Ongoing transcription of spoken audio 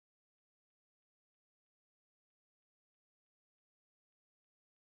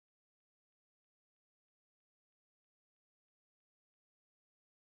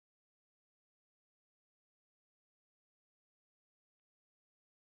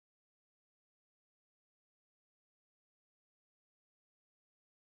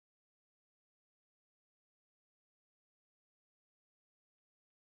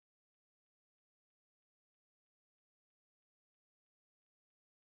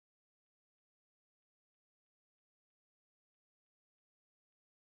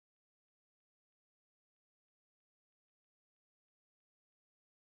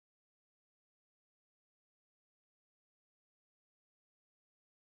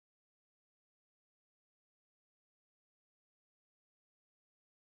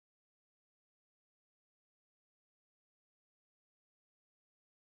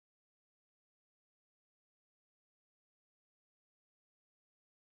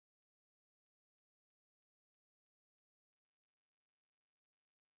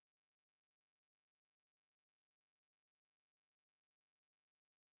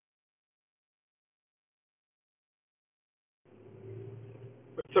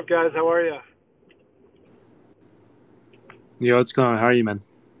What's up, guys? How are you? Yo, what's going on? How are you, man?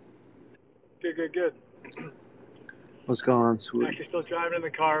 Good. What's going on, sweetie? Actually, still driving in the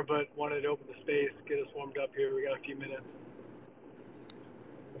car, but wanted to open the space, get us warmed up here. We got a few minutes.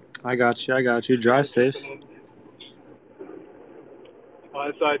 I got you. Drive safe. Oh,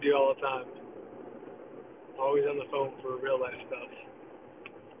 that's what I do all the time. Always on the phone for real life stuff.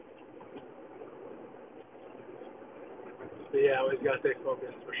 But yeah, always gotta stay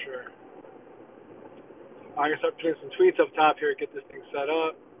focused for sure. I'm gonna start putting some tweets up top here, get this thing set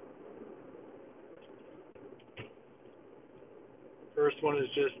up. First one is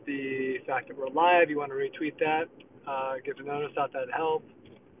just the fact that we're live. You want to retweet that, give a notice out, that'd help.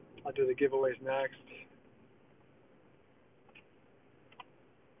 I'll do the giveaways next.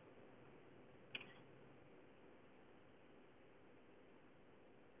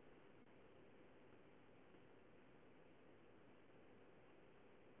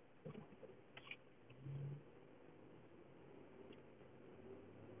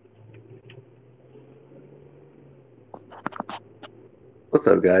 What's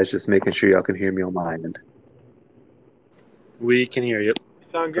up, guys? Just making sure y'all can hear me on my end. We can hear you.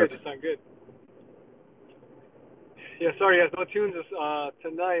 Sound good. You sound good. Yeah, sorry, guys. No tunes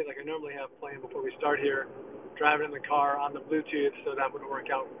tonight like I normally have playing before we start here. Driving in the car on the Bluetooth, so that would work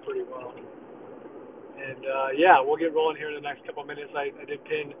out pretty well. And yeah, we'll get rolling here in the next couple minutes. I did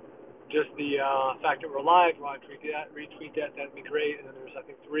pin just the fact that we're live. You want to retweet that, that'd be great. And then there's, I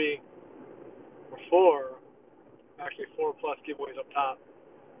think, 3 or 4, actually 4 plus giveaways up top.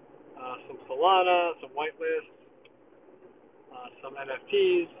 Some Solana, some whitelists, some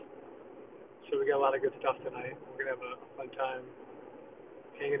NFTs. So we got a lot of good stuff tonight. We're gonna have a fun time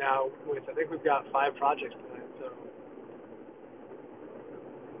hanging out with. I think we've got 5 projects tonight. So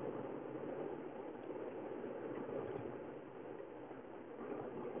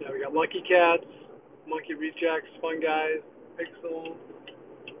yeah, we got LuckyCats, Monke Rejects, FunGuys, Pixels.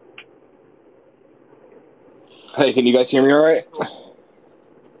 Hey, can you guys hear me all right?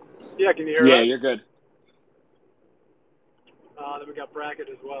 Yeah, can you hear us? Yeah, you're good. Then we got Bracket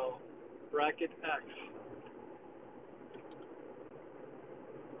as well. BracketX.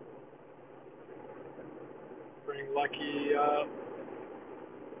 Bring Lucky up.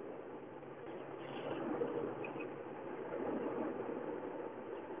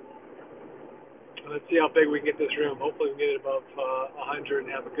 Let's see how big we can get this room. Hopefully we can get it above 100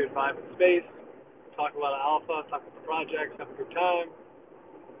 and have a good vibe in space. Talk a lot of alpha, talk about the projects, have a good time.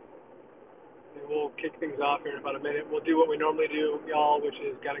 And we'll kick things off here in about a minute. We'll do what we normally do, y'all, which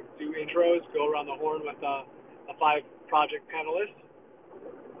is kind of do intros, go around the horn with a 5 project panelists.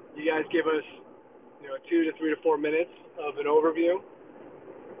 You guys give us 2 to 3 to 4 minutes of an overview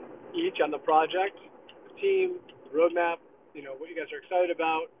each on the project, the team, the roadmap, what you guys are excited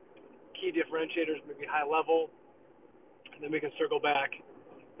about, key differentiators, maybe high level, and then we can circle back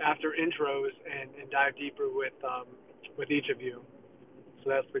after intros and dive deeper with each of you. So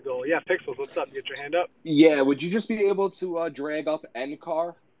that's the goal. Yeah, Pixels, what's up? Get your hand up. Yeah, would you just be able to drag up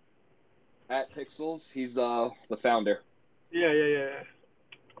NCAR at Pixels? He's the founder. Yeah.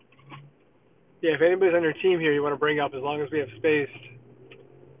 Yeah, if anybody's on your team here you want to bring up, as long as we have space,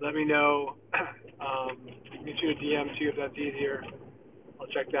 let me know. Get you a DM too if that's easier. I'll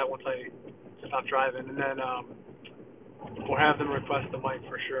check that once I stop driving, and then we'll have them request the mic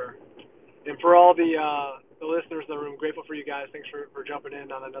for sure. And for all the listeners in the room, grateful for you guys. Thanks for jumping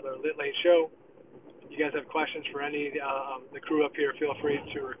in on another late show. You guys have questions for any the crew up here, feel free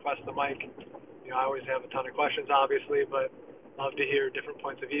to request the mic. I always have a ton of questions, obviously, but love to hear different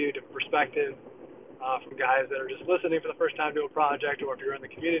points of view, different perspectives from guys that are just listening for the first time to a project, or if you're in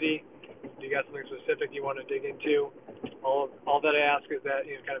the community, you got something specific you want to dig into. All that I ask is that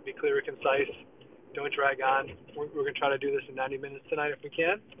kind of be clear and concise. Don't drag on. We're going to try to do this in 90 minutes tonight if we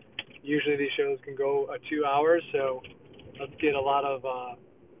can. Usually these shows can go 2 hours, so let's get a lot of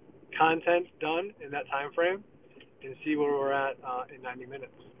content done in that time frame and see where we're at in 90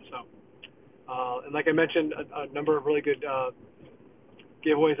 minutes. So, and like I mentioned, a number of really good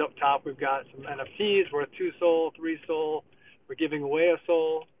giveaways up top. We've got some NFTs worth 2 SOL, 3 SOL. We're giving away a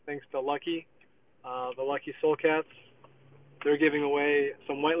SOL thanks to Lucky, the LuckySolCats. They're giving away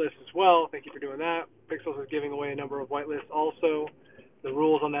some whitelists as well. Thank you for doing that. Pixels is giving away a number of whitelists also. The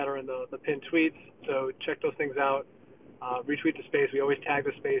rules on that are in the pinned tweets, so check those things out. Retweet the space. We always tag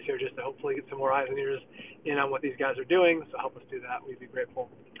the space here just to hopefully get some more eyes and ears in on what these guys are doing, so help us do that. We'd be grateful.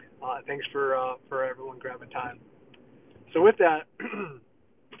 Thanks for everyone grabbing time. So with that,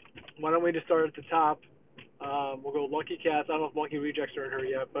 why don't we just start at the top? We'll go LuckyCats. I don't know if Monke Rejects are in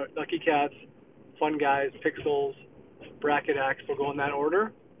here yet, but LuckyCats, FunGuys, Pixels, BracketX. We'll go in that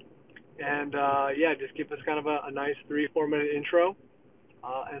order. And just give us kind of a nice 3-4 minute intro,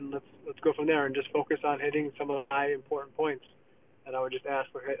 and let's go from there and just focus on hitting some of the high important points. And I would just ask,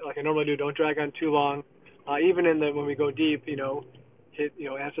 like I normally do, don't drag on too long. Even when we go deep,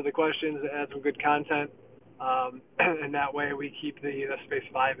 answer the questions, add some good content, and that way we keep the space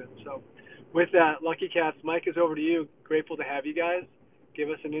vibing. So with that, LuckyCats, Mike is over to you. Grateful to have you guys. Give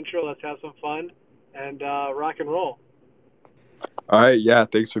us an intro. Let's have some fun and rock and roll. All right, yeah,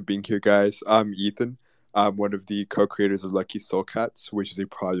 thanks for being here, guys. I'm Ethan. I'm one of the co-creators of LuckySolCats, which is a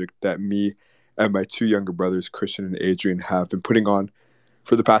project that me and my two younger brothers, Christian and Adrian, have been putting on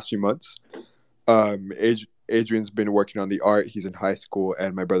for the past few months. Adrian's been working on the art. He's in high school,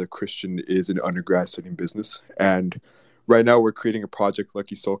 and my brother Christian is an undergrad studying business. And right now we're creating a project,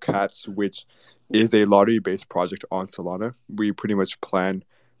 LuckySolCats, which is a lottery-based project on Solana. We pretty much plan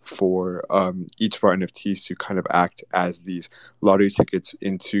for each of our NFTs to kind of act as these lottery tickets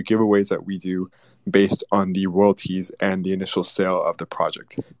into giveaways that we do based on the royalties and the initial sale of the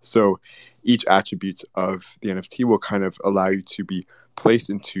project. So each attribute of the NFT will kind of allow you to be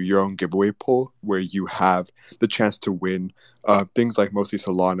placed into your own giveaway pool where you have the chance to win things like mostly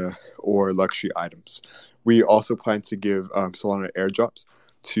Solana or luxury items. We also plan to give Solana airdrops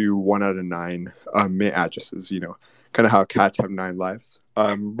to 1 out of 9 mint addresses, kind of how cats have 9 lives.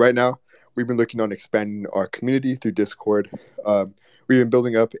 Right now, we've been looking on expanding our community through Discord. We've been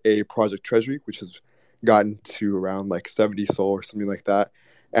building up a project treasury, which has gotten to around like 70 SOL or something like that.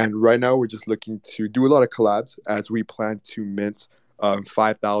 And right now, we're just looking to do a lot of collabs as we plan to mint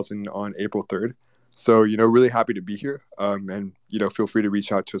 5,000 on April 3rd. So, really happy to be here. And, feel free to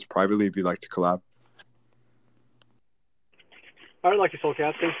reach out to us privately if you'd like to collab. All right,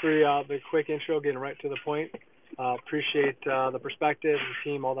 LuckySolCats, thanks for the quick intro, getting right to the point. Appreciate the perspective, the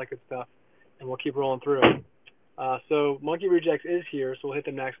team, all that good stuff, and we'll keep rolling through. So Monke Rejects is here, so we'll hit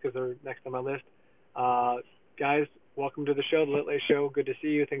them next because they're next on my list. Guys, welcome to the show, the Lit Late Show. Good to see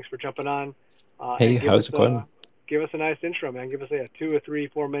you. Thanks for jumping on. Hey, how's it going? Give us a nice intro, man. Give us 2 or 3,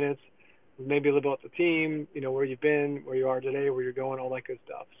 4 minutes, maybe a little about the team, where you've been, where you are today, where you're going, all that good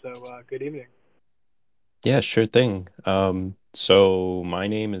stuff. So good evening. Yeah, sure thing. So my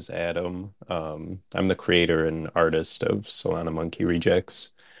name is Adam. I'm the creator and artist of Solana Monke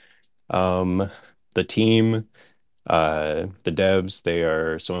Rejects. The team, the devs, they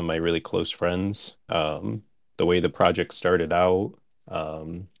are some of my really close friends. The way the project started out,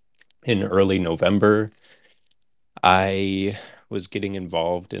 in early November, I was getting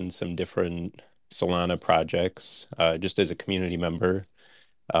involved in some different Solana projects, just as a community member.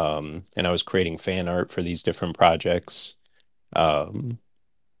 And I was creating fan art for these different projects. And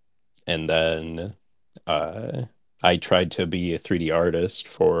then I tried to be a 3D artist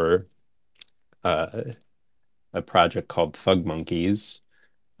for a project called Thug Monkeys.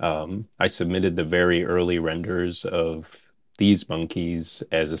 I submitted the very early renders of these monkeys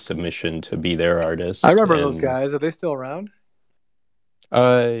as a submission to be their artist. I remember those guys. Are they still around?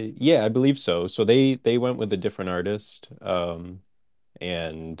 Yeah, I believe so. So they went with a different artist.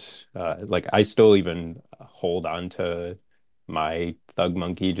 And I still even hold on to my Thug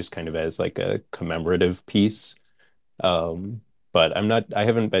Monkey just kind of as like a commemorative piece. But I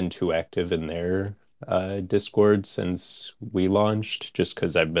haven't been too active in their Discord since we launched, just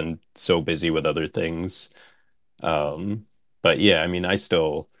because I've been so busy with other things. But yeah, I mean, I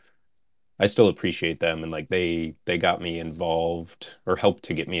still appreciate them, and like they got me involved or helped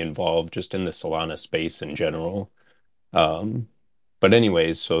to get me involved just in the Solana space in general. But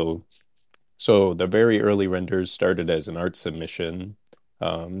anyways, so the very early renders started as an art submission.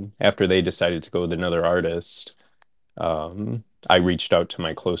 After they decided to go with another artist, I reached out to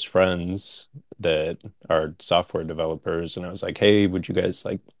my close friends that are software developers, and I was like, hey, would you guys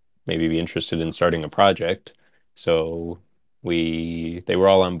like maybe be interested in starting a project? So they were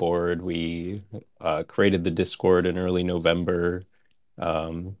all on board. We created the Discord in early November.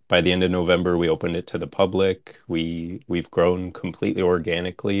 By the end of November, we opened it to the public. We've grown completely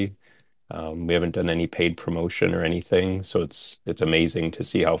organically. We haven't done any paid promotion or anything, so it's amazing to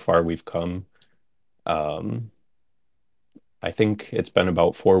see how far we've come. I think it's been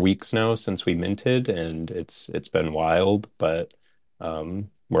about 4 weeks now since we minted, and it's been wild, but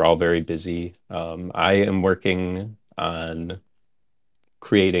we're all very busy. I am working on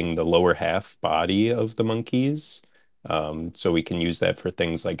creating the lower half body of the monkeys. So we can use that for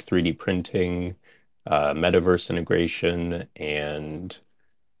things like 3D printing, metaverse integration, and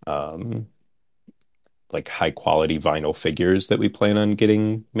like high quality vinyl figures that we plan on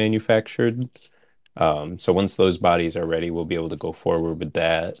getting manufactured. So once those bodies are ready, we'll be able to go forward with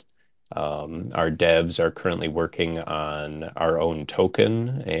that. Our devs are currently working on our own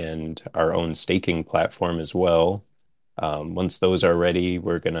token and our own staking platform as well. Once those are ready,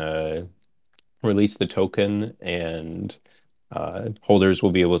 we're gonna release the token, and holders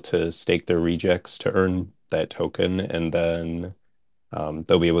will be able to stake their rejects to earn that token, and then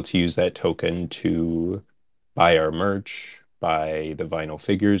they'll be able to use that token to buy our merch, buy the vinyl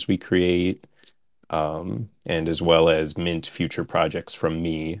figures we create, and as well as mint future projects from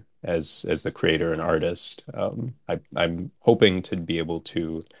me as the creator and artist. I'm hoping to be able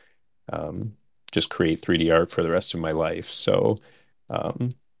to just create 3D art for the rest of my life. So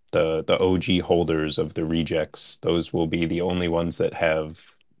um, the OG holders of the rejects, those will be the only ones that have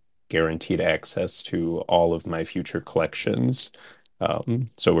guaranteed access to all of my future collections.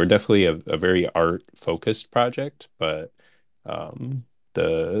 So we're definitely a very art focused project, but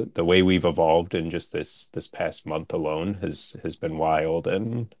the way we've evolved in just this past month alone has been wild,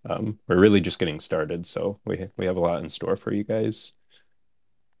 and we're really just getting started. So we have a lot in store for you guys.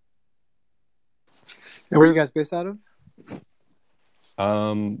 And where are you guys based out of?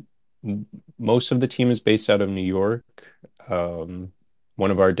 Most of the team is based out of New York. One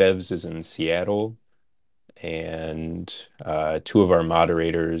of our devs is in Seattle, and two of our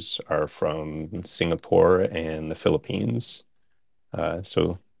moderators are from Singapore and the Philippines.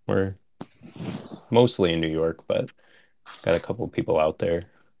 So we're mostly in New York, but got a couple of people out there.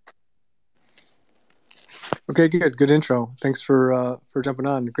 Okay, good intro. Thanks for jumping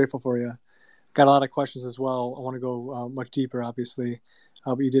on. Grateful for you. Got a lot of questions as well. I want to go much deeper, obviously,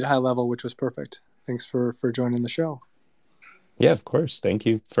 but you did high level, which was perfect. Thanks for joining the show. Yeah, of course. Thank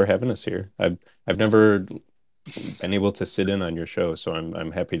you for having us here. I've never been able to sit in on your show, so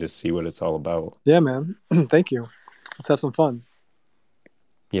I'm happy to see what it's all about. Yeah, man. Thank you. Let's have some fun.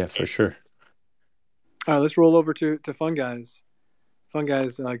 Yeah, for sure. All right, let's roll over to FunGuys.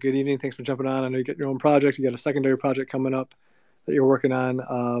 FunGuys, good evening. Thanks for jumping on. I know you got your own project. You got a secondary project coming up that you're working on.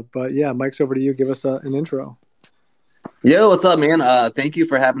 But yeah, Mike's over to you. Give us an intro. Yo, what's up, man? Thank you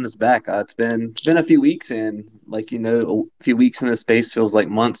for having us back. It's been a few weeks, and a few weeks in this space feels like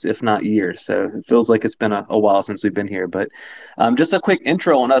months, if not years. So it feels like it's been a while since we've been here. But just a quick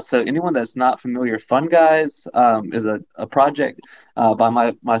intro on us. So anyone that's not familiar, Fun Guys is a project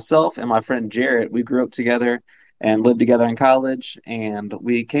by myself and my friend Jarrett. We grew up together and lived together in college, and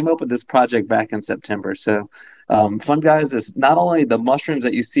we came up with this project back in September. So Fun Guys is not only the mushrooms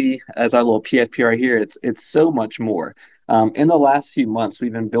that you see as our little PFP right here. It's so much more. In the last few months,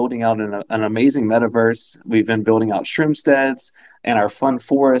 we've been building out an amazing metaverse. We've been building out shroomsteads, and our fun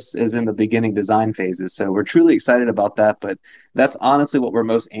forest is in the beginning design phases. So we're truly excited about that. But that's honestly what we're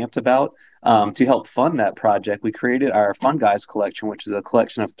most amped about. To help fund that project, we created our Fun Guys collection, which is a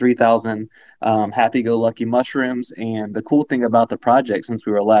collection of 3,000 happy-go-lucky mushrooms. And the cool thing about the project, since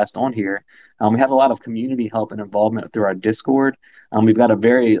we were last on here, we had a lot of community help and involvement through our Discord. We've got a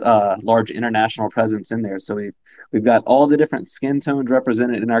very large international presence in there. So we've got all the different skin tones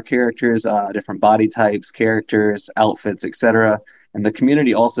represented in our characters, different body types, characters, outfits, etc. And the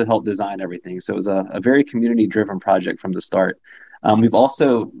community also helped design everything. So it was a very community-driven project from the start. We've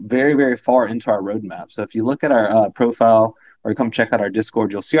also very, very far into our roadmap. So if you look at our profile or come check out our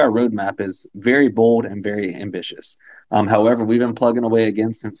Discord, you'll see our roadmap is very bold and very ambitious. However, we've been plugging away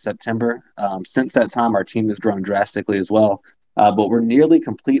again since September. Since that time, our team has grown drastically as well. But we're nearly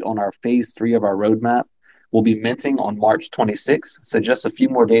complete on our phase 3 of our roadmap. We'll be minting on March 26th, so just a few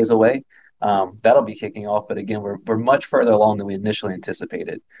more days away. That'll be kicking off. But again, we're much further along than we initially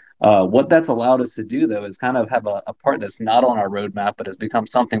anticipated. What that's allowed us to do, though, is kind of have a part that's not on our roadmap, but has become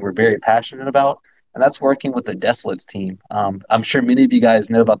something we're very passionate about. And that's working with the Desolates team. I'm sure many of you guys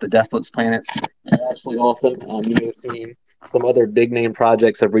know about the Desolates planets. They're absolutely awesome. You may have seen some other big name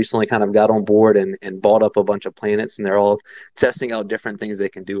projects have recently kind of got on board and bought up a bunch of planets, and they're all testing out different things they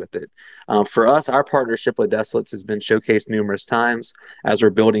can do with it. For us, our partnership with Desolates has been showcased numerous times as we're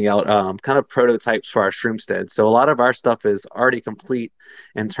building out kind of prototypes for our shroomstead. So a lot of our stuff is already complete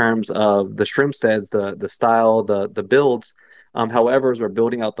in terms of the shroomsteads, the style, the builds. However, as we're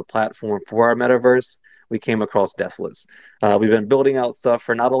building out the platform for our metaverse, we came across Desolates. We've been building out stuff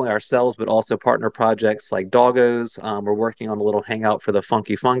for not only ourselves, but also partner projects like Doggos. We're working on a little hangout for the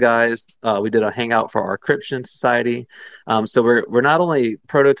Funky FunGuys. We did a hangout for our Cryption Society. So we're not only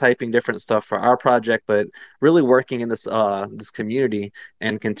prototyping different stuff for our project, but really working in this community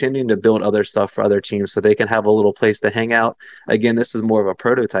and continuing to build other stuff for other teams so they can have a little place to hang out. Again, this is more of a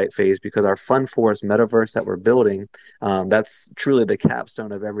prototype phase because our Fun Forest metaverse that we're building, that's truly the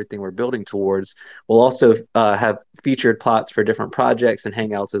capstone of everything we're building towards. We'll also have featured plots for different projects and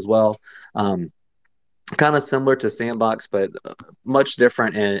hangouts as well. kind of similar to Sandbox, but much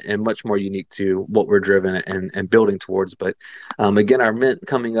different and much more unique to what we're driven and building towards. But again, our mint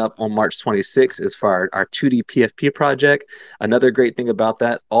coming up on March 26th is for our 2D PFP project. Another great thing about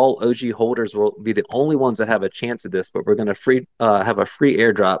that, all OG holders will be the only ones that have a chance at this, but we're going to have a free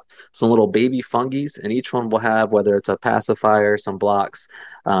airdrop, some little baby fungies, and each one will have, whether it's a pacifier, some blocks,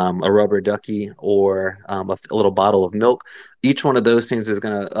 a rubber ducky, or a little bottle of milk. Each one of those things is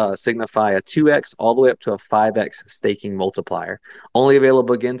going to signify a 2x all the way up to a 5x staking multiplier. Only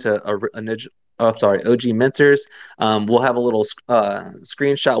available again to OG Mentors. We'll have a little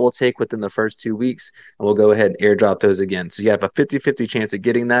screenshot we'll take within the first 2 weeks, and we'll go ahead and airdrop those again. So you have a 50-50 chance of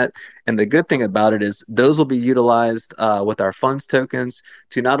getting that. And the good thing about it is those will be utilized with our funds tokens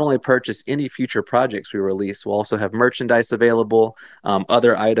to not only purchase any future projects we release, we'll also have merchandise available,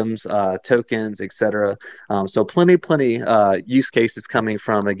 other items, tokens, etc. So plenty use cases coming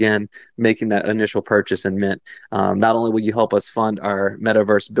from, again, making that initial purchase in Mint. Not only will you help us fund our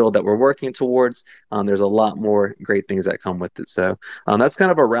metaverse build that we're working towards, there's a lot more great things that come with it. So that's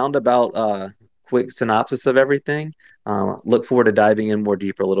kind of a roundabout quick synopsis of everything. Look forward to diving in more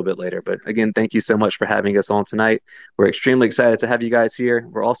deeper a little bit later. But again, thank you so much for having us on tonight. We're extremely excited to have you guys here.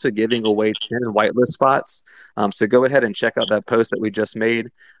 We're also giving away 10 whitelist spots. So go ahead and check out that post that we just made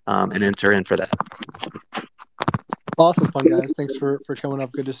and enter in for that. Awesome, FunGuys. Thanks for coming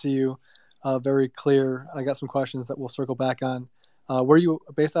up. Good to see you. Very clear. I got some questions that we'll circle back on. Where are you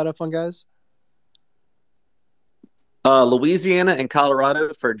based out of, FunGuys? Louisiana and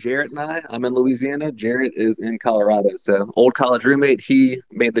Colorado for Jarrett and I. I'm in Louisiana. Jarrett is in Colorado. So old college roommate. He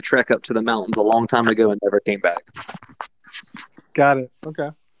made the trek up to the mountains a long time ago and never came back. Got it. Okay.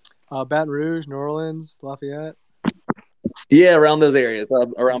 Baton Rouge, New Orleans, Lafayette. Yeah, around those areas,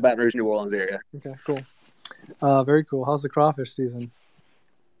 around Baton Rouge, New Orleans area. Okay, cool. Very cool. How's the crawfish season?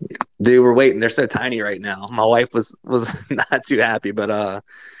 Dude, we're waiting. They're so tiny right now. My wife was not too happy, but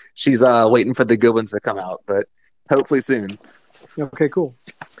she's waiting for the good ones to come out. But hopefully soon. Okay, cool.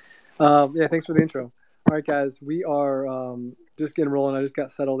 Yeah, thanks for the intro. All right, guys, we are just getting rolling. I just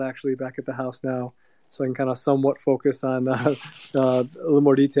got settled actually back at the house now, so I can kind of somewhat focus on a little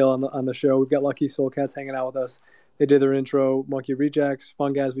more detail on the show. We've got LuckySolCats hanging out with us. They did their intro. Monke Rejects,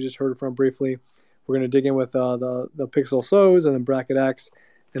 FunGuys we just heard from briefly. We're going to dig in with the Pixels.so's and then BracketX,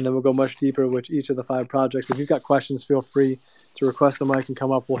 and then we'll go much deeper with each of the 5 projects. If you've got questions, feel free to request the mic and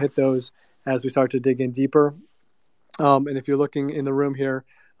come up. We'll hit those as we start to dig in deeper. And if you're looking in the room here,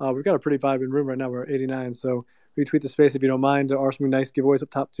 we've got a pretty vibrant room right now. We're at 89, so retweet the space if you don't mind. There are some nice giveaways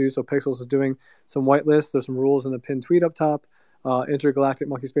up top too. So Pixels is doing some whitelists. There's some rules in the pinned tweet up top. Intergalactic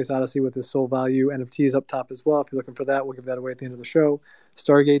Monkey Space Odyssey with his Soul Value NFTs up top as well. If you're looking for that, we'll give that away at the end of the show.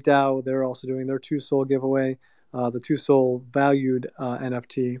 Stargate DAO, they're also doing their 2 Soul giveaway, the 2 Soul Valued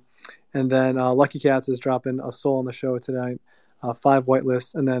NFT. And then Lucky Cats is dropping a Soul on the show tonight, 5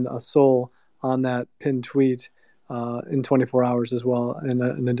 whitelists, and then a Soul on that pinned tweet in 24 hours as well, and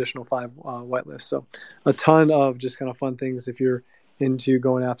an additional 5 whitelists. So a ton of just kind of fun things if you're into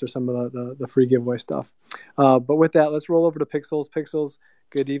going after some of the free giveaway stuff. But with that, let's roll over to Pixels. Pixels,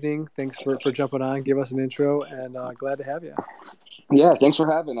 good evening. Thanks for jumping on. Give us an intro, and glad to have you. Yeah, thanks for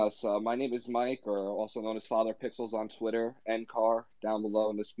having us. My name is Mike, or also known as Father Pixels on Twitter, NCAR down below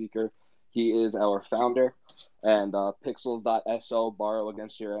in the speaker. He is our founder, and Pixels.so, borrow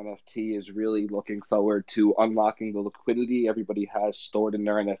against your NFT, is really looking forward to unlocking the liquidity everybody has stored in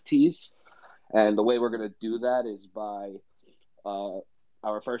their NFTs. And the way we're going to do that is by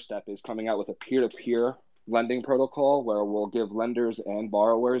our first step is coming out with a peer-to-peer lending protocol where we'll give lenders and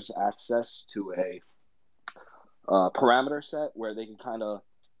borrowers access to a parameter set where they can kind of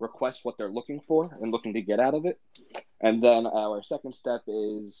request what they're looking for and looking to get out of it. And then our second step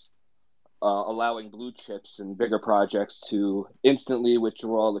is allowing blue chips and bigger projects to instantly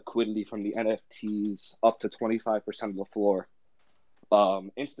withdraw liquidity from the NFTs up to 25% of the floor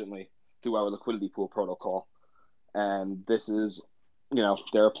instantly through our liquidity pool protocol. And this is,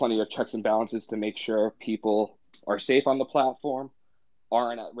 there are plenty of checks and balances to make sure people are safe on the platform,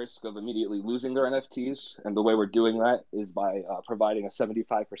 aren't at risk of immediately losing their NFTs. And the way we're doing that is by providing a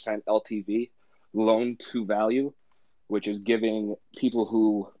 75% LTV, loan to value, which is giving people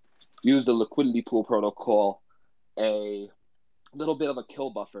who use the liquidity pool protocol a little bit of a kill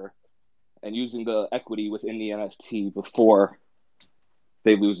buffer and using the equity within the NFT before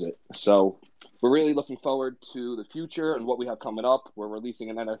they lose it. So we're really looking forward to the future and what we have coming up. We're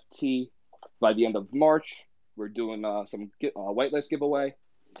releasing an NFT by the end of March. We're doing some whitelist giveaway.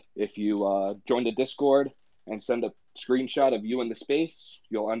 If you join the Discord and send a screenshot of you in the space,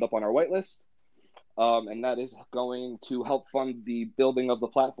 you'll end up on our whitelist. And that is going to help fund the building of the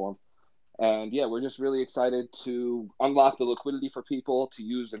platform. And yeah, we're just really excited to unlock the liquidity for people to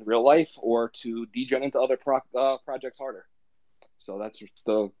use in real life or to degen into other projects harder. So that's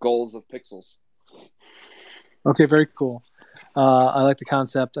the goals of Pixels. Okay, very cool. I like the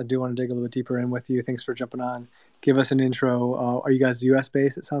concept. I do want to dig a little bit deeper in with you. Thanks for jumping on. Give us an intro. Are you guys US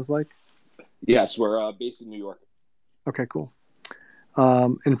based, it sounds like? Yes, we're based in New York. Okay, cool.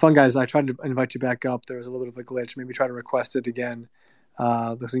 And FunGuys, I tried to invite you back up. There was a little bit of a glitch. Maybe try to request it again.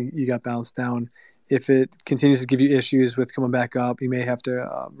 Looks like you got bounced down. If it continues to give you issues with coming back up, you may have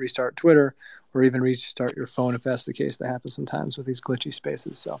to restart Twitter or even restart your phone if that's the case. That happens sometimes with these glitchy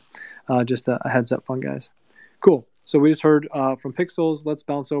spaces. So just a heads up, FunGuys. Cool. So we just heard from Pixels. Let's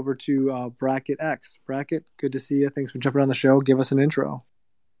bounce over to BracketX. Bracket, good to see you. Thanks for jumping on the show. Give us an intro.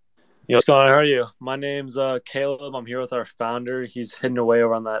 Yo, what's going on? How are you? My name's Caleb. I'm here with our founder. He's hidden away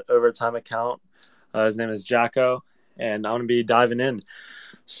over on that overtime account. His name is Jacko, and I'm going to be diving in.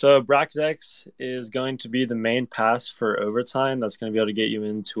 So BracketX is going to be the main pass for overtime. That's going to be able to get you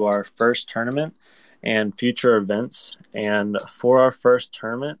into our first tournament and future events. And for our first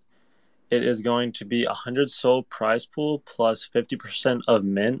tournament, it is going to be 100 SOL prize pool plus 50% of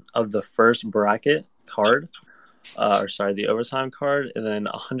mint of the first bracket card. The overtime card, and then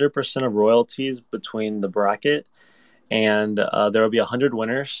 100% of royalties between the bracket, and there will be 100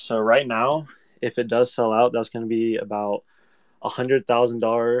 winners. So right now, if it does sell out, that's going to be about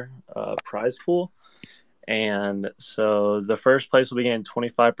 $100,000 prize pool, and so the first place will be getting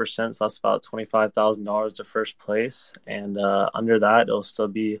 25%, so that's about $25,000 to first place, and under that, it'll still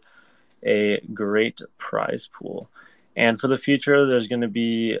be a great prize pool. And for the future, there's going to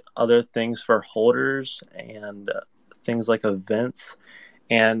be other things for holders and things like events.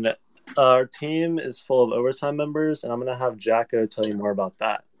 And our team is full of overtime members, and I'm going to have Jacko tell you more about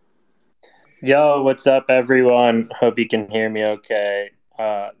that. Yo, what's up, everyone? Hope you can hear me okay.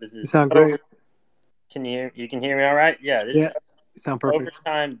 This is You sound great. You can hear me all right? Yeah, this is you sound perfect.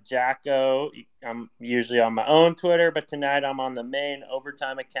 Overtime Jacko. I'm usually on my own Twitter, but tonight I'm on the main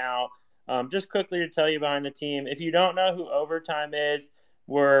Overtime account. Just quickly to tell you behind the team, if you don't know who Overtime is,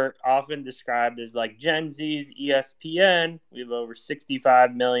 we're often described as like Gen Z's ESPN. We have over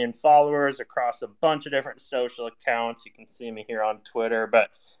 65 million followers across a bunch of different social accounts. You can see me here on Twitter, but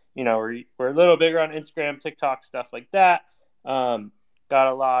you know, we're a little bigger on Instagram, TikTok, stuff like that. Got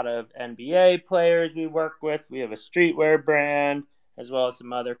a lot of NBA players we work with. We have a streetwear brand, as well as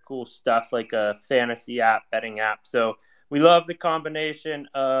some other cool stuff like a fantasy app, betting app. So we love the combination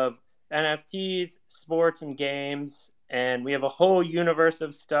of NFTs, sports, and games, and we have a whole universe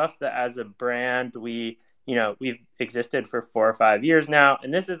of stuff that as a brand we've existed for 4 or 5 years now,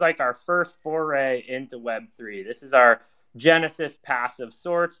 and this is like our first foray into Web3. This is our Genesis pass of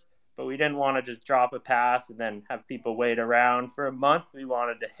sorts, but we didn't want to just drop a pass and then have people wait around for a month. We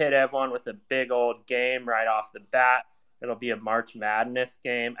wanted to hit everyone with a big old game right off the bat. It'll be a March Madness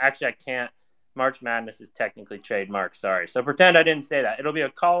game. Actually, March Madness is technically trademarked, sorry. So pretend I didn't say that. It'll be a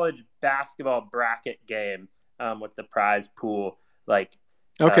college basketball bracket game with the prize pool, like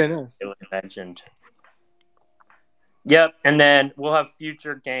nice. it mentioned. Yep, and then we'll have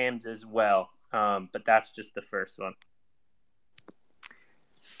future games as well, but that's just the first one.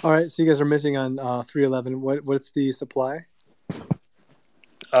 All right, so you guys are missing on 311. What's the supply?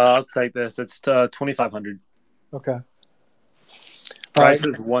 I'll take this. It's 2,500. Okay. Price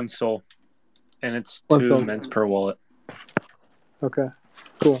is 1 SOL, and it's 2 mints per wallet. Okay,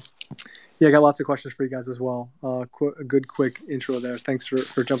 cool. Yeah, I got lots of questions for you guys as well. A good quick intro there. Thanks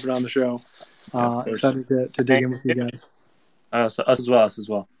for jumping on the show. Excited to dig in with you guys. So us as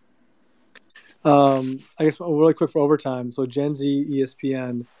well. I guess really quick for overtime. So Gen Z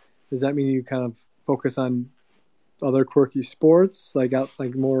ESPN, does that mean you kind of focus on other quirky sports, like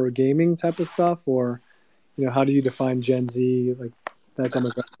more gaming type of stuff, or how do you define Gen Z, like that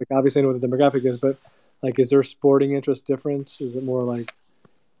demographic? Obviously, I know what the demographic is, but like, is there sporting interest difference? Is it more like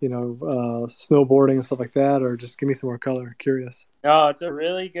snowboarding and stuff like that, or just give me some more color? Curious. Oh, it's a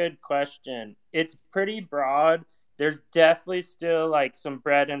really good question. It's pretty broad. There's definitely still like some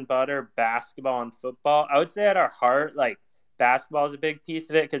bread and butter basketball and football. I would say at our heart, like basketball is a big piece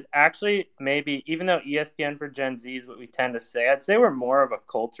of it, because actually maybe even though ESPN for Gen Z is what we tend to say, I'd say we're more of a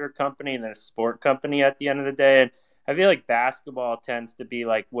culture company than a sport company at the end of the day. And I feel like basketball tends to be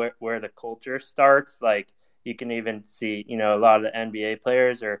like where the culture starts. Like you can even see, a lot of the NBA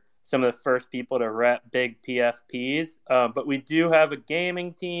players are some of the first people to rep big PFPs. But we do have a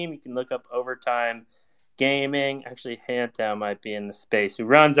gaming team. You can look up Overtime Gaming. Actually, Hantao might be in the space, who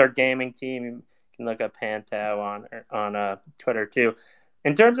runs our gaming team. You can look up Hantao on Twitter too.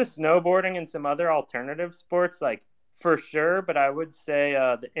 In terms of snowboarding and some other alternative sports like for sure, but I would say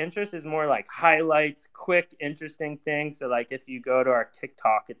the interest is more like highlights, quick, interesting things. So like if you go to our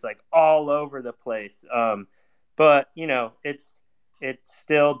TikTok, it's like all over the place. But it's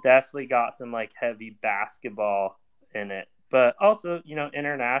still definitely got some like heavy basketball in it, but also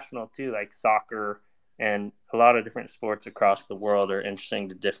international too, like soccer and a lot of different sports across the world are interesting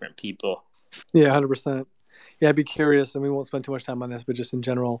to different people. Yeah, 100%. Yeah, I'd be curious, and we won't spend too much time on this, but just in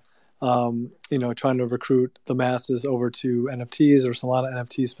general, trying to recruit the masses over to NFTs or Solana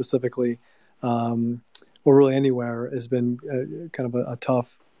NFTs specifically, or really anywhere, has been kind of a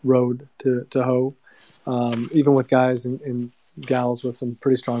tough road to hoe. Even with guys and gals with some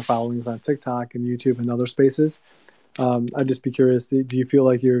pretty strong followings on TikTok and YouTube and other spaces. I'd just be curious, do you feel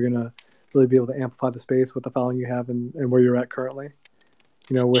like you're going to really be able to amplify the space with the following you have and where you're at currently?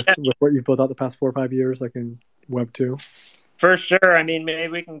 With what you've built out the past 4 or 5 years, like in Web 2? For sure. I mean, maybe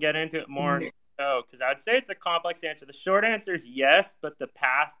we can get into it more in the show, because I'd say it's a complex answer. The short answer is yes, but the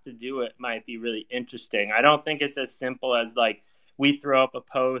path to do it might be really interesting. I don't think it's as simple as like we throw up a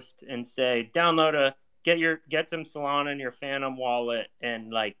post and say, get some Solana in your Phantom wallet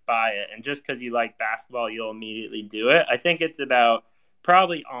and like buy it. And just because you like basketball, you'll immediately do it. I think it's about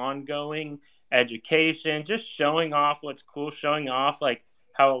probably ongoing education, just showing off what's cool, showing off like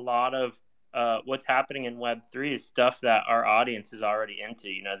how a lot of what's happening in Web3 is stuff that our audience is already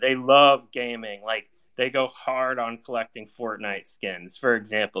into. They love gaming. Like they go hard on collecting Fortnite skins, for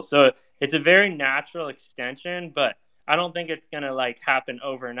example. So it's a very natural extension, but I don't think it's going to like happen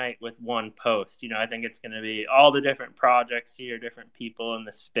overnight with one post. I think it's going to be all the different projects here, different people in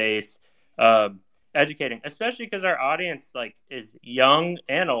the space, educating, especially because our audience like is young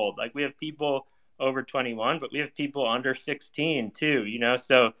and old. Like we have people over 21, but we have people under 16 too,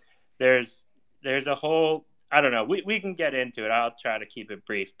 so there's a whole, I don't know, we can get into it. I'll try to keep it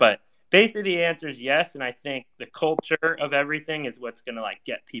brief, but basically the answer is yes. And I think the culture of everything is what's going to like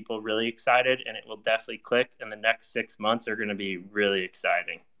get people really excited, and it will definitely click. And the next 6 months are going to be really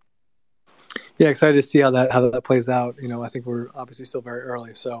exciting. Yeah, excited to see how that plays out. I think we're obviously still very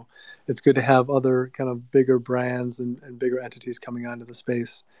early, so it's good to have other kind of bigger brands and bigger entities coming onto the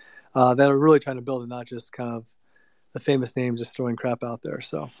space that are really trying to build it, not just kind of the famous names just throwing crap out there.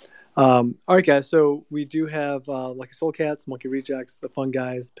 So, all right, guys. So we do have LuckySolCats, Monke Rejects, the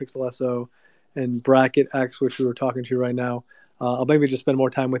FunGuys, Pixels.so, and BracketX, which we were talking to right now. I'll maybe just spend more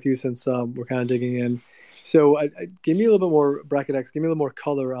time with you since we're kind of digging in. So give me a little bit more, BracketX, give me a little more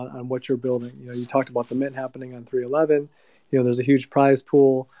color on what you're building. You talked about the mint happening on 3/11. There's a huge prize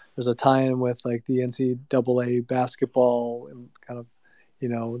pool. There's a tie-in with like the NCAA basketball and kind of,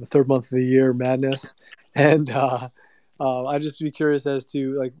 the third month of the year madness. And I'd just be curious as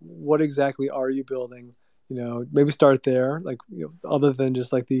to like what exactly are you building? Maybe start there, like other than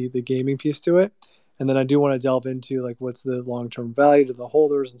just like the gaming piece to it. And then I do want to delve into like what's the long-term value to the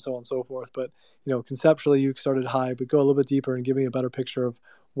holders and so on and so forth. But conceptually you started high, but go a little bit deeper and give me a better picture of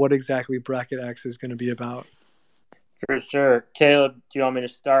what exactly BracketX is going to be about. For sure. Caleb, do you want me to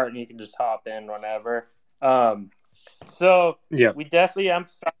start, and you can just hop in whenever? So yeah, we definitely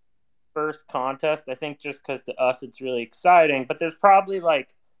emphasize first contest, I think, just because to us it's really exciting, but there's probably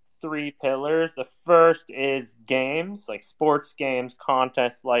like 3 pillars. The first is games, like sports games,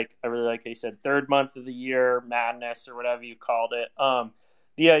 contests, like I really like how you said third month of the year madness or whatever you called it.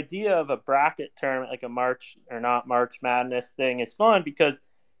 The idea of a bracket tournament, like a March Madness thing, is fun because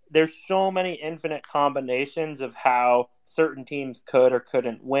there's so many infinite combinations of how certain teams could or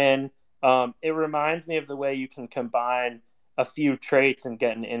couldn't win. It reminds me of the way you can combine a few traits and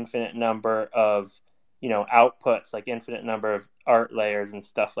get an infinite number of, outputs, like infinite number of art layers and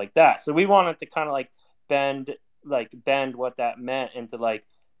stuff like that. So we wanted to kind of like bend what that meant into like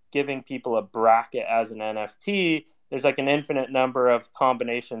giving people a bracket as an NFT. There's like an infinite number of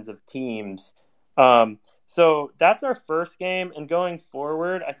combinations of teams. So that's our first game. And going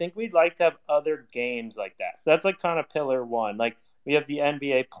forward, I think we'd like to have other games like that. So that's like kind of pillar 1. Like we have the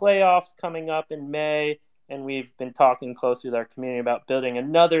NBA playoffs coming up in May, and we've been talking closely with our community about building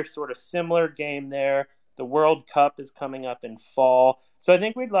another sort of similar game there. The World Cup is coming up in fall. So I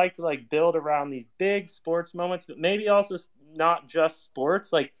think we'd like to like build around these big sports moments, but maybe also not just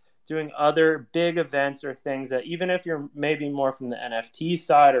sports, like doing other big events or things that even if you're maybe more from the NFT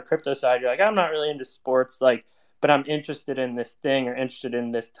side or crypto side, you're like, I'm not really into sports, but I'm interested in this thing or interested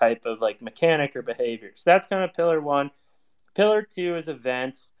in this type of like mechanic or behavior. So that's kind of pillar 1. Pillar 2 is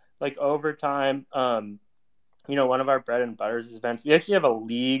events, like overtime. One of our bread and butters is events. We actually have a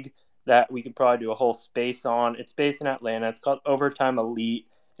league that we could probably do a whole space on. It's based in Atlanta. It's called Overtime Elite.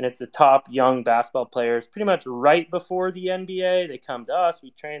 and it's the top young basketball players pretty much right before the NBA. They come to us,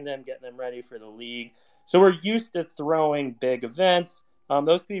 we train them, get them ready for the league. So we're used to throwing big events.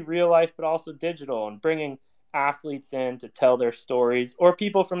 Those could be real life, but also digital, and bringing athletes in to tell their stories, or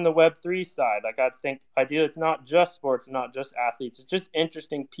people from the Web3 side. Like, I think ideally it's not just sports, not just athletes. It's just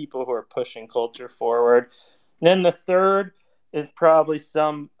interesting people who are pushing culture forward. And then the third is probably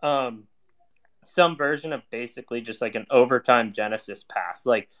some version of basically just like an overtime Genesis pass,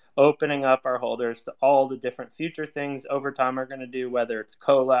 like opening up our holders to all the different future things Overtime are going to do, whether it's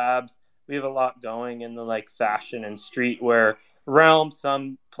collabs. We have a lot going in the like fashion and streetwear realm.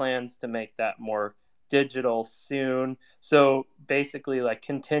 Some plans to make that more digital soon. So basically like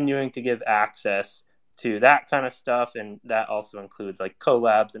continuing to give access to that kind of stuff, and that also includes like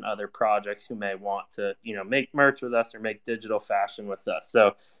collabs and other projects who may want to, make merch with us or make digital fashion with us.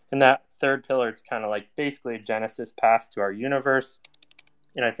 So in that third pillar, it's kind of like basically a Genesis pass to our universe.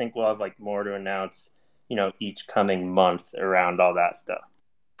 And I think we'll have like more to announce, each coming month around all that stuff.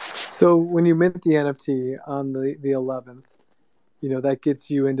 So when you mint the NFT on the 11th, that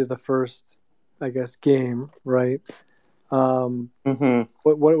gets you into the first, I guess, game, right? What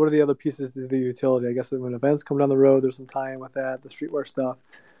are the other pieces of the utility? I guess when events come down the road, there's some tie-in with that, the streetwear stuff.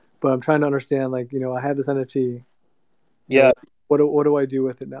 But I'm trying to understand, like, I have this NFT. What do I do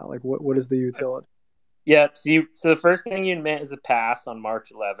with it now? Like, what is the utility? Yep. So the first thing you mint is a pass on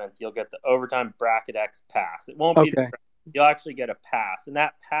March 11th. You'll get the Overtime BracketX pass. It won't be you'll actually get a pass, and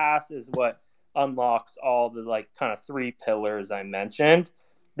that pass is what unlocks all the like kind of three pillars I mentioned.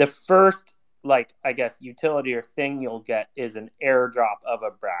 The first, like, I guess utility or thing you'll get is an airdrop of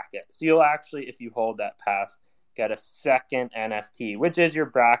a bracket. So you'll actually, if you hold that pass, get a second NFT, which is your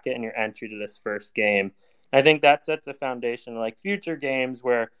bracket and your entry to this first game. I think that sets a foundation like future games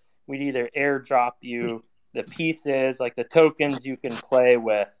where we'd either airdrop you the pieces, like the tokens you can play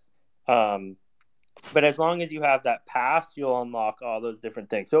with. But as long as you have that pass, you'll unlock all those different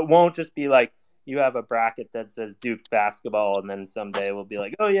things. So it won't just be like you have a bracket that says Duke basketball, and then someday we'll be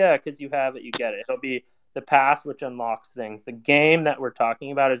like, oh yeah, because you have it, you get it. It'll be the pass which unlocks things. The game that we're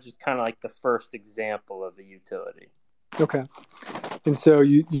talking about is just kind of like the first example of a utility. Okay. And so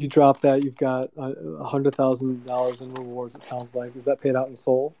you drop that, you've got $100,000 in rewards, it sounds like. Is that paid out in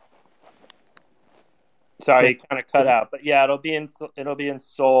Sol? Sorry, you kind of cut out, but yeah, it'll be in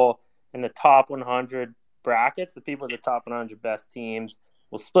Sol in the top 100 brackets. The people with the top 100 best teams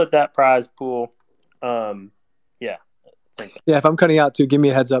will split that prize pool. Yeah. If I'm cutting out too, give me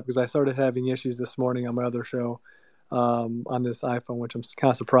a heads up, because I started having issues this morning on my other show on this iPhone, which I'm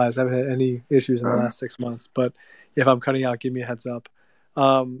kind of surprised. I haven't had any issues in the last 6 months, but if I'm cutting out, give me a heads up.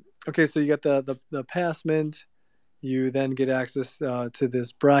 Okay, so you get the pass mint. You then get access to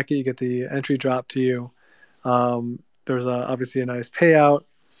this bracket. You get the entry drop to you. There's obviously a nice payout.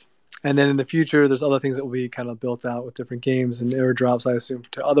 And then in the future, there's other things that will be kind of built out with different games and airdrops, I assume,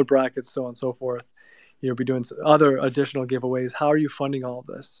 to other brackets, so on and so forth. You'll be doing other additional giveaways. How are you funding all of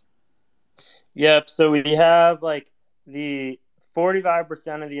this? Yep. So we have like the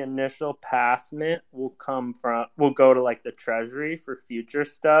 45% of the initial pass mint will go to like the treasury for future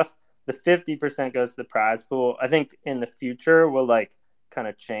stuff. The 50% goes to the prize pool. I think in the future we'll like kind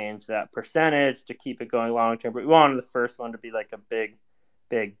of change that percentage to keep it going long term. But we wanted the first one to be like a big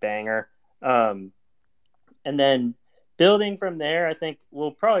banger. And then building from there, I think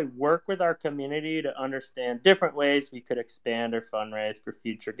we'll probably work with our community to understand different ways we could expand or fundraise for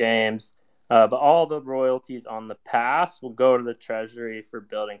future games. But all the royalties on the pass will go to the treasury for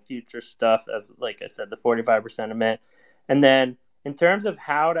building future stuff, as like I said, the 45% of mint. And then in terms of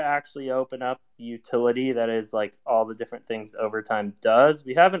how to actually open up the utility that is like all the different things Overtime does,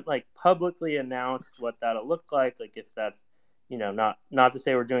 we haven't like publicly announced what that'll look like if that's, not to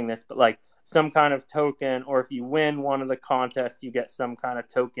say we're doing this, but like some kind of token, or if you win one of the contests, you get some kind of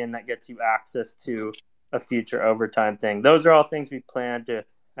token that gets you access to a future Overtime thing. Those are all things we plan to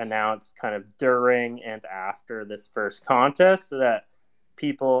announce kind of during and after this first contest, so that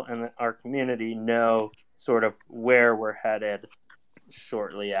people in our community know sort of where we're headed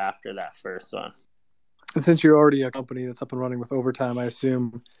shortly after that first one. And since you're already a company that's up and running with Overtime, I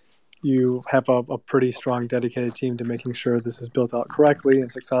assume you have a pretty strong, dedicated team to making sure this is built out correctly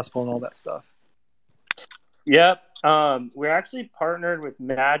and successful and all that stuff. Yep. We're actually partnered with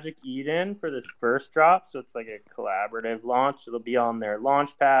Magic Eden for this first drop, so it's like a collaborative launch. It'll be on their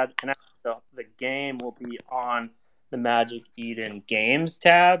launch pad, and the game will be on the Magic Eden Games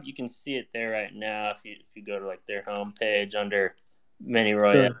tab. You can see it there right now if you go to like their homepage under Mini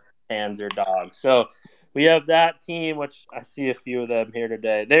Royale, Hands or Dogs. So we have that team, which I see a few of them here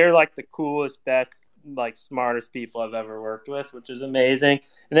today. They're like the coolest, best like smartest people I've ever worked with, which is amazing.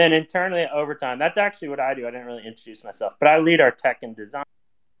 And then internally at Overtime, that's actually what I do. I didn't really introduce myself, but I lead our tech and design.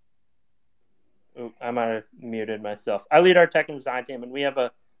 Ooh, I might have muted myself. I lead our tech and design team, and we have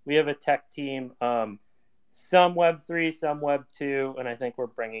a tech team. Some Web3, some Web2, and I think we're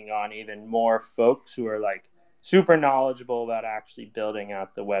bringing on even more folks who are like super knowledgeable about actually building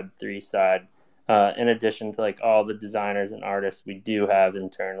out the Web3 side. In addition to like all the designers and artists we do have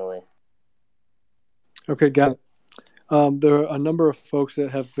internally. Okay, got it. There are a number of folks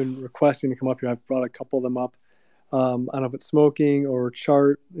that have been requesting to come up here. I've brought a couple of them up. I don't know if it's Smoking or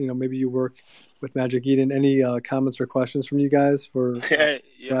Chart. Maybe you work with Magic Eden. Any comments or questions from you guys for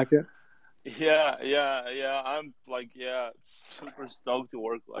Bracket? Yeah. I'm super stoked to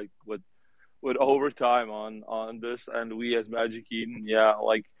work like with Overtime on this, and we as Magic Eden,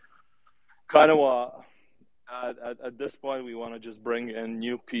 kind of at this point we want to just bring in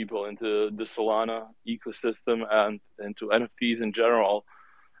new people into the Solana ecosystem and into NFTs in general,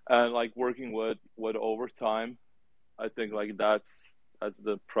 and like working with Overtime, I think like that's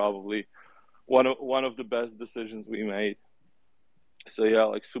the probably one of the best decisions we made. So yeah,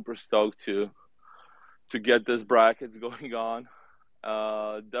 like super stoked to get this brackets going on.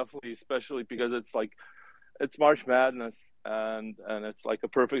 Definitely, especially because it's March Madness, and it's like a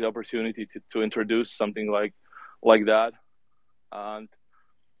perfect opportunity to introduce something like that, and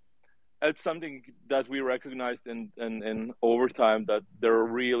it's something that we recognized in Overtime, that they're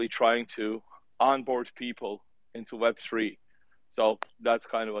really trying to onboard people into Web3. So that's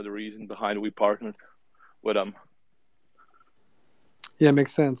kind of the reason behind we partnered with them. Yeah, it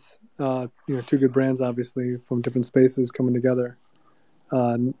makes sense. Two good brands, obviously, from different spaces coming together.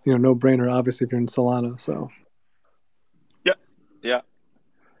 No brainer, obviously, if you're in Solana. So.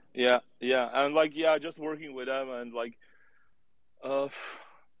 Yeah, and just working with them and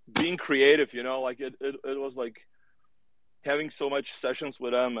being creative. It was like having so much sessions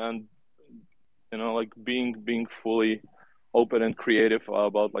with them, and being fully open and creative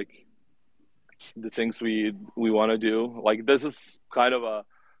about like the things we want to do. Like this is kind of a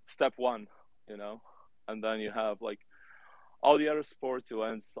step one, and then you have like all the other sports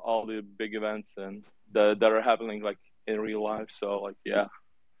events, all the big events, and that are happening like in real life. So like yeah,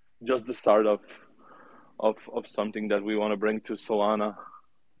 just the start of something that we want to bring to Solana.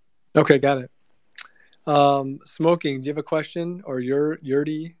 Okay, got it. Smoking, do you have a question? Or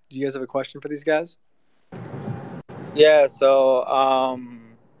Yurdi, do you guys have a question for these guys? Yeah, so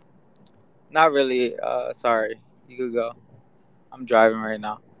not really. Sorry, you could go. I'm driving right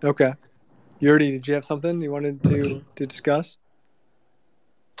now. Okay. Yurdi, did you have something you wanted to discuss?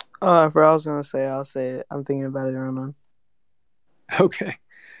 If I was gonna say, I'll say it. I'm thinking about it right now. Okay.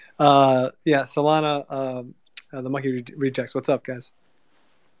 Solana, the Monkey Rejects. What's up, guys?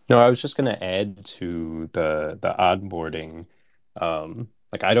 No, I was just going to add to the onboarding. I'm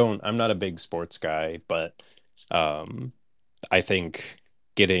not a big sports guy, but I think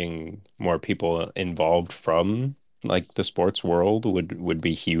getting more people involved from like the sports world would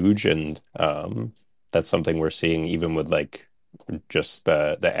be huge, and that's something we're seeing even with like just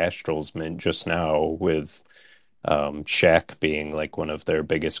the Astrals mint just now, with Shaq being like one of their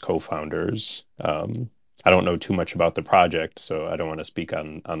biggest co-founders. I don't know too much about the project, so I don't want to speak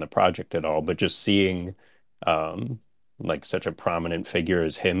on the project at all, but just seeing like such a prominent figure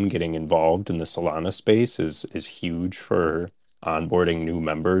as him getting involved in the Solana space is huge for onboarding new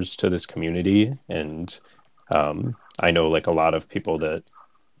members to this community. And I know like a lot of people that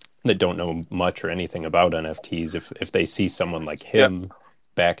don't know much or anything about NFTs, if they see someone like him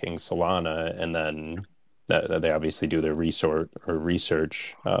backing Solana, and then that they obviously do their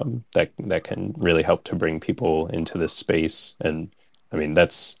research that can really help to bring people into this space. And I mean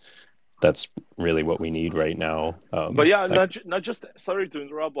that's really what we need right now. But yeah, not just, sorry to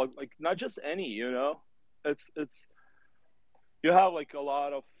interrupt, like not just any, it's you have like a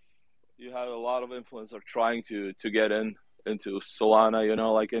lot of influencers trying to get into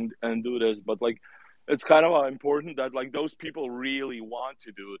Solana, and do this, but like it's kind of important that like those people really want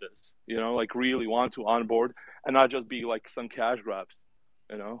to do this, like really want to onboard and not just be like some cash grabs,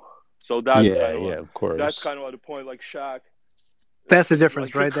 So that's of course. That's kind of the point. Like Shaq. That's the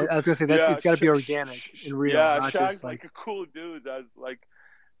difference, right? I was gonna say it's got to be organic and real. Yeah, not Shaq's just like a cool dude. That like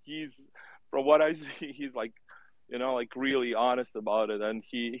he's, from what I see, he's like like really honest about it, and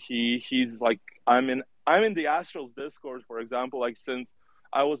he's like I'm in the Astrals Discord, for example, like since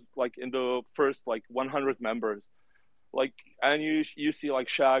I was like in the first like 100 members, like, and you see like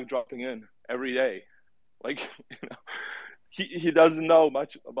Shaq dropping in every day, like he doesn't know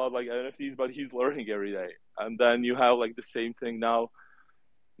much about like NFTs, but he's learning every day. And then you have like the same thing now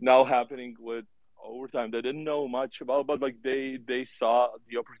happening with overtime. They didn't know much about, but like they saw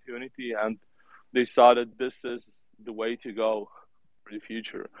the opportunity and they saw that this is the way to go for the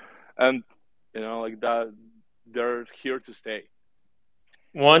future, and like that, they're here to stay.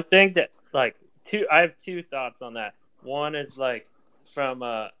 One thing that I have two thoughts on that. One is from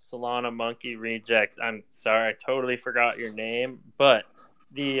Solana Monke Rejects. I'm sorry, I totally forgot your name, but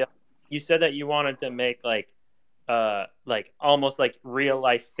the you said that you wanted to make almost like real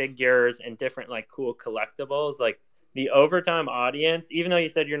life figures and different cool collectibles. Like the overtime audience, even though you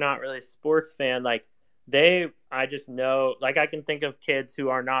said you're not really a sports fan, I just know, I can think of kids who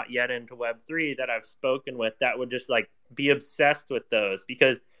are not yet into Web3 that I've spoken with that would just be obsessed with those,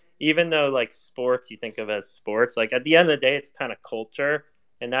 because even though sports you think of as sports, at the end of the day it's kind of culture.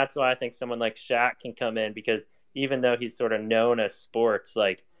 And that's why I think someone like Shaq can come in, because even though he's sort of known as sports,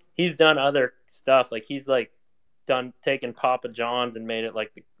 he's done other stuff. He's done taken Papa John's and made it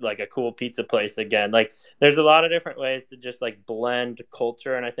like a cool pizza place again. There's a lot of different ways to just blend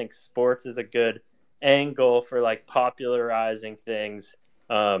culture, and I think sports is a good angle for popularizing things.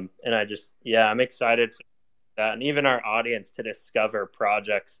 And I'm excited for that, and even our audience to discover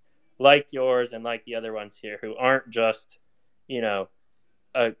projects like yours and like the other ones here who aren't just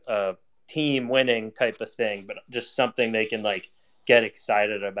a team winning type of thing, but just something they can get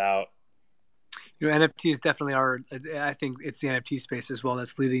excited about. NFTs definitely are. I think it's the NFT space as well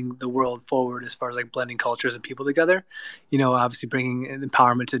that's leading the world forward as far as blending cultures and people together. Obviously bringing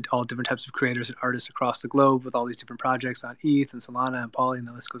empowerment to all different types of creators and artists across the globe with all these different projects on ETH and Solana and Poly, and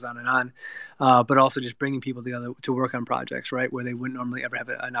the list goes on and on. But also just bringing people together to work on projects, right, where they wouldn't normally ever have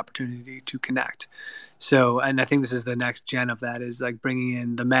an opportunity to connect. So, and I think this is the next gen of that, is bringing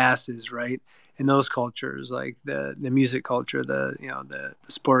in the masses, right? In those cultures, like the music culture, the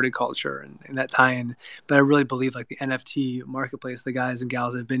sporty culture, and that tie-in. But I really believe the NFT marketplace, the guys and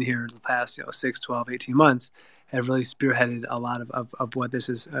gals that have been here in the past 6, 12, 18 months have really spearheaded a lot of what this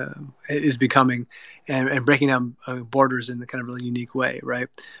is becoming, and breaking down borders in a kind of really unique way, right?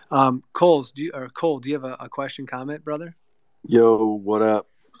 Cole, do you have a question, comment, brother? Yo, what up?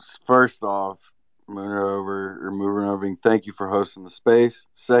 First off, moving over, thank you for hosting the space.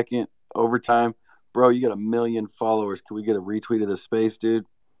 Second, overtime, bro, you got 1 million followers. Can we get a retweet of this space, dude?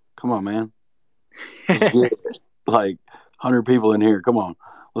 Come on, man. Let's get 100 people in here. Come on,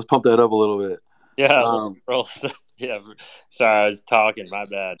 let's pump that up a little bit. Yeah, yeah. Sorry, I was talking. My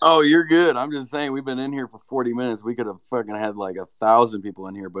bad. Oh, you're good. I'm just saying, we've been in here for 40 minutes. We could have fucking had 1,000 people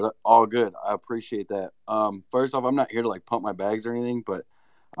in here, but all good. I appreciate that. First off, I'm not here to pump my bags or anything, but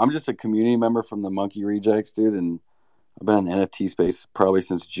I'm just a community member from the Monke Rejects, dude, and I've been in the NFT space probably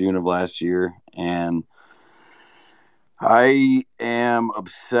since June of last year, and I am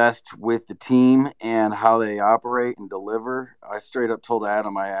obsessed with the team and how they operate and deliver. I straight up told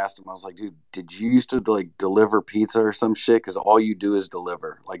Adam, I asked him, I was like, dude, did you used to deliver pizza or some shit? Because all you do is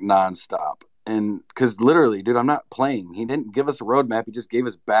deliver nonstop. And because literally, dude, I'm not playing. He didn't give us a roadmap. He just gave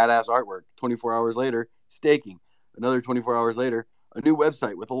us badass artwork. 24 hours later, staking. Another 24 hours later, a new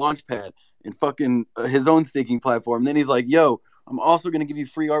website with a launch pad and fucking his own staking platform. And then he's like, yo, I'm also going to give you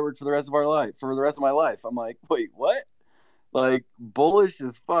free artwork for the rest of my life. I'm like, wait, what? Bullish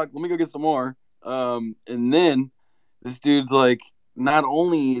as fuck. Let me go get some more. And then this dude's not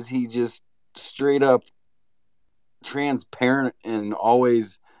only is he just straight up transparent and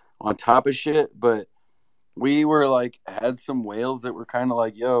always on top of shit, but we were had some whales that were kind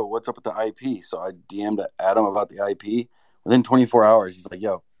of yo, what's up with the IP? So I DM'd Adam about the IP. Within 24 hours, he's like,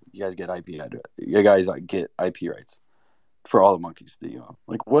 yo, you guys get IP address. You guys get IP rights for all the monkeys that you own.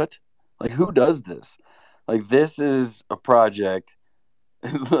 What? Who does this? This is a project.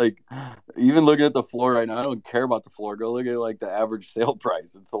 Even looking at the floor right now, I don't care about the floor. Go look at the average sale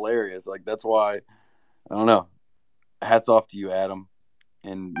price. It's hilarious. That's why, I don't know. Hats off to you, Adam,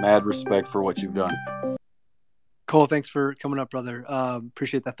 and mad respect for what you've done. Cole, thanks for coming up, brother.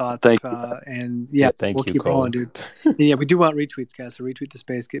 Appreciate the thoughts. Thank you. And thank we'll you, keep Cole. rolling, dude. Yeah, we do want retweets, guys. So retweet the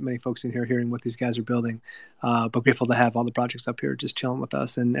space, get many folks in here hearing what these guys are building. But grateful to have all the projects up here just chilling with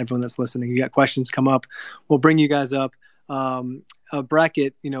us, and everyone that's listening. You got questions, come up. We'll bring you guys up.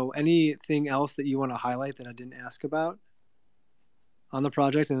 Bracket, anything else that you want to highlight that I didn't ask about on the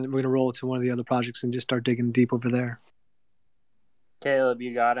project? And we're going to roll to one of the other projects and just start digging deep over there. Caleb,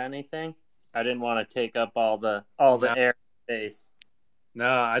 you got anything? I didn't want to take up all the air space. No,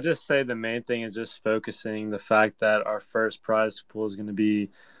 I just say the main thing is just focusing the fact that our first prize pool is going to be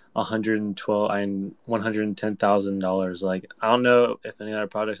 $110,000. I don't know if any other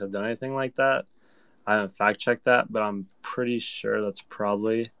projects have done anything like that. I haven't fact checked that, but I'm pretty sure that's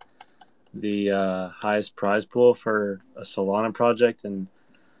probably the highest prize pool for a Solana project. And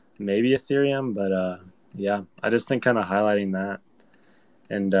maybe Ethereum, but yeah, I just think kind of highlighting that.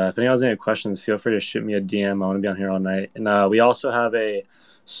 And if anyone has any questions, feel free to shoot me a DM. I want to be on here all night. And we also have a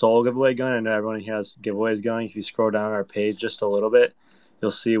soul giveaway going. I know everyone here has giveaways going. If you scroll down our page just a little bit,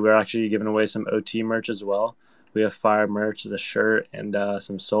 you'll see we're actually giving away some OT merch as well. We have fire merch, a shirt, and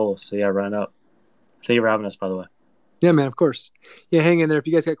some soul. So yeah, run up. Thank you for having us, by the way. Yeah, man, of course. Yeah, hang in there. If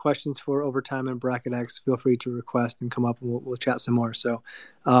you guys got questions for Overtime and BracketX, feel free to request and come up, and we'll chat some more. So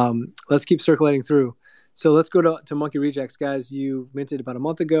let's keep circulating through. So let's go to Monke Rejects, guys. You minted about a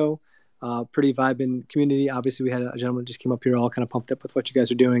month ago. Pretty vibing community. Obviously, we had a gentleman just came up here all kind of pumped up with what you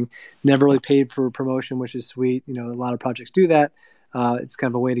guys are doing. Never really paid for promotion, which is sweet. You know, a lot of projects do that. It's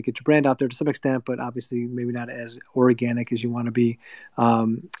kind of a way to get your brand out there to some extent, but obviously maybe not as organic as you want to be.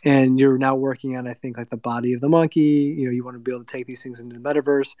 And you're now working on, I think, like the body of the monkey. You know, you want to be able to take these things into the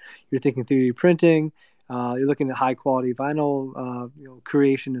metaverse. You're thinking 3D printing. You're looking at high quality vinyl,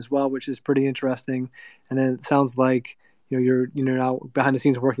 creation as well, which is pretty interesting. And then it sounds like you're now behind the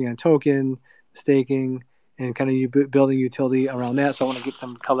scenes working on token staking and kind of you building utility around that. So I want to get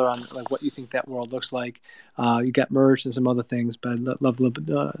some color on like what you think that world looks like. You got merch and some other things, but I'd love a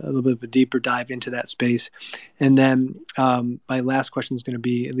little bit of a deeper dive into that space. And then my last question is going to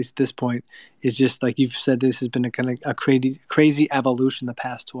be, at least at this point, is just like you've said, this has been a kind of a crazy evolution the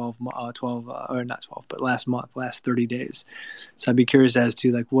past last 30 days. So I'd be curious as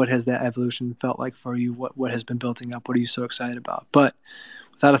to like what has that evolution felt like for you? What has been building up? What are you so excited about? But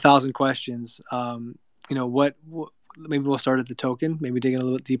without 1,000 questions, what maybe we'll start at the token, maybe dig in a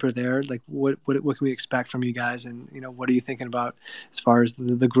little bit deeper there. Like what can we expect from you guys? And, what are you thinking about as far as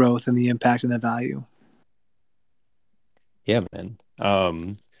the growth and the impact and the value? Yeah, man.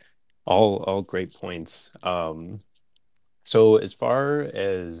 All great points. So as far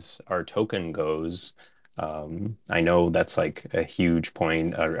as our token goes, I know that's like a huge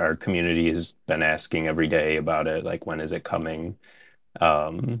point. Our community has been asking every day about it, like when is it coming?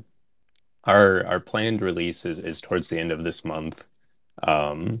 Um, our planned release is towards the end of this month.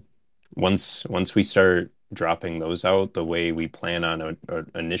 Um, once we start dropping those out, the way we plan on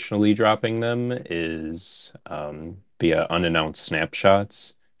initially dropping them is via unannounced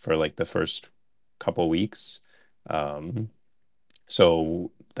snapshots for like the first couple weeks. Um, so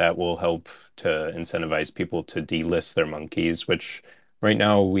that will help to incentivize people to delist their monkeys, which right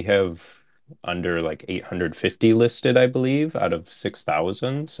now we have under like 850 listed, I believe, out of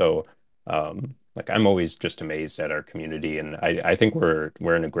 6,000. So like I'm always just amazed at our community, and I think we're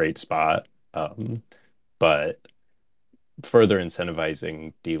in a great spot. But further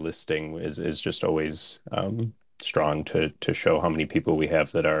incentivizing delisting is just always strong to show how many people we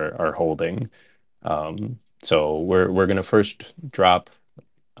have that are holding. So we're gonna first drop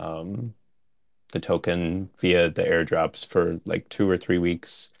the token via the airdrops for like 2 or 3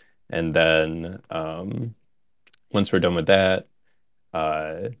 weeks, and then once we're done with that,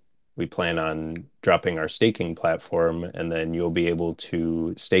 we plan on dropping our staking platform, and then you'll be able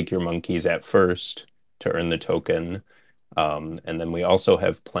to stake your monkeys at first to earn the token. And then we also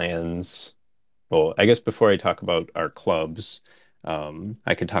have plans. Well, I guess before I talk about our clubs,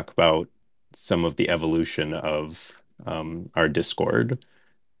 I could talk about some of the evolution of our Discord.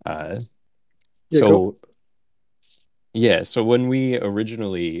 So yeah, so when we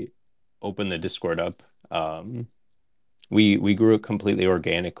originally opened the Discord up, we grew it completely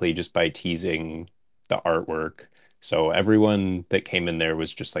organically just by teasing the artwork. So everyone that came in there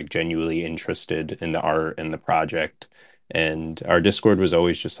was just like genuinely interested in the art and the project. And our Discord was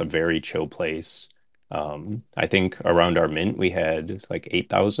always just a very chill place. I think around our mint we had like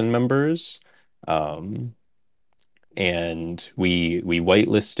 8,000 members. And we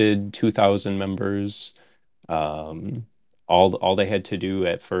whitelisted 2,000 members. All they had to do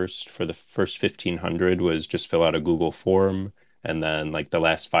at first for the first 1,500 was just fill out a Google form, and then like the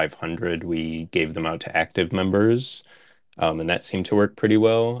last 500 we gave them out to active members, and that seemed to work pretty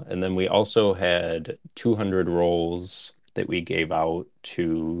well. And then we also had 200 roles that we gave out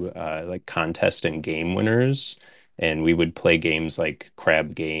to like contest and game winners, and we would play games like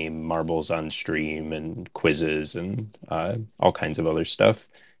Crab Game, Marbles on Stream, and quizzes, and all kinds of other stuff.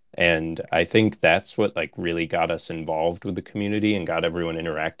 And I think that's what like really got us involved with the community and got everyone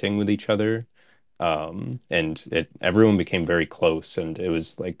interacting with each other. And everyone became very close, and it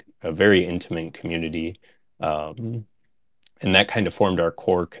was like a very intimate community. And that kind of formed our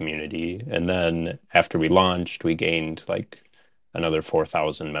core community. And then after we launched, we gained like another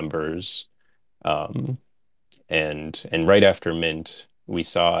 4,000 members. And right after mint, we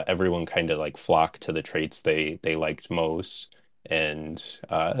saw everyone kind of like flock to the traits they liked most. And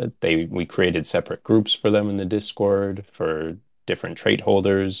we created separate groups for them in the Discord for different trait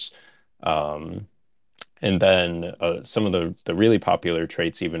holders. And then some of the really popular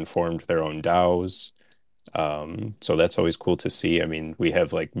traits even formed their own DAOs. So that's always cool to see. I mean, we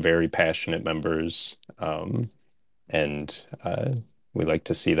have like very passionate members, and we like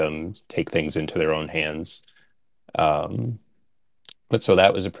to see them take things into their own hands. Um, but so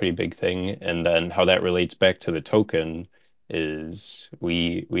that was a pretty big thing. And then how that relates back to the token is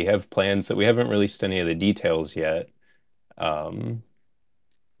we have plans that we haven't released any of the details yet.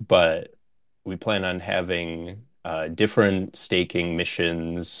 But we plan on having different staking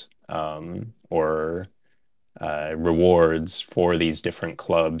missions or rewards for these different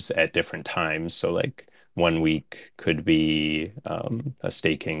clubs at different times. So, like 1 week could be a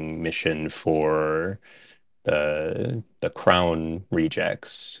staking mission for the crown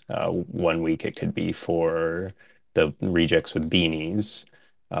rejects. 1 week it could be for the rejects with beanies,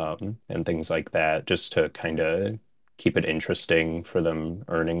 and things like that, just to kind of keep it interesting for them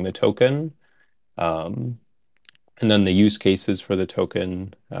earning the token. Um, and then the use cases for the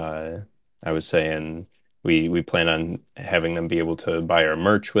token, I was saying we plan on having them be able to buy our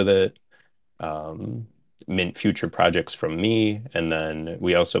merch with it, mint future projects from me, and then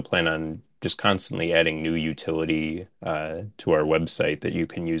we also plan on just constantly adding new utility to our website that you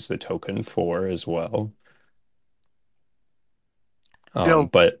can use the token for as well.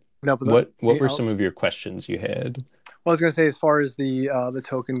 But what were some of your questions you had? Well, I was going to say, as far as the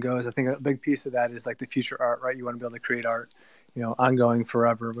token goes, I think a big piece of that is like the future art, right? You want to be able to create art, ongoing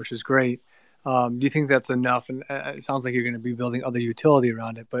forever, which is great. Do you think that's enough? And it sounds like you're going to be building other utility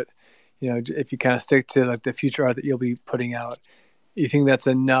around it, but if you kind of stick to like the future art that you'll be putting out, you think that's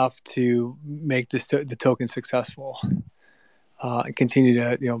enough to make the token successful and continue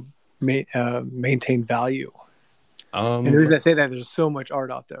to maintain value? And the reason I say that, there's so much art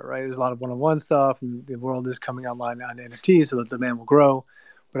out there, right? There's a lot of one-on-one stuff, and the world is coming online on NFTs, so the demand will grow.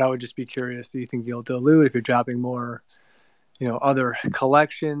 But I would just be curious, do you think you'll dilute if you're dropping more, other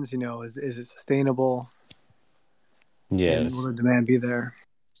collections? Is it sustainable? Yes. And will the demand be there?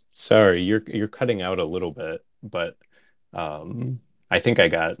 Sorry, you're cutting out a little bit, but I think I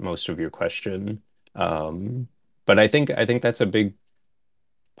got most of your question. But I think that's a big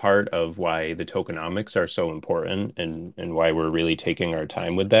part of why the tokenomics are so important, and why we're really taking our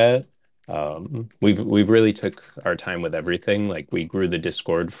time with that. We've really took our time with everything. Like, we grew the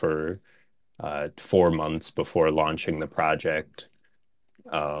Discord for 4 months before launching the project,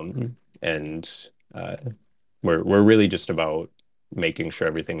 and we're really just about making sure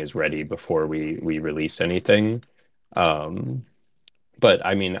everything is ready before we release anything. But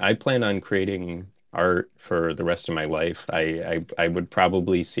I mean, I plan on creating art for the rest of my life. I would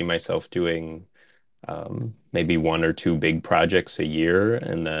probably see myself doing maybe 1 or 2 big projects a year,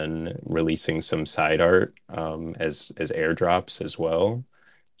 and then releasing some side art as airdrops as well.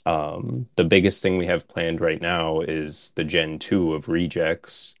 The biggest thing we have planned right now is the Gen 2 of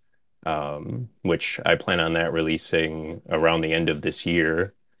Rejects, which I plan on that releasing around the end of this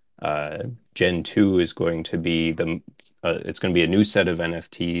year. Gen 2 is going to be it's going to be a new set of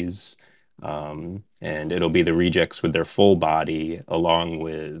NFTs, and it'll be the Rejects with their full body, along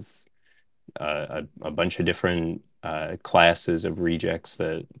with a bunch of different classes of Rejects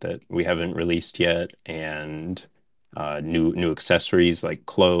that we haven't released yet, and new accessories like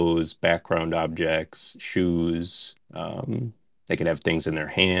clothes, background objects, shoes. They could have things in their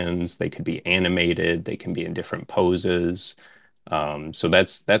hands. They could be animated. They can be in different poses. So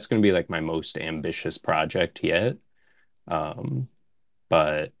that's going to be like my most ambitious project yet.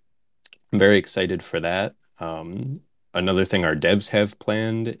 But I'm very excited for that. Another thing our devs have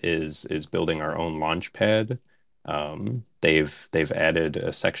planned is building our own launch pad. They've added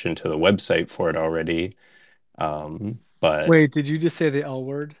a section to the website for it already. But wait, did you just say the L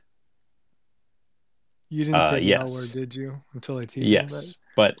word? You didn't say the L word, yes. did you? Until I teach Yes,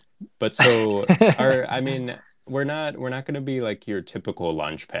 but so I mean, we're not going to be like your typical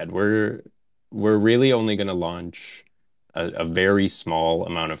launch pad. We're really only going to launch a very small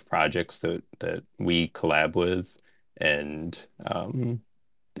amount of projects that we collab with, and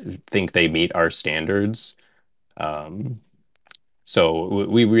think they meet our standards. So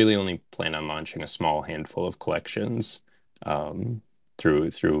we really only plan on launching a small handful of collections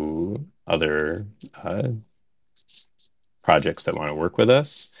through other projects that want to work with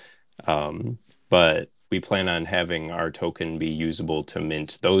us. But we plan on having our token be usable to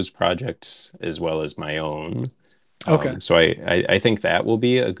mint those projects as well as my own. Okay. So I think that will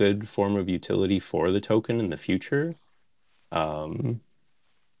be a good form of utility for the token in the future. I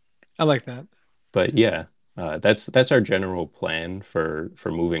like that. But yeah, that's our general plan for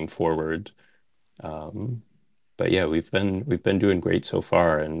moving forward. But but yeah, we've been doing great so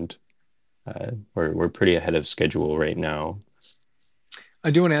far, and we're pretty ahead of schedule right now.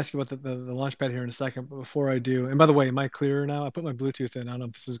 I do want to ask you about the launch pad here in a second, but before I do, and by the way, am I clearer now? I put my Bluetooth in. I don't know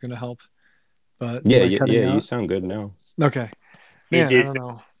if this is going to help, but Yeah, am I yeah, cutting yeah, you out? sound good now. Okay. You Man, I do don't sound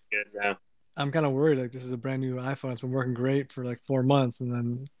know. good now. I'm kind of worried. Like this is a brand new iPhone. It's been working great for like 4 months, and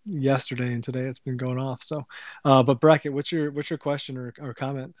then yesterday and today it's been going off. So, but Bracket, what's your question or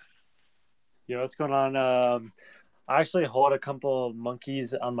comment? Yeah, what's going on? I actually hold a couple of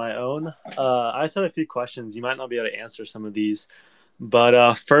monkeys on my own. I just had a few questions. You might not be able to answer some of these,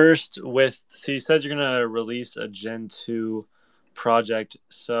 but first, so you said you're gonna release a Gen 2 project.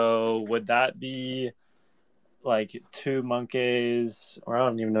 So would that be like two monkeys, or I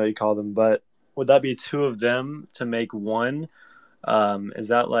don't even know what you call them, but would that be two of them to make one? Is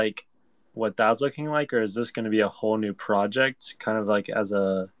that like what that's looking like, or is this going to be a whole new project, kind of like as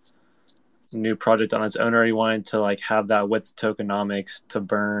a new project on its own, or are you wanting to like have that with tokenomics to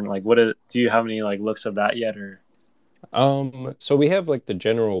burn? Like, do you have any like looks of that yet, or? So we have like the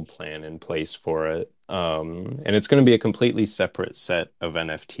general plan in place for it. And it's going to be a completely separate set of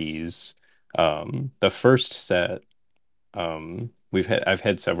NFTs. The first set, I've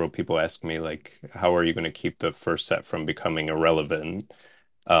had several people ask me like, how are you going to keep the first set from becoming irrelevant?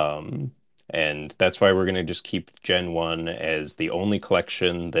 Um, and that's why we're going to just keep Gen 1 as the only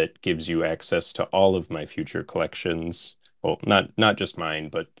collection that gives you access to all of my future collections. Well, not just mine,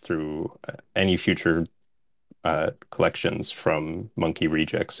 but through any future collections from Monke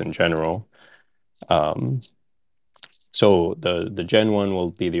Rejects in general. Um, so the Gen 1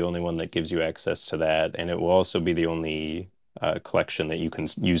 will be the only one that gives you access to that, and it will also be the only collection that you can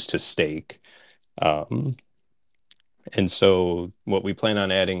use to stake. Um, and so what we plan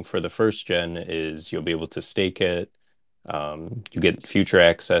on adding for the first gen is you'll be able to stake it. You get future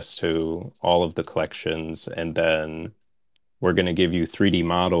access to all of the collections, and then we're going to give you 3D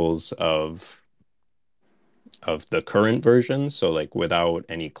models of the current version, so like without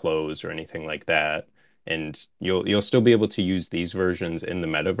any close or anything like that. And you'll still be able to use these versions in the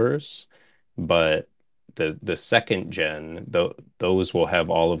metaverse, but the second gen, those will have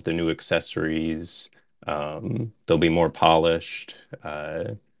all of the new accessories. They'll be more polished,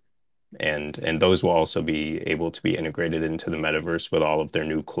 and those will also be able to be integrated into the metaverse with all of their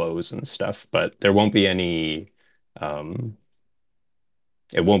new clothes and stuff. But there won't be any.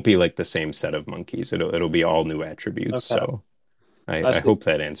 It won't be like the same set of monkeys. It'll be all new attributes. Okay, So I I see. hope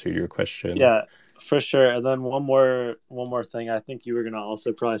that answered your question. Yeah, for sure. And then one more thing. I think you were gonna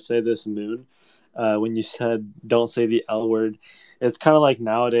also probably say this, Moon, when you said don't say the L word. It's kind of like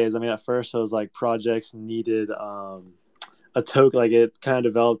nowadays. I mean, at first it was like projects needed a token. Like it kind of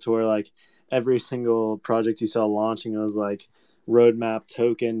developed to where like every single project you saw launching, it was like roadmap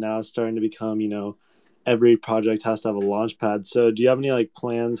token. Now it's starting to become, every project has to have a launch pad. So do you have any like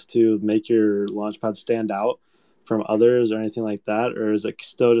plans to make your launch pad stand out from others or anything like that, or is it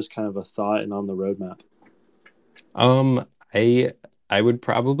still just kind of a thought and on the roadmap? Um, I I would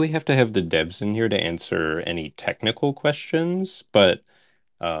probably have to have the devs in here to answer any technical questions, but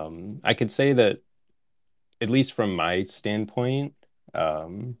I could say that at least from my standpoint,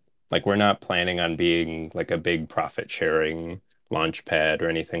 like we're not planning on being like a big profit sharing launch pad or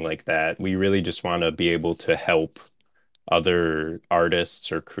anything like that. We really just want to be able to help other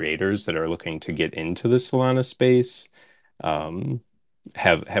artists or creators that are looking to get into the Solana space um,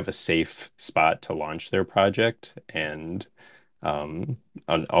 have a safe spot to launch their project and um,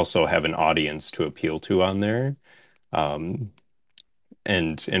 also have an audience to appeal to on there. Um,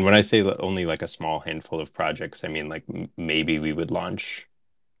 and when I say only like a small handful of projects, I mean like maybe we would launch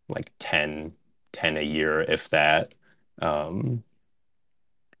like 10 a year, if that. Um,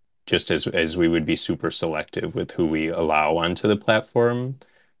 just as we would be super selective with who we allow onto the platform.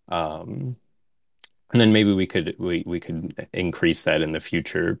 Um, and then maybe we could increase that in the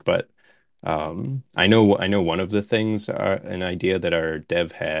future. But I know one of the things an idea that our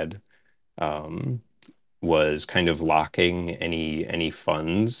dev had um, was kind of locking any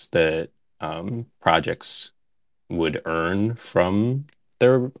funds that projects would earn from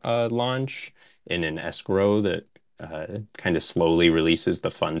their launch in an escrow that kind of slowly releases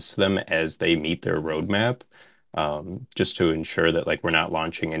the funds to them as they meet their roadmap, just to ensure that like we're not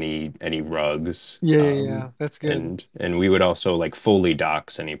launching any rugs. Yeah, yeah, yeah. That's good. And we would also like fully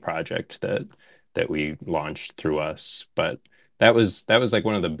dox any project that we launched through us. But that was like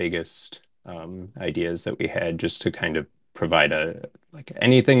one of the biggest ideas that we had, just to kind of provide a like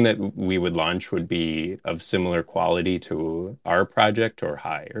anything that we would launch would be of similar quality to our project or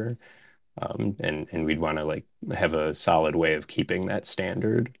higher. And we'd want to like have a solid way of keeping that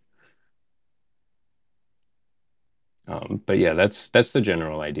standard. But yeah, that's the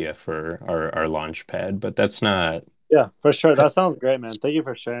general idea for our launch pad, but that's not. Yeah, for sure. That sounds great, man. Thank you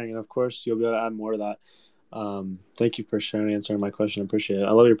for sharing. And of course, you'll be able to add more to that. Thank you for sharing and answering my question. I appreciate it.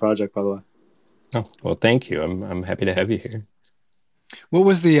 I love your project, by the way. Oh, well, thank you. I'm happy to have you here. What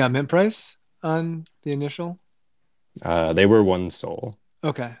was the mint price on the initial? They were 1 Sol.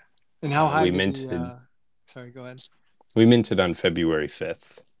 Okay. And how high We did minted. sorry, go ahead. We minted on February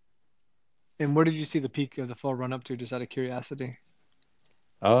 5th. And where did you see the peak of the full run up to, just out of curiosity?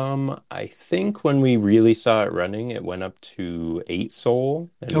 I think when we really saw it running, it went up to 8 Sol,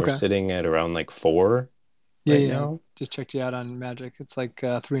 and we're Okay. sitting at around like 4 Yeah, right yeah. now. Just checked you out on Magic. It's like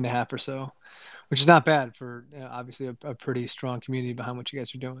 3.5 or so, which is not bad for obviously a pretty strong community behind what you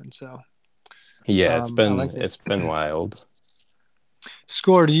guys are doing. So Yeah, I like it. it's been wild.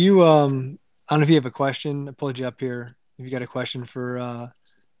 Score, do you I don't know if you have a question. I pulled you up here. If you got a question for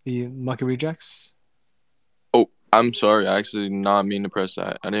the Monkey Rejects. Oh, I'm sorry. I actually not mean to press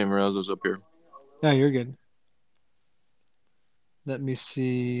that. I didn't realize it was up here. No, you're good. Let me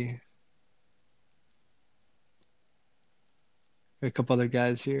see. A couple other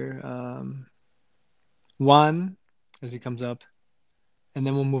guys here. Juan, as he comes up, and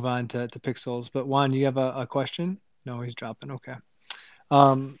then we'll move on to Pixels. But Juan, you have a question? No, he's dropping. Okay.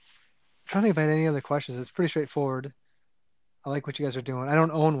 Trying to think if I had any other questions. It's pretty straightforward. I like what you guys are doing. I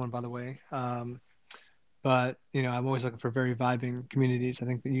don't own one, by the way. But I'm always looking for very vibing communities. I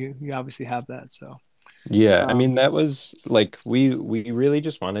think that you obviously have that. So Yeah, I mean that was like we really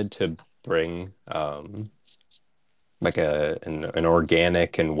just wanted to bring like an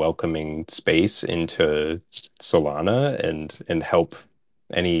organic and welcoming space into Solana and help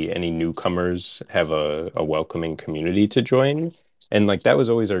any newcomers have a welcoming community to join. And like that was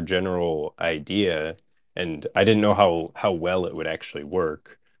always our general idea. And I didn't know how well it would actually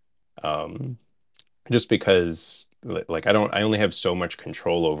work. Um, just because like I only have so much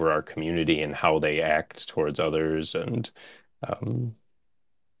control over our community and how they act towards others. And um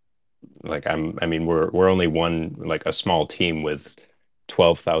like I mean we're only one, like a small team with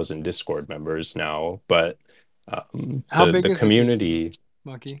 12,000 Discord members now, but how big the is the team, community,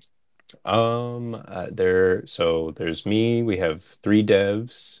 Monkey? there's me, we have 3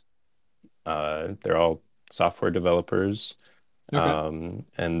 devs, they're all software developers, Okay.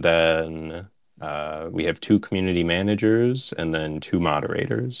 and then we have 2 community managers and then 2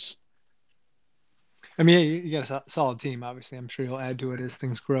 moderators. I mean, yeah, you got a solid team. Obviously, I'm sure you'll add to it as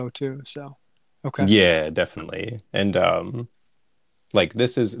things grow too. So, okay. Yeah, definitely. And like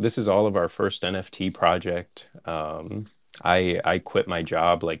this is all of our first NFT project. I quit my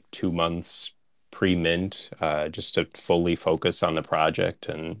job like 2 months pre-mint, just to fully focus on the project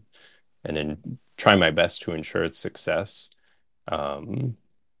and then try my best to ensure its success. Um,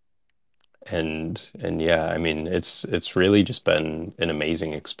 and yeah, I mean it's really just been an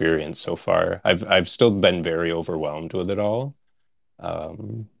amazing experience so far. I've still been very overwhelmed with it all.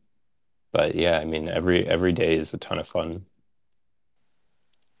 Um, but yeah, I mean every day is a ton of fun.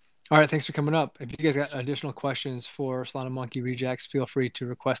 All right, thanks for coming up. If you guys got additional questions for Solana Monkey Rejects, feel free to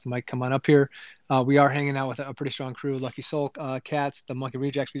request the mic. Come on up here. We are hanging out with a pretty strong crew: Lucky Soul Cats, the Monkey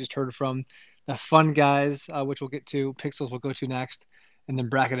Rejects we just heard from, the Fun Guys, which we'll get to. Pixels we'll go to next, and then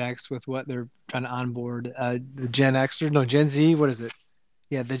BracketX with what they're trying to onboard. The Gen X, or no, Gen Z. What is it?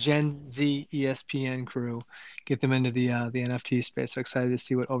 Yeah, the Gen Z ESPN crew, get them into the NFT space. So excited to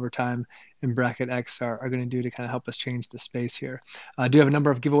see what Overtime and BracketX are going to do to kind of help us change the space here. I do have a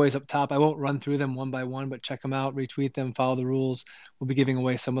number of giveaways up top. I won't run through them one by one, but check them out, retweet them, follow the rules. We'll be giving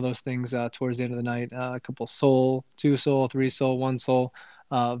away some of those things towards the end of the night. A couple Sol, 2 Sol, 3 Sol, 1 Sol.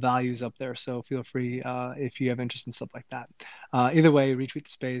 Values up there, so feel free if you have interest in stuff like that. Either way, retweet the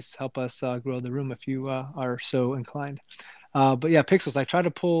space, help us grow the room if you are so inclined. But yeah, Pixels, I tried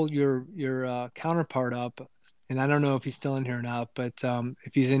to pull your counterpart up, and I don't know if he's still in here or not, but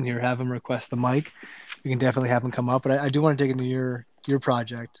if he's in here, have him request the mic. We can definitely have him come up. But I do want to dig into your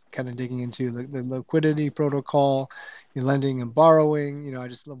project, kind of digging into the liquidity protocol, your lending and borrowing. I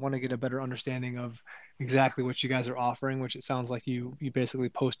just want to get a better understanding of exactly what you guys are offering, which it sounds like you basically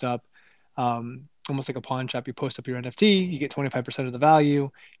post up almost like a pawn shop. You post up your NFT, you get 25% of the value.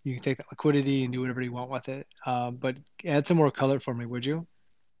 You can take that liquidity and do whatever you want with it. But add some more color for me, would you?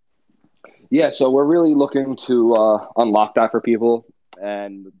 Yeah, so we're really looking to unlock that for people,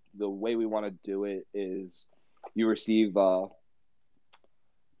 and the way we want to do it is you receive the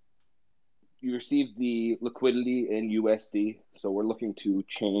liquidity in USD. So we're looking to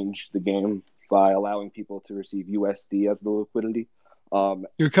change the game by allowing people to receive USD as the liquidity.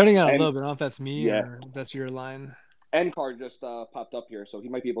 You're cutting out a little bit. I don't know if that's me yeah, or if that's your line. NCAR just popped up here, so he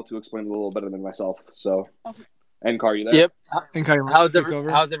might be able to explain it a little better than myself. So, NCAR, you there? Yep. And Kai, take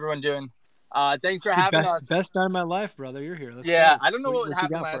over. How's everyone doing? Thanks for having us. Best night of my life, brother. You're here. Let's Yeah, go. I don't know what you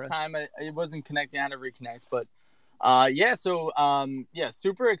happened got for last us? time. It wasn't connecting. I had to reconnect, but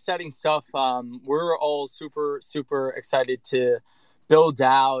super exciting stuff. We're all super excited to build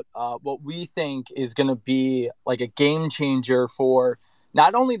out what we think is going to be like a game changer for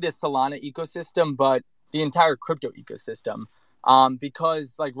not only the Solana ecosystem but the entire crypto ecosystem.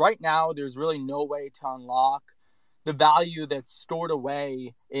 Because like right now, there's really no way to unlock the value that's stored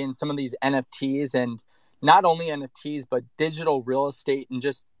away in some of these NFTs, and not only NFTs but digital real estate and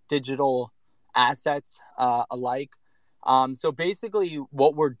just digital assets alike. So basically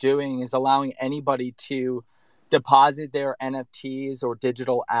what we're doing is allowing anybody to deposit their NFTs or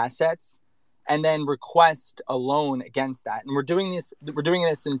digital assets and then request a loan against that. And we're doing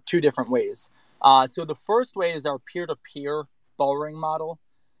this in two different ways. So the first way is our peer-to-peer borrowing model.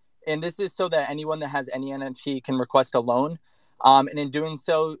 And this is so that anyone that has any NFT can request a loan. And in doing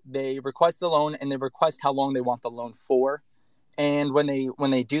so, they request the loan and they request how long they want the loan for. And when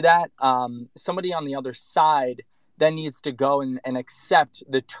they do that, somebody on the other side then needs to go and accept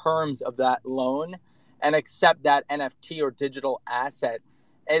the terms of that loan and accept that NFT or digital asset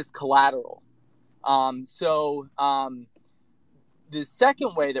as collateral. The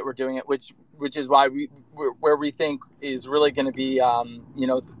second way that we're doing it, which is why where we think is really going to be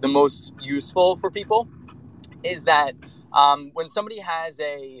the most useful for people, is that when somebody has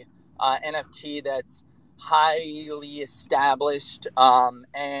a NFT that's highly established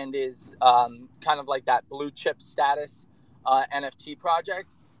and is kind of like that blue chip status NFT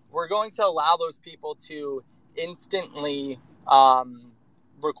project, we're going to allow those people to instantly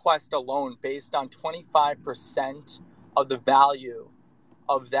request a loan based on 25% of the value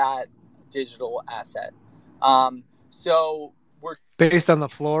of that digital asset. So we're based on the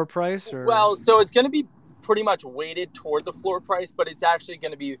floor price, or so it's going to be pretty much weighted toward the floor price, but it's actually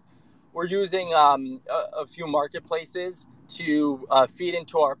going to be, we're using a few marketplaces to feed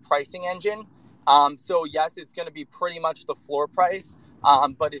into our pricing engine. So yes, it's going to be pretty much the floor price,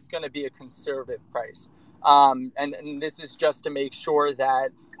 but it's going to be a conservative price. And this is just to make sure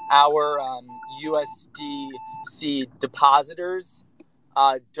that our USDC depositors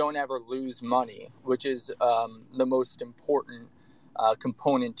don't ever lose money, which is the most important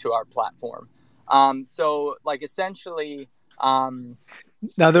component to our platform. So like essentially,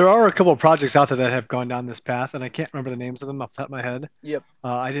 now there are a couple of projects out there that have gone down this path, and I can't remember the names of them off the top of my head. Yep.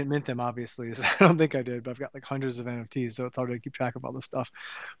 I didn't mint them, obviously. I don't think I did, but I've got like hundreds of NFTs, so it's hard to keep track of all this stuff.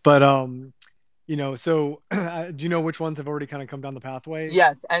 But so do you know which ones have already kind of come down the pathway?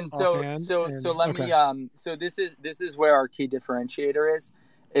 Yes, and so this is where our key differentiator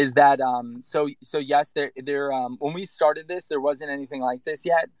is that so yes, there when we started this, there wasn't anything like this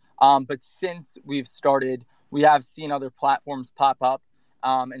yet. But since we've started, we have seen other platforms pop up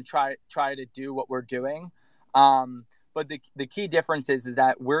and try to do what we're doing. But the key difference is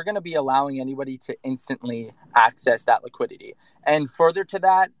that we're going to be allowing anybody to instantly access that liquidity. And further to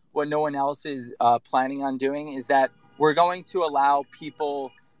that, what no one else is planning on doing is that we're going to allow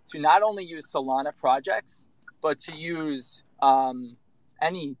people to not only use Solana projects, but to use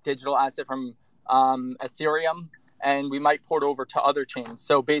any digital asset from Ethereum, and we might port over to other chains.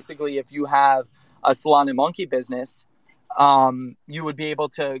 So basically, if you have a Solana Monke business, you would be able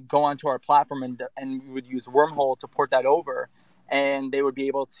to go onto our platform and we would use Wormhole to port that over, and they would be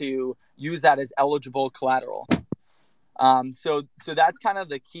able to use that as eligible collateral. So that's kind of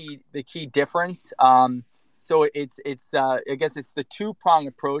the key difference. So it's I guess it's the two-prong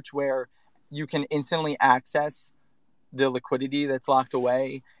approach where you can instantly access the liquidity that's locked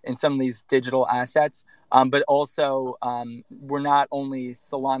away in some of these digital assets. But also, we're not only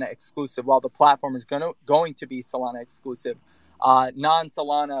Solana exclusive. While the platform is going to be Solana exclusive,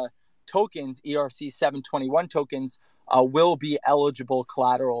 non-Solana tokens, ERC-721 tokens, will be eligible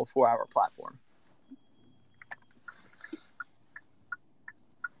collateral for our platform.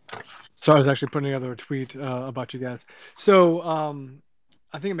 So I was actually putting together a tweet about you guys. So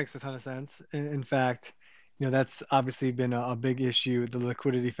I think it makes a ton of sense. In fact, that's obviously been a big issue, the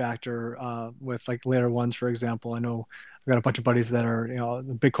liquidity factor with like layer ones, for example. I know I've got a bunch of buddies that are,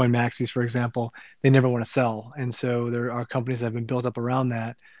 the Bitcoin maxis, for example, they never want to sell. And so there are companies that have been built up around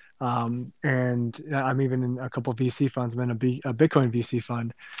that. And I'm even in a couple of VC funds. I'm in a Bitcoin VC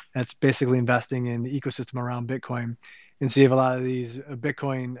fund that's basically investing in the ecosystem around Bitcoin. And so you have a lot of these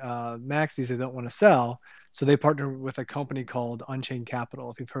Bitcoin maxis that don't want to sell. So they partner with a company called Unchained Capital.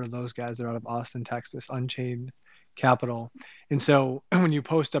 If you've heard of those guys, they're out of Austin, Texas, Unchained Capital. And so when you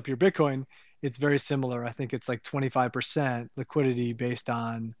post up your Bitcoin, it's very similar. I think it's like 25% liquidity based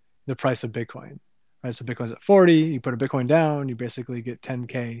on the price of Bitcoin. right? So Bitcoin's at 40, you put a Bitcoin down, you basically get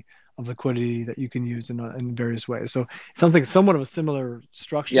 10K of liquidity that you can use in various ways. So it sounds like somewhat of a similar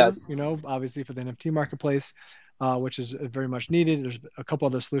structure, Yes. obviously for the NFT marketplace, which is very much needed. There's a couple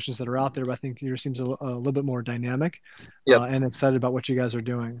other solutions that are out there, but I think yours seems a little bit more dynamic. Yep. And excited about what you guys are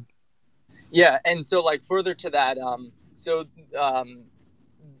doing. Yeah, and so like further to that,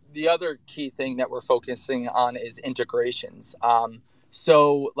 the other key thing that we're focusing on is integrations.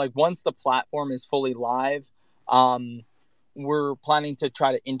 So like once the platform is fully live, we're planning to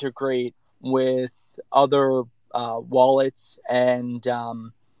try to integrate with other wallets and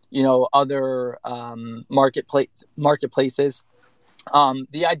other marketplaces.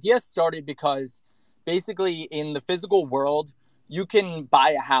 The idea started because basically in the physical world, you can buy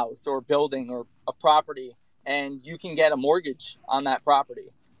a house or a building or a property and you can get a mortgage on that property.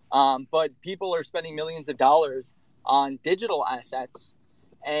 But people are spending millions of dollars on digital assets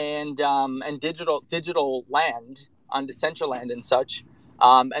and digital land on Decentraland and such.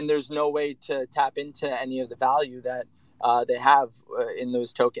 And there's no way to tap into any of the value that they have in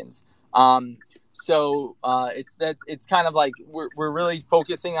those tokens. It's kind of like we're really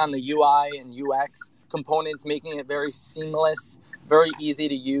focusing on the UI and UX components, making it very seamless, very easy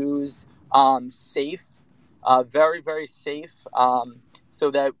to use, safe, very, very safe,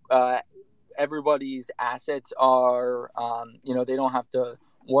 so that everybody's assets are, they don't have to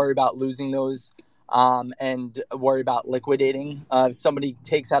worry about losing those and worry about liquidating. If somebody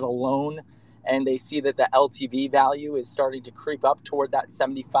takes out a loan and they see that the LTV value is starting to creep up toward that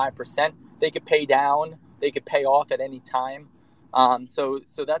 75%, they could pay down, they could pay off at any time. So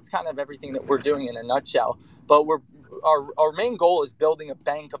that's kind of everything that we're doing in a nutshell. But our main goal is building a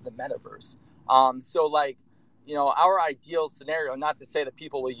bank of the metaverse. Our ideal scenario, not to say that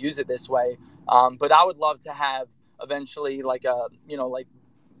people will use it this way, but I would love to have eventually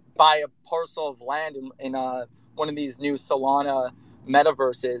buy a parcel of land in one of these new Solana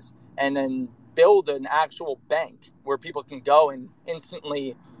metaverses and then build an actual bank where people can go and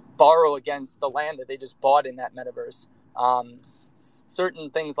instantly borrow against the land that they just bought in that metaverse. Certain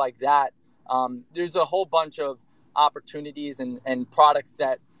things like that. There's a whole bunch of opportunities and products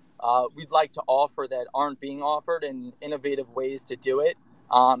that we'd like to offer that aren't being offered, and innovative ways to do it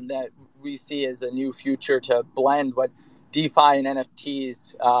that we see as a new future to blend what DeFi and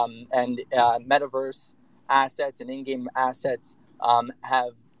NFTs and metaverse assets and in-game assets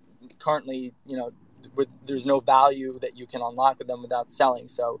have currently, there's no value that you can unlock with them without selling.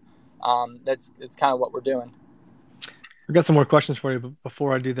 So that's kind of what we're doing. I've got some more questions for you, but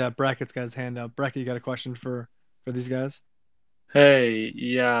before I do that, Bracket's got his hand up. Bracket, you got a question for these guys? Hey,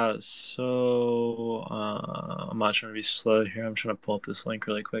 yeah, so I'm not trying to be slow here. I'm trying to pull up this link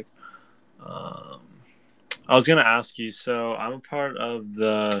really quick. I was going to ask you, so I'm a part of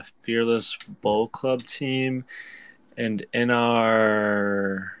the Fearless Bowl Club team, and in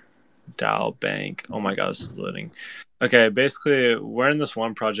our DAO bank, oh my God, this is loading. Okay, basically, we're in this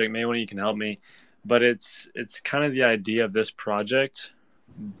one project. Maybe one of you can help me, but it's kind of the idea of this project,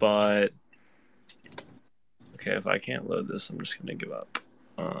 but okay, if I can't load this, I'm just going to give up.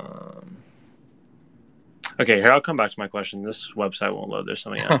 Okay, here, I'll come back to my question. This website won't load. There's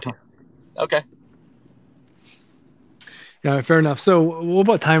something empty. Okay. Yeah, fair enough. So what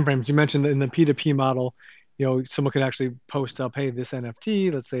about timeframes? You mentioned that in the P2P model, someone could actually post up, hey, this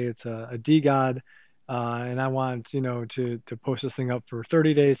NFT, let's say it's a DGOD, and I want, to post this thing up for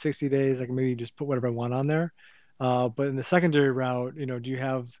 30 days, 60 days. I can maybe just put whatever I want on there. But in the secondary route, do you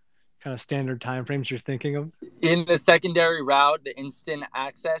have kind of standard timeframes you're thinking of? In the secondary route, the instant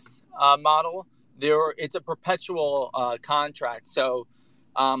access model, it's a perpetual contract. So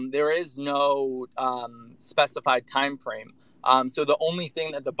there is no specified time frame. So the only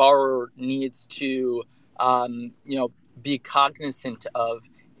thing that the borrower needs to be cognizant of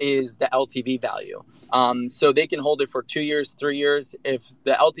is the LTV value. So they can hold it for 2 years, 3 years. If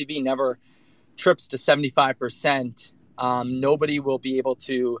the LTV never trips to 75%, nobody will be able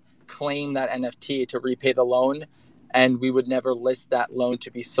to claim that NFT to repay the loan, and we would never list that loan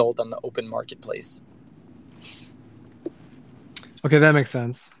to be sold on the open marketplace. Okay, that makes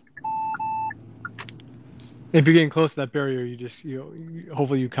sense. If you're getting close to that barrier, you just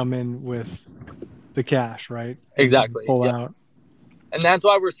hopefully you come in with the cash, right? Exactly. Pull out. And that's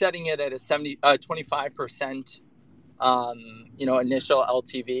why we're setting it at a 25% initial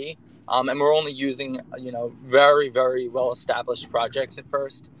LTV. And we're only using very, very well established projects at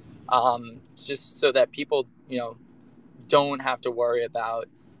first. Just so that people don't have to worry about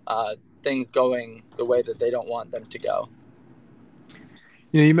things going the way that they don't want them to go.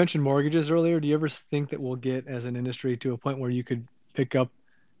 You mentioned mortgages earlier. Do you ever think that we'll get as an industry to a point where you could pick up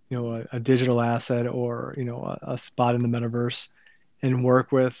a digital asset or a spot in the metaverse and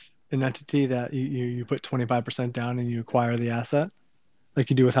work with an entity that you put 25% down and you acquire the asset like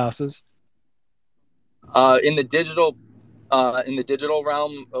you do with houses? In the digital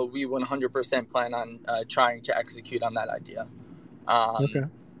realm, we 100% plan on trying to execute on that idea. Okay.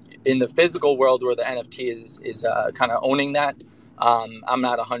 In the physical world where the NFT is kind of owning that, I'm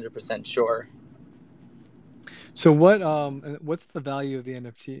not 100% sure. So what's the value of the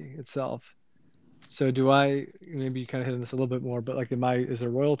NFT itself? So maybe you kind of hit on this a little bit more, but like, is a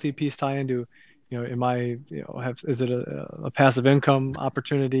royalty piece tie into, is it a passive income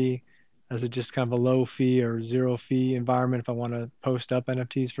opportunity? Is it just kind of a low fee or zero fee environment if I want to post up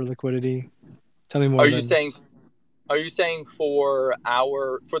NFTs for liquidity? Tell me more Are then. you saying for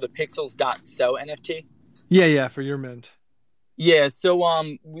the Pixels.so NFT? Yeah, for your mint. Yeah,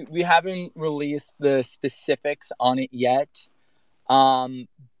 so we haven't released the specifics on it yet.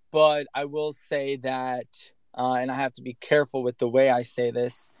 But I will say that, and I have to be careful with the way I say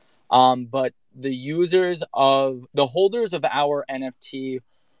this, but the holders of our NFT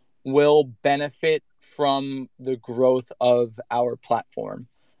will benefit from the growth of our platform.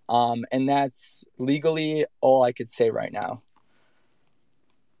 And that's legally all I could say right now.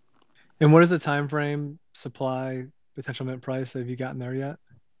 And what is the time frame, supply, potential mint price? Have you gotten there yet?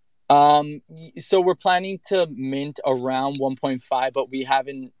 So we're planning to mint around 1.5, but we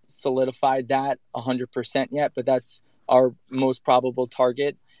haven't solidified that 100% yet, but that's our most probable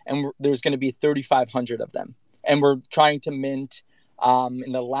target. And there's going to be 3,500 of them. And we're trying to mint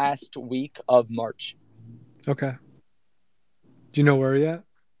in the last week of March. Okay. Do you know where yet?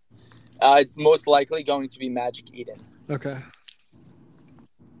 It's most likely going to be Magic Eden. Okay.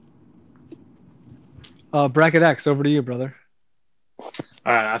 BracketX, over to you, brother.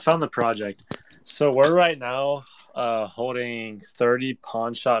 All right, I found the project. So we're right now holding 30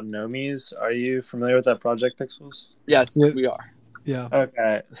 pawn shop nomis. Are you familiar with that project, Pixels? Yes, we are. Yeah.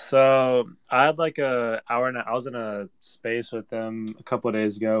 Okay, so I had like I was in a space with them a couple of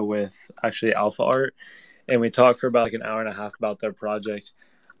days ago with actually Alpha Art, and we talked for about like an hour and a half about their project.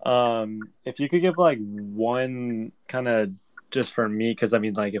 If you could give like one kind of just for me, because I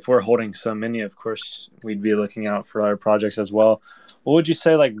mean, like if we're holding so many, of course we'd be looking out for other projects as well. What would you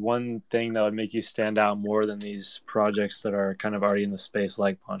say like one thing that would make you stand out more than these projects that are kind of already in the space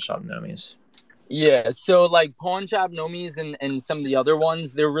like Pawn Shop Nomis? Yeah, so like Pawn Shop Nomis and some of the other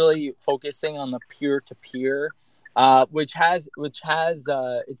ones, they're really focusing on the peer-to-peer, which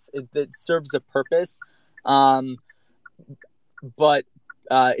it serves a purpose, but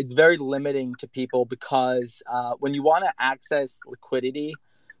it's very limiting to people because when you want to access liquidity,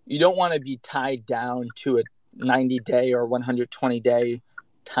 you don't want to be tied down to a 90-day or 120-day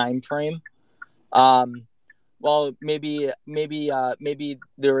time frame. Well, maybe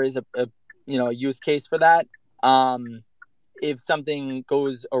there is a use case for that. If something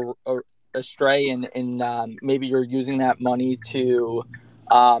goes astray and maybe you're using that money to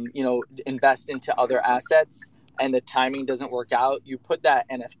invest into other assets and the timing doesn't work out, you put that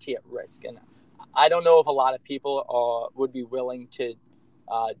NFT at risk. And I don't know if a lot of people would be willing to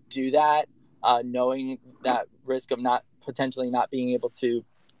do that, knowing that risk of potentially not being able to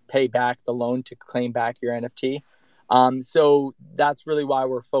pay back the loan to claim back your NFT. So that's really why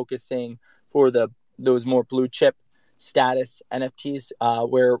we're focusing for those more blue chip status NFTs,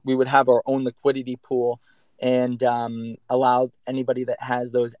 where we would have our own liquidity pool and allow anybody that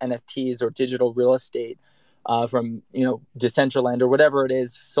has those NFTs or digital real estate from Decentraland or whatever it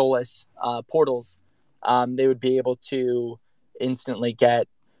is, Solus portals, they would be able to instantly get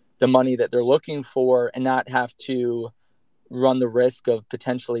the money that they're looking for and not have to run the risk of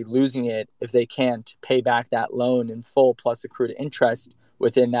potentially losing it if they can't pay back that loan in full plus accrued interest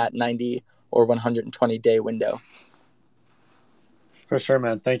within that 90 or 120-day window. For sure,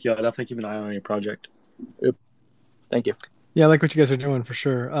 man. Thank you. I'll definitely keep an eye on your project. Yep. Thank you. Yeah, I like what you guys are doing for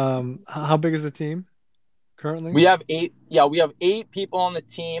sure. How big is the team currently? We have 8. Yeah, we have 8 people on the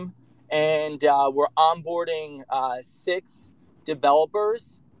team, and we're onboarding 6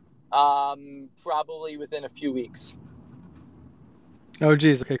 developers probably within a few weeks. Oh,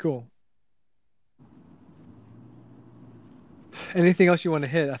 geez. Okay, cool. Anything else you want to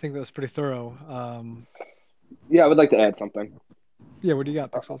hit? I think that was pretty thorough. Yeah, I would like to add something. Yeah, what do you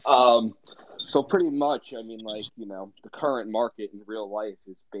got, Pixels? So pretty much, I mean, like, the current market in real life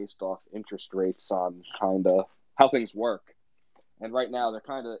is based off interest rates on kind of how things work. And right now, there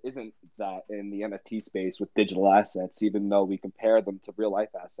kind of isn't that in the NFT space with digital assets, even though we compare them to real life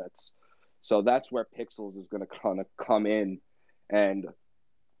assets. So that's where Pixels is going to kind of come in and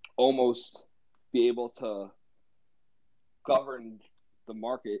almost be able to govern the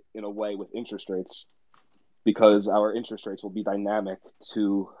market in a way with interest rates, because our interest rates will be dynamic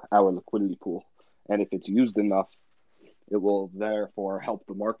to our liquidity pool. And if it's used enough, it will therefore help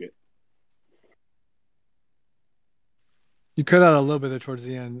the market. You cut out a little bit there towards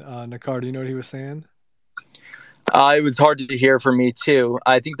the end, Nakar. Do you know what he was saying? It was hard to hear for me too.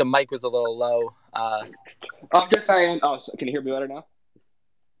 I think the mic was a little low. I'm just saying. Oh, can you hear me better now?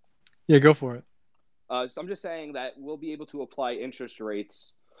 Yeah, go for it. So I'm just saying that we'll be able to apply interest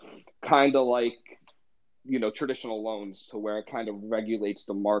rates kind of like, traditional loans, to where it kind of regulates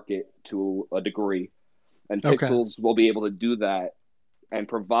the market to a degree. And Pixels will be able to do that and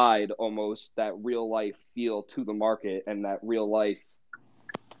provide almost that real life feel to the market, and that real life,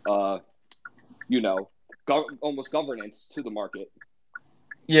 almost governance to the market.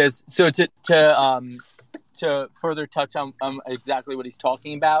 Yes. So to further touch on exactly what he's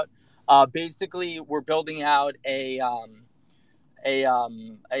talking about, basically we're building out a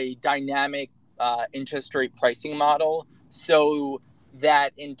dynamic interest rate pricing model, so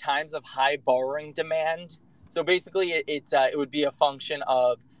that in times of high borrowing demand, so basically it would be a function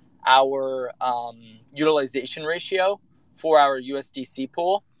of our utilization ratio for our USDC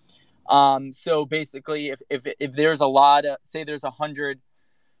pool. So basically, if there's a lot of, say there's $100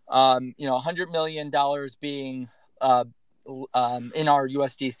 million being in our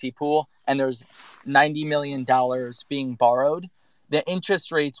USDC pool, and there's $90 million being borrowed, the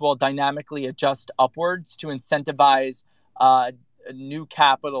interest rates will dynamically adjust upwards to incentivize new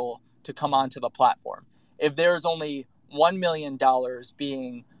capital to come onto the platform. If there's only $1 million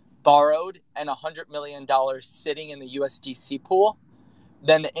being borrowed and $100 million sitting in the USDC pool,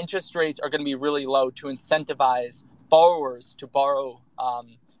 then the interest rates are going to be really low to incentivize borrowers to borrow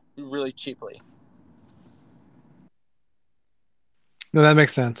really cheaply. No, that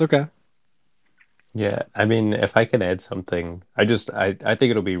makes sense. Okay. Yeah, I mean, if I can add something, I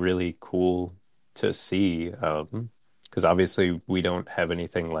think it'll be really cool to see, because obviously we don't have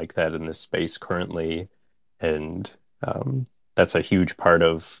anything like that in this space currently, and that's a huge part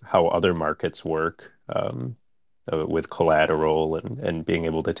of how other markets work, with collateral and being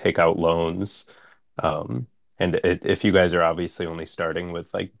able to take out loans. And if you guys are obviously only starting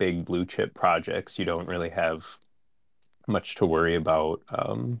with like big blue chip projects, you don't really have much to worry about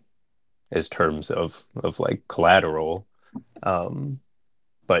as terms of like collateral.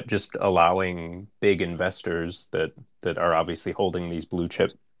 But just allowing big investors that are obviously holding these blue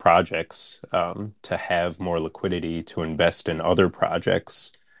chip projects to have more liquidity to invest in other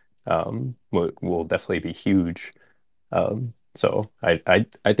projects will definitely be huge. So I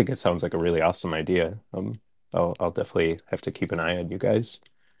think it sounds like a really awesome idea. I'll definitely have to keep an eye on you guys.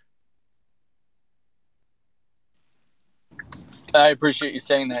 I appreciate you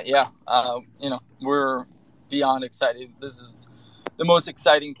saying that. Yeah, we're beyond excited. This is the most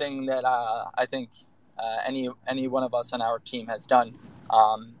exciting thing that I think any one of us on our team has done,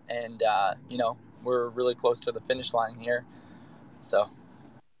 and we're really close to the finish line here. So,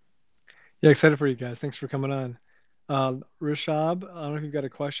 yeah, excited for you guys. Thanks for coming on. Rishab, I don't know if you've got a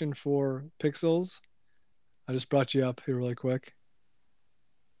question for Pixels. I just brought you up here really quick.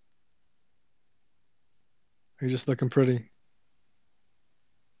 You're just looking pretty.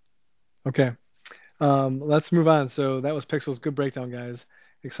 Okay. Let's move on. So that was Pixels. Good breakdown, guys.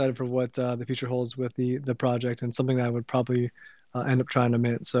 Excited for what the future holds with the project, and something that I would probably end up trying to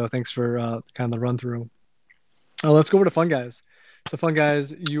mint. So thanks for kind of the run through. Let's go over to FunGuys. So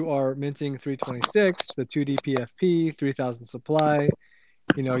FunGuys, you are minting 326, the 2D PFP, 3,000 supply.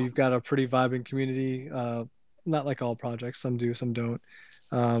 You've got a pretty vibrant community. Not like all projects, some do, some don't.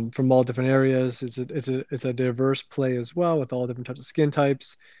 From all different areas. It's a diverse play as well, with all different types of skin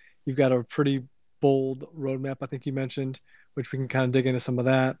types. You've got a pretty bold roadmap, I think you mentioned, which we can kind of dig into some of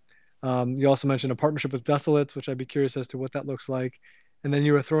that. You also mentioned a partnership with Desolates, which I'd be curious as to what that looks like. And then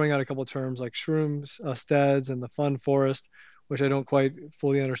you were throwing out a couple of terms like shrooms, steads, and the fun forest, which I don't quite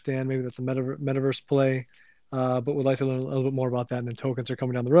fully understand. Maybe that's a metaverse play, but would like to learn a little bit more about that. And then tokens are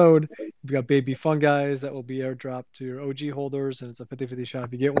coming down the road. You've got baby FunGuys that will be airdropped to your OG holders, and it's a 50-50 shot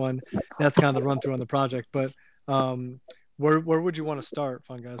if you get one. That's kind of the run through on the project. But where would you want to start,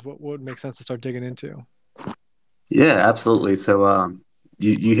 FunGuys? What would make sense to start digging into? Yeah, absolutely. So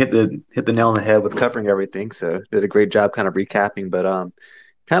you hit the nail on the head with covering everything. So did a great job kind of recapping. But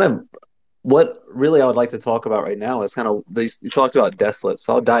kind of what really I would like to talk about right now is kind of you talked about Desolates.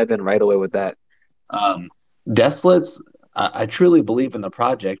 So I'll dive in right away with that. Desolates, I truly believe in the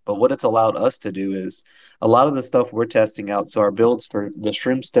project, but what it's allowed us to do is a lot of the stuff we're testing out. So our builds for the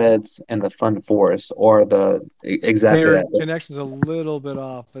Shrimpsteads and the Fun Forest, or exactly Your that. connection's a little bit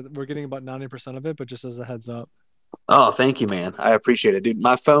off. We're getting about 90% of it, but just as a heads up. Oh, thank you, man. I appreciate it, dude.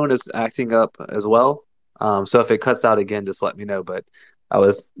 My phone is acting up as well. So if it cuts out again, just let me know. But I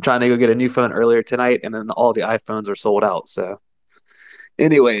was trying to go get a new phone earlier tonight, and then all the iPhones are sold out. So,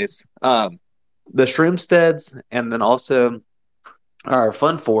 anyways, the Shroomsteads and then also our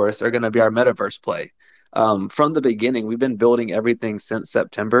Fun Forest are going to be our metaverse play. From the beginning, we've been building everything since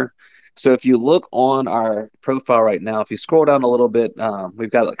September. So if you look on our profile right now, if you scroll down a little bit,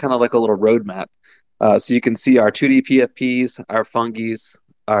 we've got kind of like a little roadmap. So you can see our 2D PFPs, our fungies,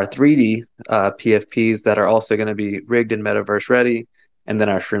 our 3D PFPs that are also going to be rigged and metaverse ready, and then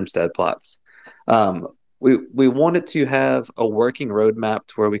our Shroomstead plots. We wanted to have a working roadmap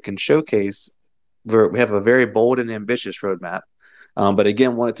to where we can showcase. We have a very bold and ambitious roadmap, but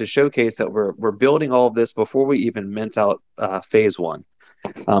again, wanted to showcase that we're building all of this before we even mint out phase one.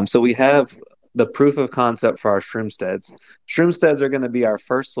 So we have the proof of concept for our Shroomsteads. Shroomsteads are going to be our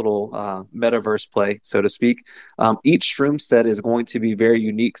first little metaverse play, so to speak. Each Shroomstead is going to be very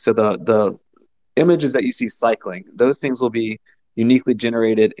unique. So the images that you see cycling, those things will be uniquely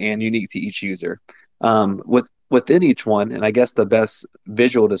generated and unique to each user. Within each one, and I guess the best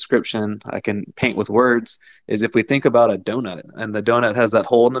visual description I can paint with words is if we think about a donut, and the donut has that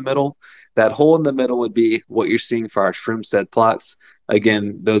hole in the middle. That hole in the middle would be what you're seeing for our Shroomstead plots.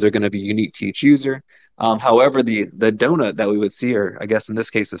 Again, those are going to be unique to each user. However, the donut that we would see, or I guess in this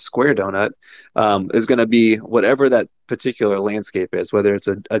case, a square donut, is going to be whatever that particular landscape is, whether it's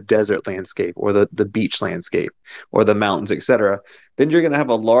a desert landscape or the beach landscape or the mountains, etc. Then you're going to have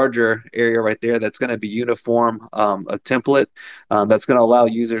a larger area right there that's going to be uniform, a template that's going to allow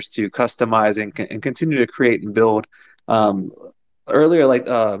users to customize and continue to create and build. Earlier, like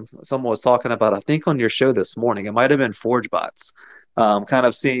someone was talking about, I think on your show this morning, it might have been ForgeBots, kind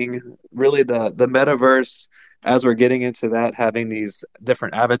of seeing really the metaverse as we're getting into that, having these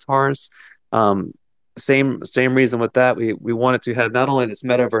different avatars. Um, same reason with that. We wanted to have not only this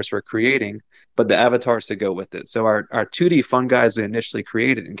metaverse we're creating, but the avatars to go with it. So our 2D FunGuys we initially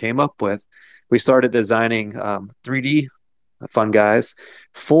created and came up with, we started designing 3D FunGuys,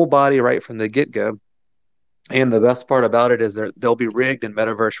 full body right from the get go. And the best part about it is they'll be rigged and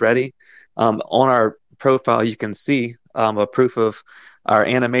metaverse ready. On our profile, you can see a proof of our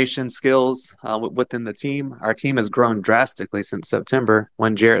animation skills within the team. Our team has grown drastically since September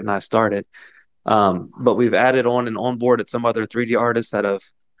when Jarrett and I started. But we've added on and onboarded some other 3D artists that have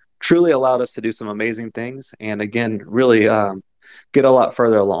truly allowed us to do some amazing things. And again, really get a lot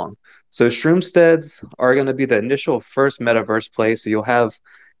further along. So Shroomsteads are going to be the initial first metaverse play. So you'll have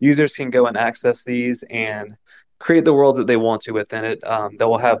users can go and access these and create the worlds that they want to within it. They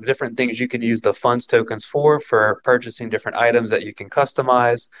will have different things you can use the funds tokens for purchasing different items that you can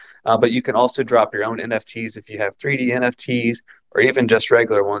customize. But you can also drop your own NFTs if you have 3D NFTs or even just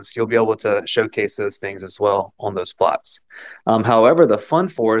regular ones. You'll be able to showcase those things as well on those plots. However, the Fun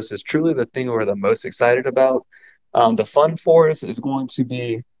Forest is truly the thing we're the most excited about. The Fun Forest is going to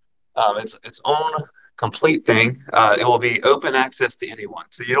be its own complete thing. It will be open access to anyone.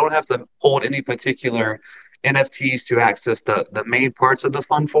 So you don't have to hold any particular NFTs to access the main parts of the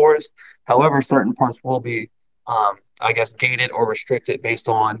Fun Forest. However, certain parts will be, I guess, gated or restricted based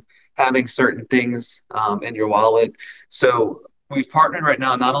on having certain things in your wallet. So we've partnered right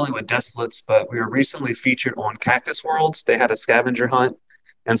now not only with Desolates, but we were recently featured on Cactus Worlds. They had a scavenger hunt,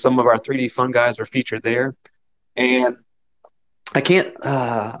 and some of our 3D fun guys were featured there. And I can't,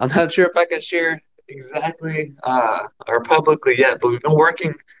 I'm not sure if I can share exactly or publicly yet, but we've been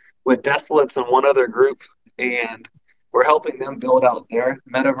working with Desolates and one other group, and we're helping them build out their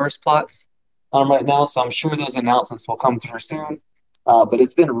metaverse plots right now. So I'm sure those announcements will come through soon. But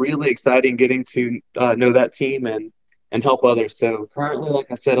it's been really exciting getting to know that team and help others. So currently, like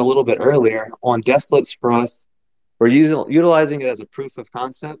I said a little bit earlier, on Desolates for us, we're utilizing it as a proof of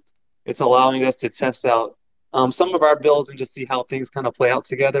concept. It's allowing us to test out some of our builds and just see how things kind of play out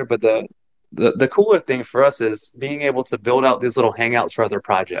together. But the cooler thing for us is being able to build out these little hangouts for other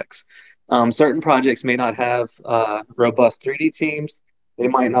projects. Certain projects may not have robust 3D teams. They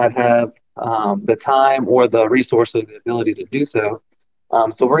might not have the time or the resources, the ability to do so.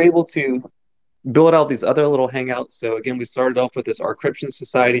 So we're able to build out these other little hangouts. So again, we started off with this Encryption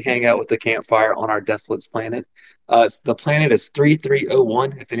Society hangout with the campfire on our Desolates planet. The planet is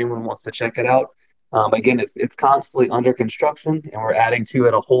 3301 if anyone wants to check it out. Again, it's constantly under construction, and we're adding to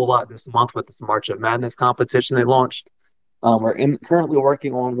it a whole lot this month with this March of Madness competition they launched. Currently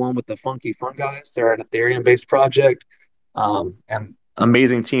working on one with the Funky Fun Guys. They're an Ethereum-based project, and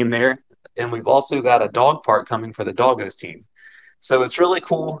amazing team there. And we've also got a dog park coming for the Doggos team. So it's really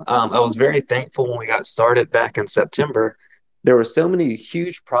cool. I was very thankful when we got started back in September there were so many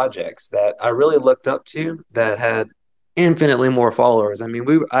huge projects that I really looked up to that had infinitely more followers. I mean,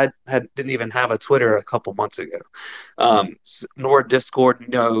 didn't even have a Twitter a couple months ago, nor Discord.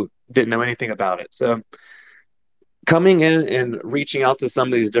 No, didn't know anything about it. So coming in and reaching out to some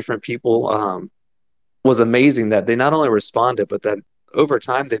of these different people was amazing. That they not only responded, but that over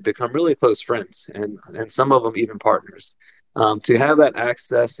time they've become really close friends, and some of them even partners. To have that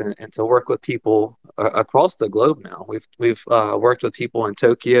access and to work with people across the globe now. We've worked with people in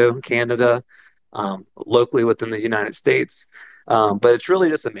Tokyo, Canada, locally within the United States. But it's really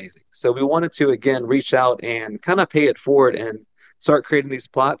just amazing. So we wanted to again reach out and kind of pay it forward and start creating these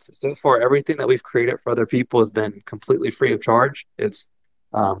plots. So far, everything that we've created for other people has been completely free of charge. It's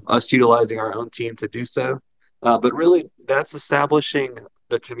us utilizing our own team to do so. But really, that's establishing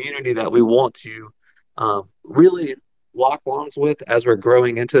the community that we want to really lock arms with as we're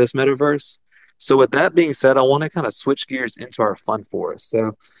growing into this metaverse. So with that being said, I want to kind of switch gears into our fun forest.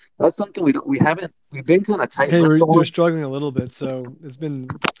 So that's something we've been kind of tight-lipped You're on. struggling a little bit. So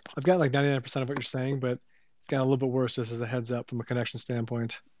I've got like 99% of what you're saying, but it's gotten a little bit worse just as a heads up from a connection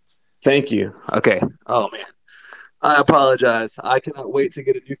standpoint. Thank you. Okay. Oh man, I apologize. I cannot wait to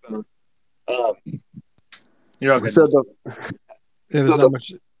get a new phone. You're all good. So there's not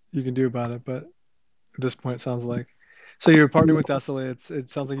much you can do about it, but at this point, it sounds like. So you're partnering with Desolate.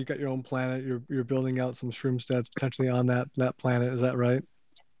 It sounds like you've got your own planet. You're building out some shroomsteads potentially on that planet. Is that right?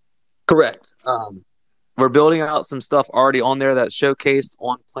 Correct. We're building out some stuff already on there that's showcased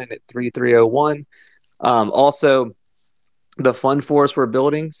on Planet 3301. Also, the Fun Forest we're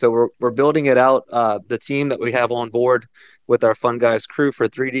building. So we're building it out. The team that we have on board with our FunGuys crew for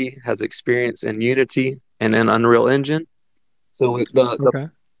 3D has experience in Unity and in Unreal Engine. So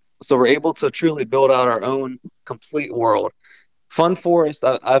so we're able to truly build out our own complete world. Fun Forest.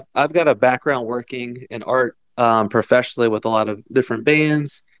 I've got a background working in art professionally with a lot of different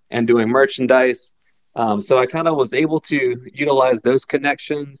bands and doing merchandise. So I kind of was able to utilize those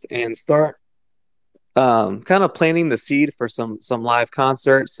connections and start kind of planting the seed for some live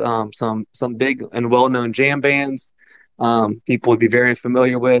concerts, some big and well-known jam bands. People would be very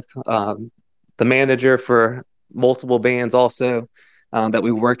familiar with. The manager for multiple bands also that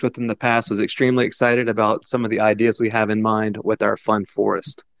we worked with in the past was extremely excited about some of the ideas we have in mind with our Fun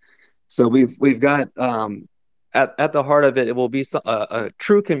Forest. So we've got at the heart of it, it will be a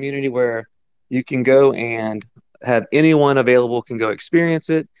true community where you can go and have anyone available can go experience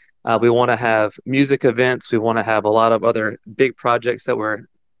it. We want to have music events. We want to have a lot of other big projects that we're,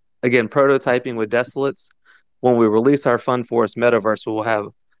 again, prototyping with Desolates. When we release our Fun Forest metaverse, we'll have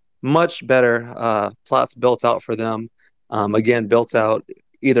much better plots built out for them. Again, built out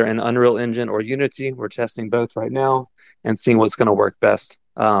either in Unreal Engine or Unity. We're testing both right now and seeing what's going to work best.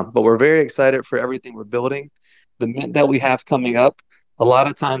 But we're very excited for everything we're building. The mint that we have coming up, a lot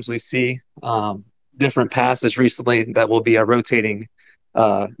of times we see different passes recently that will be a rotating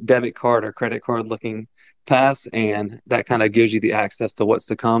debit card or credit card looking pass, and that kind of gives you the access to what's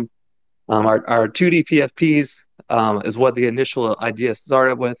to come. Our 2D PFPs is what the initial idea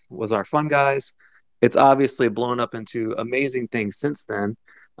started with, was our Fun Guys. It's obviously blown up into amazing things since then,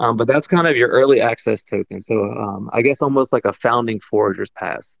 but that's kind of your early access token. So I guess almost like a founding Forager's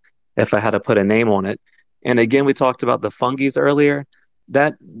Pass, if I had to put a name on it. And again, we talked about the fungies earlier.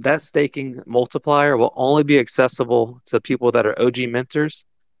 That staking multiplier will only be accessible to people that are OG mentors.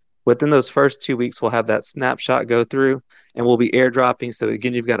 Within those first 2 weeks, we'll have that snapshot go through and we'll be airdropping. So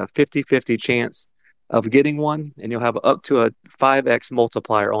again, you've got a 50-50 chance of getting one, and you'll have up to a 5x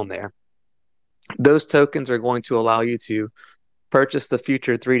multiplier on there. Those tokens are going to allow you to purchase the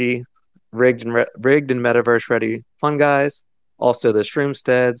future 3D rigged and metaverse ready Fun Guys, also the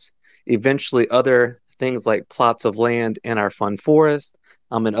Shroomsteads, eventually other things like plots of land in our Fun Forest,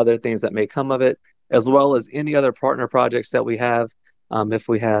 and other things that may come of it, as well as any other partner projects that we have. If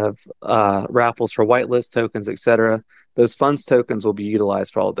we have raffles for whitelist tokens, etc., those funds tokens will be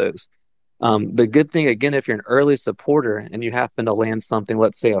utilized for all those. The good thing, again, if you're an early supporter and you happen to land something,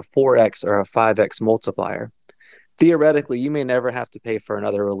 let's say a 4x or a 5x multiplier, theoretically, you may never have to pay for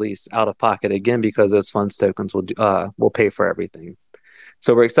another release out of pocket again because those funds tokens will pay for everything.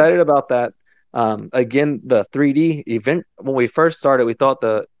 So we're excited about that. Again, the 3D event, when we first started, we thought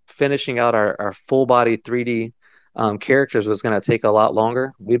the finishing out our full body 3D characters was going to take a lot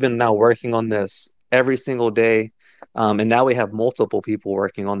longer. We've been now working on this every single day, and now we have multiple people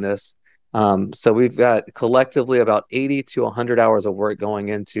working on this. So we've got collectively about 80 to 100 hours of work going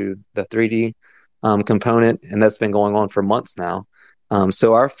into the 3D component, and that's been going on for months now.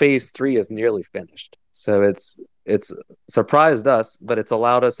 So our phase 3 is nearly finished. So it's surprised us, but it's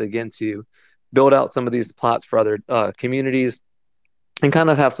allowed us again to build out some of these plots for other communities, and kind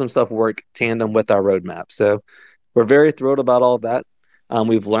of have some stuff work tandem with our roadmap. So we're very thrilled about all of that.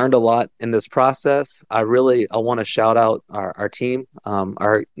 We've learned a lot in this process. I want to shout out our team.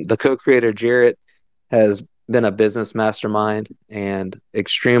 The co-creator Jarrett has been a business mastermind and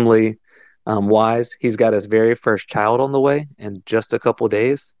extremely wise. He's got his very first child on the way in just a couple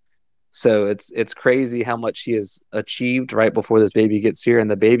days. So it's crazy how much he has achieved right before this baby gets here, and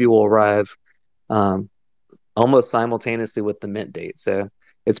the baby will arrive um, almost simultaneously with the mint date. So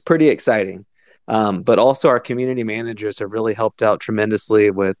it's pretty exciting. But also our community managers have really helped out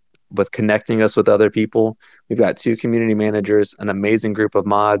tremendously with connecting us with other people. We've got 2 community managers, an amazing group of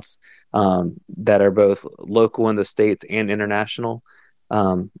mods that are both local in the States and international.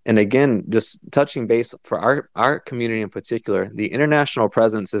 And again, just touching base for our community in particular, the international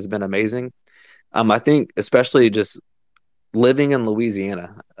presence has been amazing. I think especially just living in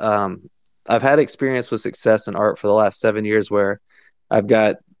Louisiana, I've had experience with success in art for the last 7 years where I've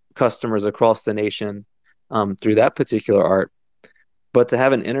got customers across the nation through that particular art. But to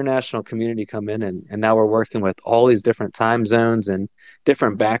have an international community come in and now we're working with all these different time zones and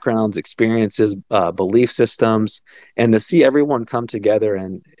different backgrounds, experiences, belief systems, and to see everyone come together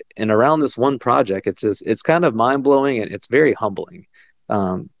and around this one project, it's kind of mind blowing and it's very humbling.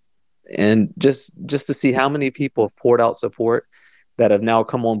 And just to see how many people have poured out support that have now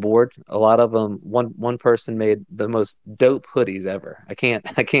come on board. A lot of them, one person made the most dope hoodies ever. I can't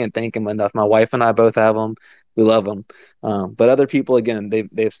thank him enough. My wife and I both have them. We love them. But other people, again,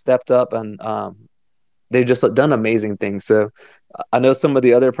 they've stepped up and they've just done amazing things. So I know some of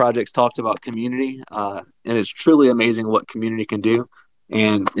the other projects talked about community, and it's truly amazing what community can do.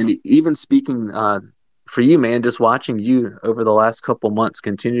 And even speaking for you, man, just watching you over the last couple months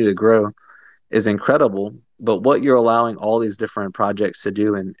continue to grow is incredible. But what you're allowing all these different projects to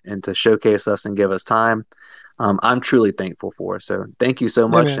do and to showcase us and give us time, I'm truly thankful for. So thank you so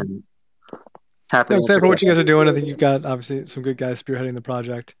much, man. and happy I'm to excited answer for what you guys are questions. doing. I think you've got obviously some good guys spearheading the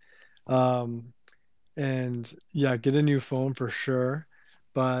project. And yeah, get a new phone for sure.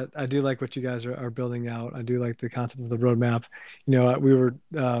 But I do like what you guys are building out. I do like the concept of the roadmap. You know, we were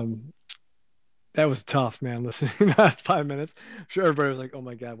that was tough, man. Listening to that 5 minutes, I'm sure everybody was like, "Oh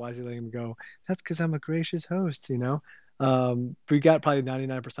my God, why is he letting him go?" That's because I'm a gracious host, you know. We got probably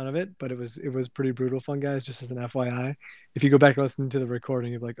 99% of it, but it was pretty brutal, fun guys. Just as an FYI, if you go back and listen to the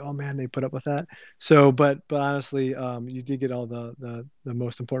recording, you're like, "Oh man, they put up with that." So, but honestly, you did get all the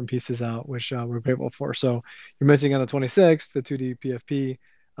most important pieces out, which we're grateful for. So you're missing on the 26th, the 2D PFP.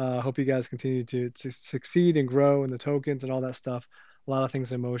 Hope you guys continue to succeed and grow in the tokens and all that stuff. A lot of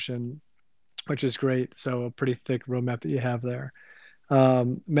things in motion, which is great. So a pretty thick roadmap that you have there.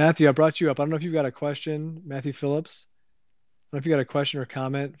 Matthew, I brought you up. I don't know if you've got a question, Matthew Phillips. I don't know if you got a question or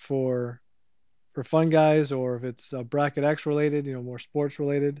comment for Fun Guys, or if it's BracketX related, you know, more sports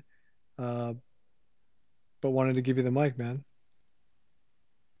related. But wanted to give you the mic, man.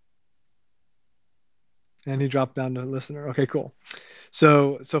 And he dropped down to listener. Okay, cool.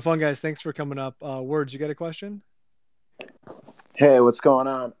 So Fun Guys, thanks for coming up. Words, you got a question? Hey, what's going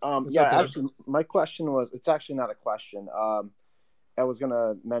on? What's up, bud? Actually, my question was, it's actually not a question. I was going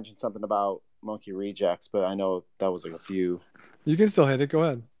to mention something about Monkey Rejects, but I know that was like a few. You can still hit it. Go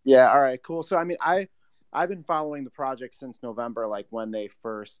ahead. Yeah, all right, cool. So, I mean, I've been following the project since November, like when they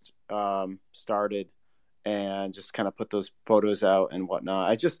first started, and just kind of put those photos out and whatnot.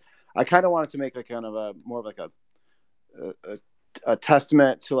 I kind of wanted to make like kind of a more of like a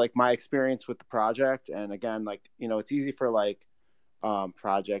testament to like my experience with the project. And again, like, you know, it's easy for like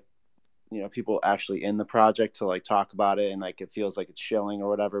project, you know, people actually in the project to like talk about it and like it feels like it's shilling or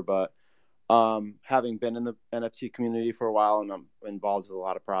whatever. But having been in the NFT community for a while and I'm involved with a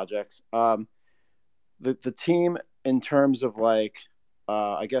lot of projects, the team in terms of like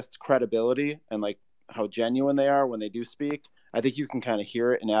I guess credibility and like how genuine they are when they do speak, I think you can kind of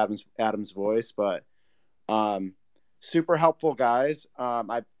hear it in Adam's voice. But super helpful guys.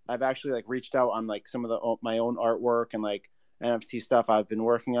 I've actually like reached out on like some of my own artwork and like NFT stuff I've been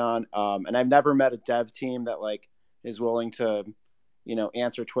working on. And I've never met a dev team that like is willing to, you know,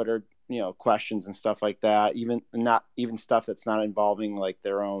 answer Twitter, you know, questions and stuff like that. Not even stuff that's not involving like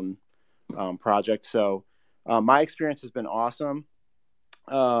their own project. So my experience has been awesome.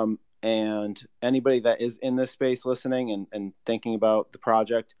 And anybody that is in this space listening and thinking about the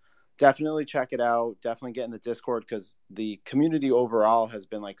project, definitely check it out. Definitely get in the Discord because the community overall has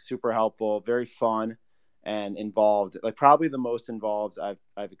been like super helpful, very fun and involved. Like probably the most involved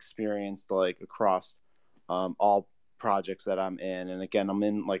I've experienced like across all projects that I'm in. And again, I'm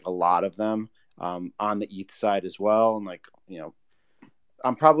in like a lot of them on the ETH side as well. And like, you know,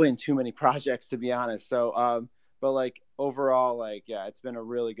 I'm probably in too many projects, to be honest. So, but like overall, like, yeah, it's been a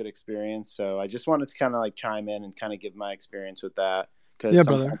really good experience. So I just wanted to kind of like chime in and kind of give my experience with that. Cause Yeah,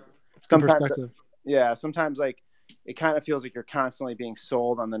 brother. It's good perspective. Yeah. Sometimes like it kind of feels like you're constantly being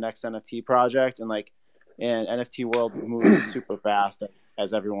sold on the next NFT project, and like, and NFT world moves super fast,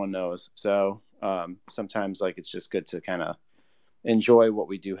 as everyone knows. So, sometimes like it's just good to kind of enjoy what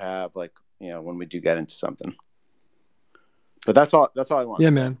we do have, like, you know, when we do get into something. But that's all I want.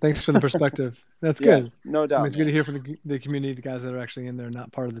 Yeah, man. Thanks for the perspective. That's Yeah, good. no doubt. I mean, it's good to hear from the community, the guys that are actually in there,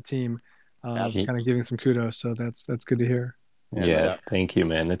 not part of the team, just kind of giving some kudos. So that's good to hear. Yeah, no, thank you,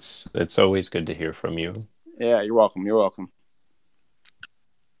 man. It's always good to hear from you. Yeah, you're welcome. You're welcome.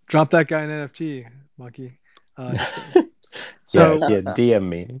 Drop that guy an NFT, Monkey. So yeah, DM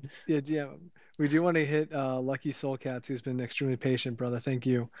me. Yeah, DM. We do want to hit LuckySolCats, who's been extremely patient, brother. Thank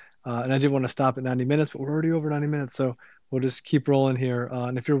you. And I did want to stop at 90 minutes, but we're already over 90 minutes, so we'll just keep rolling here.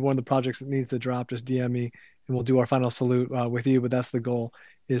 And if you're one of the projects that needs to drop, just DM me, and we'll do our final salute with you. But that's the goal,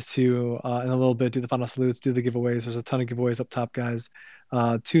 is to, in a little bit, do the final salutes, do the giveaways. There's a ton of giveaways up top, guys.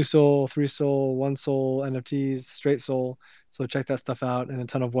 2 Sol, 3 Sol, 1 Sol NFTs, straight Sol. So check that stuff out, and a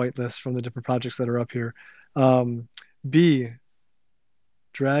ton of whitelists from the different projects that are up here. B,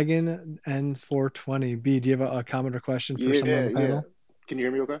 Dragon N420. B, do you have a comment or question for someone on the panel? Yeah. Can you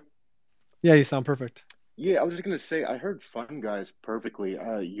hear me okay? Yeah, you sound perfect. Yeah, I was just going to say, I heard FunGuys perfectly.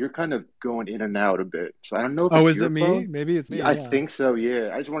 You're kind of going in and out a bit. So I don't know if it's your it me? phone. Maybe it's me. Yeah, I think so,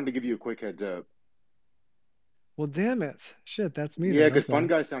 yeah. I just wanted to give you a quick heads up. Well, damn it. Shit, that's me. Yeah, because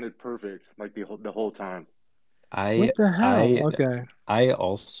FunGuys sounded perfect, like the whole time. What the hell? Okay. I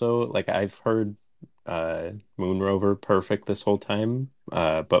also, like, I've heard Moonrover perfect this whole time,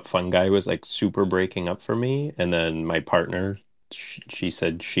 but FunGuy was like super breaking up for me, and then my partner, she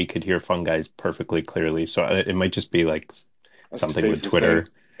said she could hear FunGuys perfectly clearly, so it might just be like something with Twitter.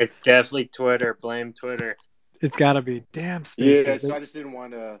 It's definitely Twitter. Blame Twitter. It's gotta be. Damn, Spaces. Yeah, so I just didn't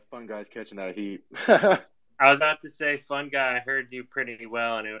want FunGuys catching that heat. I was about to say, FunGuy, I heard you pretty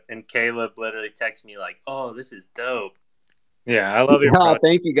well, and Caleb literally texted me like, "Oh, this is dope." Yeah, I love your project.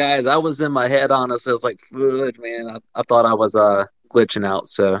 Thank you, guys. I was in my head, honestly. I was like, "Good, man." I thought I was glitching out.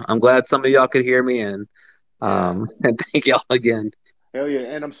 So I'm glad some of y'all could hear me, and thank y'all again. Hell yeah,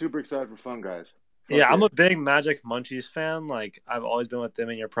 and I'm super excited for FunGuys. Yeah, I'm a big Magic Munchies fan. Like, I've always been with them,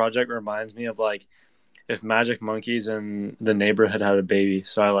 and your project reminds me of like if Magic Monkeys in the neighborhood had a baby.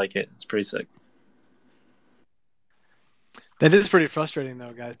 So I like it. It's pretty sick. That is pretty frustrating,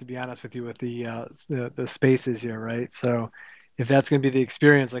 though, guys, to be honest with you, with the spaces here, right? So if that's going to be the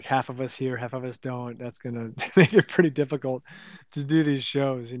experience, like half of us here, half of us don't, that's going to make it pretty difficult to do these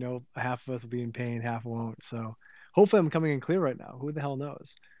shows. You know, half of us will be in pain, half won't. So hopefully I'm coming in clear right now. Who the hell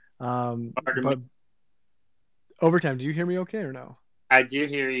knows? But Overtime, do you hear me okay or no? I do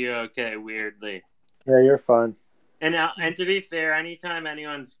hear you okay, weirdly. Yeah, you're fine. And to be fair, anytime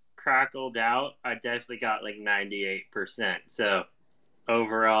anyone's crackled out, I definitely got like 98%. So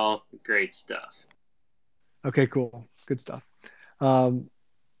overall, great stuff. Okay, cool. Good stuff. I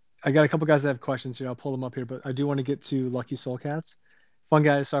got a couple guys that have questions here. I'll pull them up here, but I do want to get to LuckySolCats.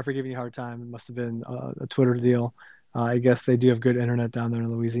 FunGuys, sorry for giving you a hard time. It must have been a Twitter deal. I guess they do have good internet down there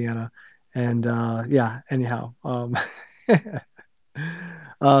in Louisiana. And anyhow. So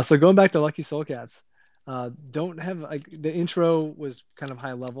going back to LuckySolCats. Don't have, like, the intro was kind of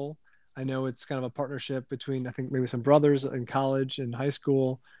high level. I know it's kind of a partnership between, I think, maybe some brothers in college and high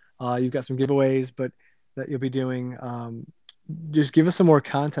school. You've got some giveaways, but that you'll be doing. Just give us some more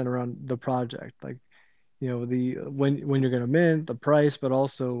content around the project, like, you know, the when you're going to mint, the price, but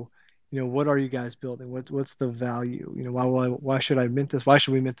also, you know, what are you guys building? What's the value? You know, why should I mint this? Why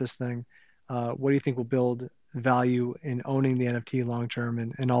should we mint this thing? What do you think will build value in owning the NFT long term,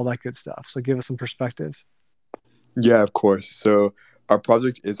 and all that good stuff? So give us some perspective. Yeah, of course. So our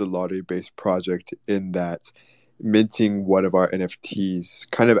project is a lottery-based project in that minting one of our NFTs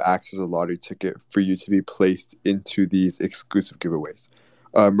kind of acts as a lottery ticket for you to be placed into these exclusive giveaways.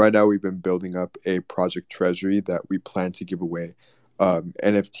 Right now, we've been building up a project treasury that we plan to give away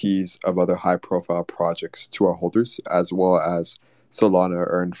NFTs of other high-profile projects to our holders, as well as Solana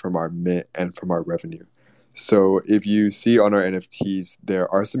earned from our mint and from our revenue. So if you see on our NFTs, there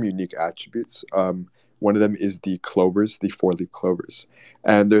are some unique attributes. One of them is the clovers, the 4-leaf clovers.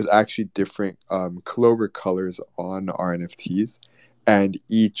 And there's actually different clover colors on our NFTs. And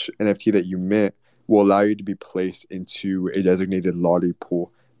each NFT that you mint will allow you to be placed into a designated lottery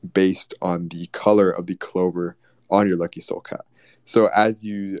pool based on the color of the clover on your LuckySolCat. So as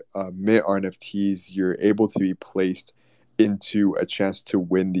you mint our NFTs, you're able to be placed into a chance to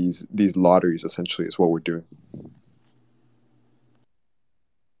win these lotteries, essentially, is what we're doing.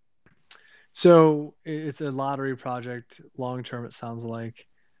 So it's a lottery project long term, it sounds like.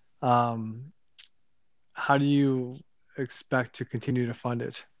 Um, how do you expect to continue to fund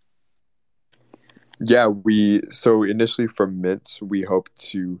it? Yeah, so initially from Mint, we hope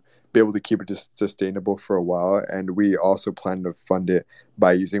to be able to keep it just sustainable for a while, and we also plan to fund it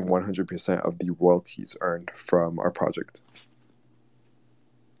by using 100% of the royalties earned from our project.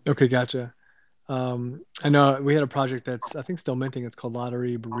 Okay, gotcha. I know we had a project that's I think still minting. It's called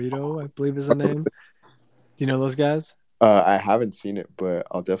Lottery Burrito, I believe is the name. Do you know those guys? I haven't seen it, but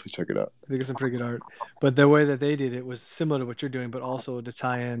I'll definitely check it out. I think it's some pretty good art. But the way that they did it was similar to what you're doing, but also to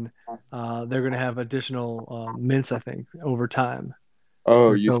tie in, they're going to have additional mints, I think, over time.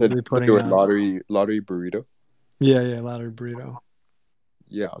 Oh, And you so said they're that they putting were out, lottery burrito? yeah, Lottery Burrito.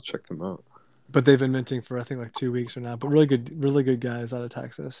 Yeah, I'll check them out. But they've been minting for I think like 2 weeks or now. But really good guys out of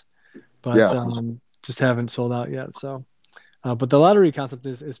Texas. But Yeah. just haven't sold out yet. So, but the lottery concept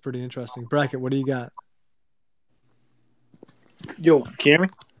is pretty interesting. Bracket, what do you got? Yo, can you hear me?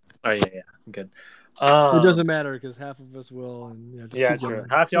 Oh yeah, I'm good. It doesn't matter because half of us will, and just yeah, keep true. going.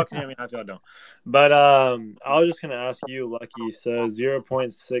 Half y'all can hear me, half y'all don't. But I was just gonna ask you, Lucky. So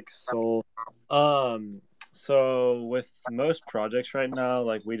 0.6 Sol. So with most projects right now,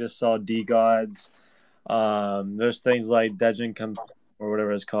 like we just saw D Gods. There's things like Degen or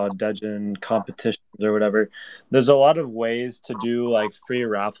whatever it's called, Degen competitions or whatever. There's a lot of ways to do like free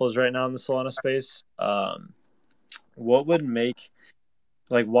raffles right now in the Solana space. What would make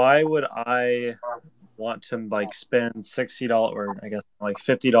why would I want to like spend $60 or I guess like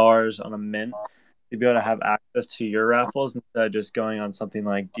 $50 on a mint to be able to have access to your raffles instead of just going on something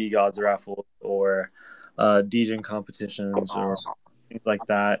like D Gods raffles or Degen competitions or things like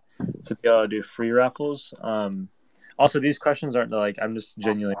that to be able to do free raffles. Also, these questions aren't like I'm just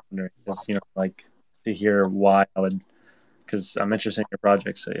genuinely wondering because like to hear why I would because I'm interested in your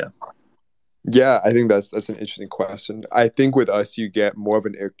project. So yeah. Yeah, I think that's an interesting question. I think with us, you get more of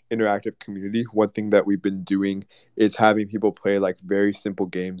an interactive community. One thing that we've been doing is having people play like very simple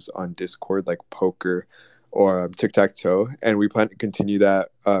games on Discord, like poker or tic-tac-toe, and we plan to continue that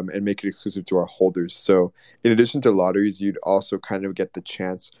and make it exclusive to our holders. So, in addition to lotteries, you'd also kind of get the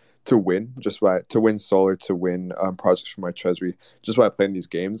chance to win Sol or to win projects from our treasury just by playing these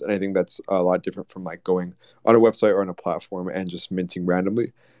games. And I think that's a lot different from like going on a website or on a platform and just minting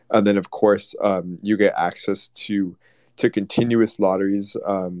randomly. And then, of course, you get access to continuous lotteries.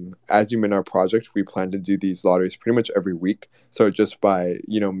 As you mint our project, we plan to do these lotteries pretty much every week. So just by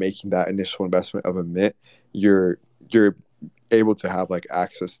making that initial investment of a mint, you're able to have like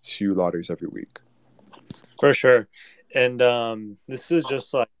access to lotteries every week. For sure. And this is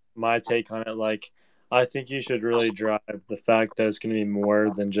just like my take on it. Like, I think you should really drive the fact that it's going to be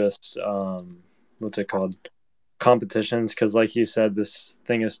more than just what's it called? Competitions, because like you said, this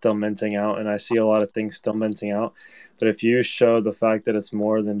thing is still minting out and I see a lot of things still minting out. But if you show the fact that it's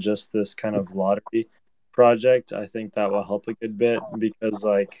more than just this kind of lottery project, I think that will help a good bit because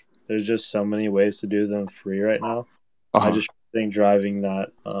like there's just so many ways to do them free right now. I just think driving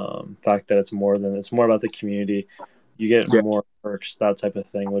that fact that it's more about the community, you get more perks, that type of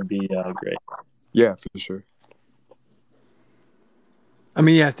thing would be great. Yeah, for sure. I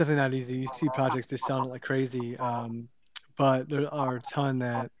mean, yeah, it's definitely not easy. You see projects just selling like crazy, but there are a ton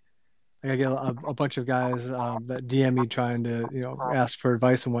that like I get a bunch of guys that DM me trying to ask for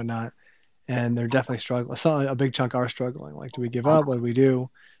advice and whatnot, and they're definitely struggling. A big chunk are struggling. Like, do we give up? What do we do?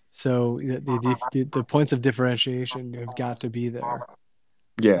 So the points of differentiation have got to be there.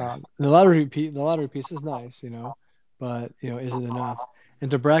 Yeah. The lottery piece is nice, but is it enough?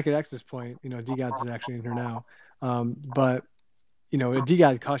 And to BracketX's point, DGods is actually in here now, but a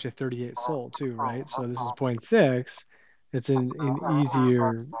DGOD costs you 38 Sol too, right? So this is 0.6. It's an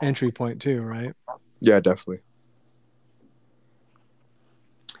easier entry point too, right? Yeah, definitely.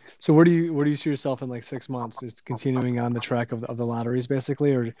 So where do you see yourself in like 6 months? Just continuing on the track of the lotteries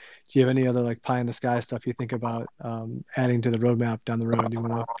basically, or do you have any other like pie in the sky stuff you think about adding to the roadmap down the road? Do you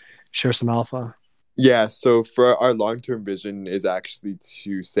want to share some alpha? Yeah, so for our long-term vision is actually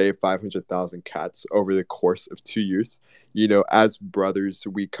to save 500,000 cats over the course of 2 years. As brothers,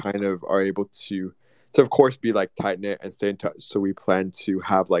 we kind of are able to of course be like tight-knit and stay in touch. So we plan to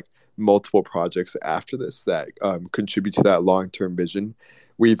have like multiple projects after this that contribute to that long-term vision.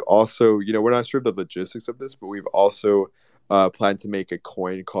 We've also, we're not sure of the logistics of this, but we've also planned to make a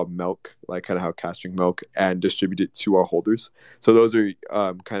coin called Milk, like kind of how cats drink milk, and distribute it to our holders. So those are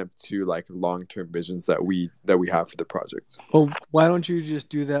kind of two like long-term visions that we have for the project. Well, why don't you just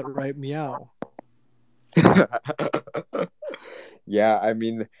do that right meow? Yeah, I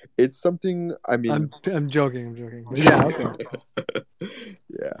mean, it's something. I mean, I'm joking. But yeah, okay.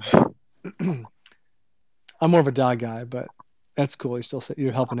 Yeah. I'm more of a dog guy, but that's cool.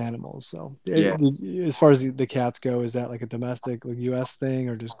 You're helping animals. So Yeah. as far as the cats go, is that like a domestic, like U.S. thing,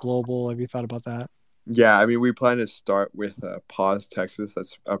 or just global? Have you thought about that? Yeah, I mean, we plan to start with Paws, Texas.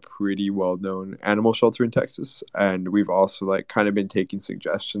 That's a pretty well-known animal shelter in Texas, and we've also like kind of been taking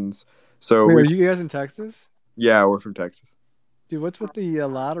suggestions. So Wait, are you guys in Texas? Yeah, we're from Texas. Dude, what's with the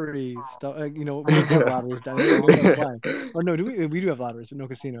lottery stuff? We don't have lotteries down here. I know that's why. Or no, do we? We do have lotteries, but no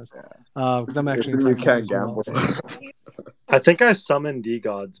casinos. Because I'm actually in You Texas can't as well. gamble. So. I think I summoned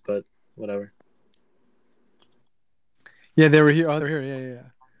D-Gods, but whatever. Yeah, they were here. Oh, they're here. Yeah.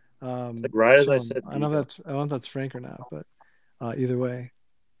 Like right as I said, I don't know if that's Frank or not, but either way.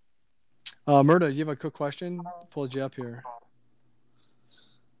 Murda, do you have a quick question? Pulled you up here.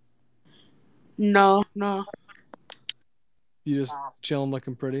 No. You just chilling,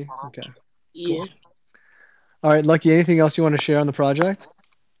 looking pretty. Okay. Yeah. Cool. All right, Lucky. Anything else you want to share on the project?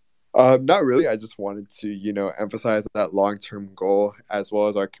 Not really. I just wanted to, emphasize that long-term goal as well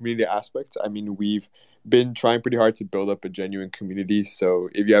as our community aspect. I mean, we've been trying pretty hard to build up a genuine community. So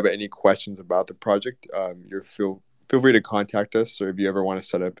if you have any questions about the project, feel free to contact us. Or if you ever want to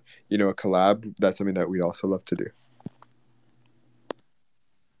set up, a collab, that's something that we'd also love to do.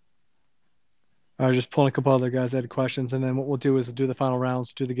 All right, just pulling a couple other guys that had questions, and then what we'll do is do the final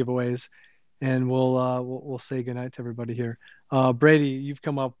rounds, do the giveaways, and we'll say goodnight to everybody here. Brady, you've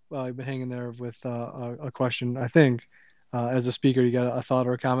come up, you've been hanging there with a question. I think as a speaker, you got a thought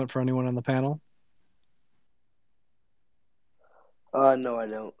or a comment for anyone on the panel? No, I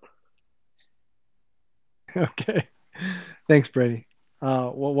don't. Okay, thanks, Brady.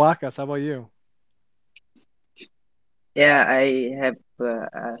 Wakas, how about you? Yeah, I have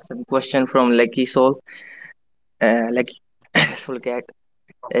some question from Lucky Soul Cat.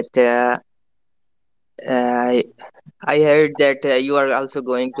 That I heard that you are also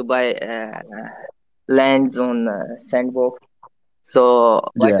going to buy lands on Sandbox. So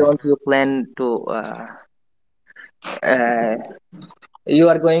why Yeah. don't you plan to? Uh, you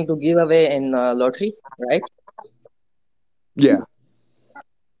are going to give away in lottery, right? Yeah.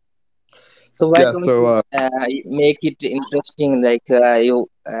 So why Yeah. don't you So make it interesting? Like you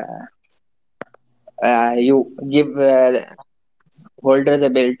give holders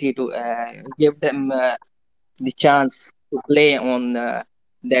ability to give them the chance to play on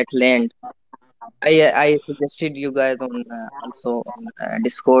that land. I suggested you guys on also on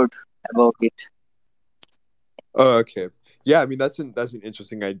Discord about it. Oh, okay. Yeah, I mean that's an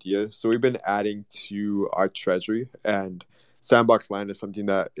interesting idea. So we've been adding to our treasury, and sandbox land is something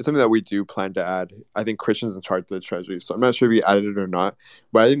that we do plan to add. I think Christian's in charge of the treasury, so I'm not sure if he added it or not.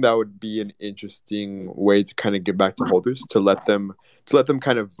 But I think that would be an interesting way to kind of give back to holders, to let them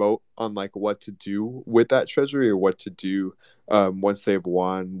kind of vote on like what to do with that treasury or what to do once they've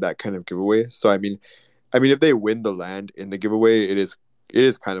won that kind of giveaway. So I mean, if they win the land in the giveaway, it is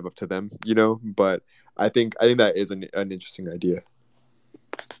kind of up to them. But I think that is an interesting idea.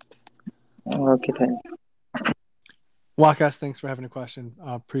 Okay, thanks. Wakas, thanks for having a question.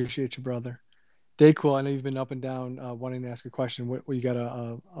 Appreciate you, brother. Dayquil, I know you've been up and down wanting to ask a question. What you got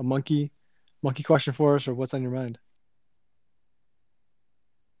a monkey question for us, or what's on your mind,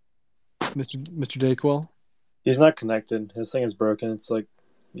 Mr. Dayquil? He's not connected. His thing is broken. It's like,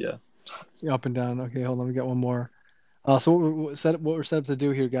 yeah. Up and down. Okay, hold on. We got one more. So what we're set up to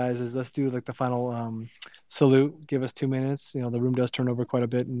do here, guys, is let's do like the final salute. Give us 2 minutes. The room does turn over quite a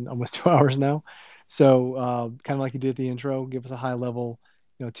bit in almost 2 hours now. So kind of like you did at the intro, give us a high level,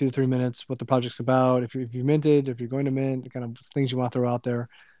 2 to 3 minutes, what the project's about, if you minted, if you're going to mint, kind of things you want to throw out there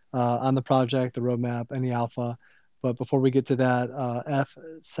on the project, the roadmap, any alpha. But before we get to that,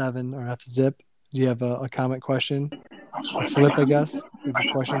 F7 or FZip, do you have a comment question? Or Flip, I guess. You have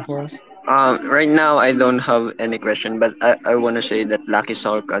a question for us? Right now, I don't have any question, but I want to say that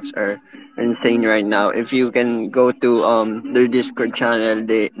LuckySolCats are insane right now. If you can go to their Discord channel,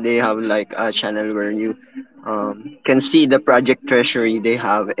 they have like a channel where you can see the project treasury they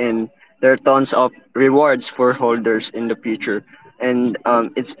have, and there are tons of rewards for holders in the future. And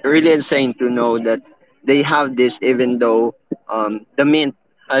it's really insane to know that they have this, even though the mint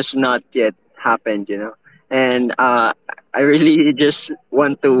has not yet happened. And I really just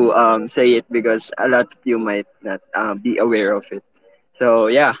want to say it because a lot of you might not be aware of it. So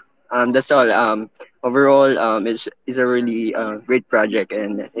yeah, that's all. Overall, is a really great project,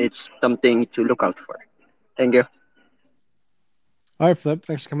 and it's something to look out for. Thank you. All right, Flip.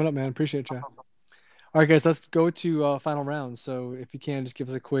 Thanks for coming up, man. Appreciate you. All right, guys, let's go to final round. So if you can, just give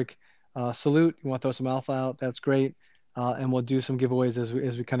us a quick salute. You want to throw some alpha out? That's great. And we'll do some giveaways as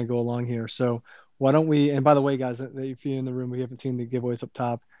we kind of go along here. So why don't we? And by the way, guys, if you're in the room, we haven't seen the giveaways up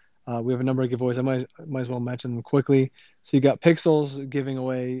top. We have a number of giveaways. I might as well mention them quickly. So you got Pixels giving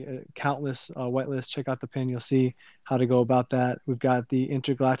away countless whitelists. Check out the pin. You'll see how to go about that. We've got the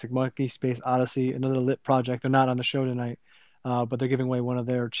Intergalactic Monkey Space Odyssey, another lit project. They're not on the show tonight, but they're giving away one of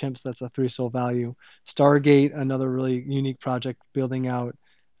their chimps. That's a 3 soul value. Stargate, another really unique project building out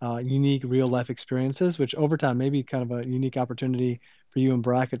unique real life experiences, which over time may be kind of a unique opportunity for you and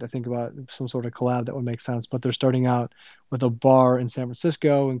Bracket to think about some sort of collab that would make sense. But they're starting out with a bar in San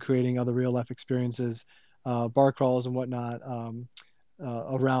Francisco and creating other real life experiences, bar crawls and whatnot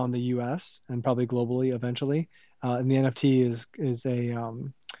around the U.S. and probably globally eventually. And the NFT is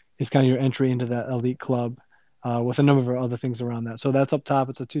kind of your entry into that elite club. With a number of other things around that. So that's up top.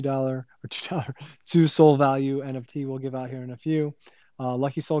 It's a $2 2 soul value NFT we'll give out here in a few.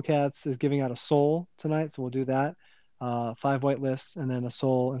 LuckySolCats is giving out a soul tonight, so we'll do that. 5 whitelists and then a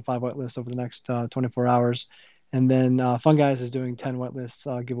soul and 5 whitelists over the next 24 hours. And then FunGuys is doing 10 whitelists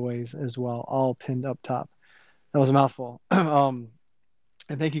giveaways as well, all pinned up top. That was a mouthful.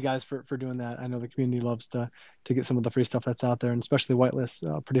 And thank you guys for doing that. I know the community loves to get some of the free stuff that's out there, and especially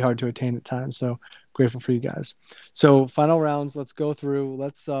whitelists, pretty hard to attain at times. So grateful for you guys. So final rounds. Let's go through.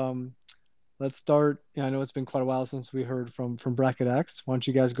 Let's start. I know it's been quite a while since we heard from BracketX. Why don't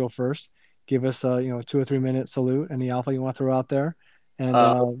you guys go first? Give us a 2 or 3 minute salute. Any alpha you want to throw out there? And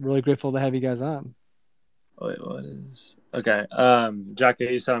really grateful to have you guys on. Wait, what is okay? Jackie,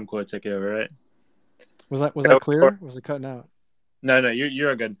 you said I'm cool to take it over, right? Was that clear? Or was it cutting out? No,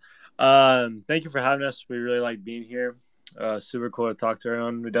 you're good. Thank you for having us. We really like being here. Super cool to talk to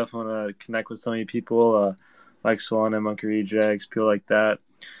everyone. We definitely want to connect with so many people, like Solana Monke Rejects, people like that.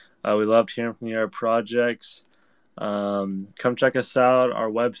 We loved hearing from your projects. Come check us out. Our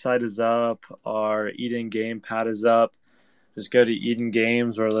website is up. Our Eden gamepad is up. Just go to Eden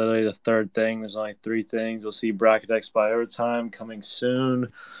Games. We're literally the third thing. There's only 3 things. You'll see BracketX by Overtime coming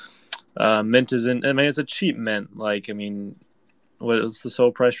soon. Mint is in. I mean, it's a cheap mint. What is the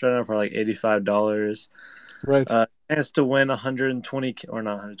soul price right now for like $85? Right. Chance to win 120K, or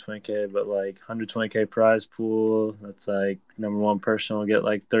not 120K, but like 120K prize pool. That's like number 1 person will get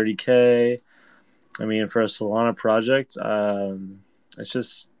like 30K. I mean, for a Solana project, it's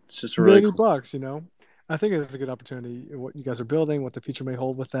just a really cool. $80, I think it's a good opportunity. What you guys are building, what the future may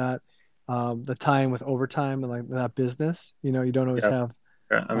hold with that, the time with Overtime and like that business. You don't always have.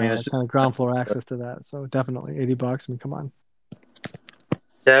 I mean, it's kind of ground floor access to that. So definitely $80. I mean, come on.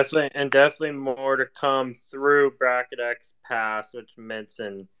 Definitely more to come through BracketX Pass, which mints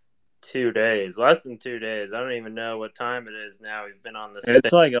in 2 days, less than 2 days. I don't even know what time it is now. We've been on this.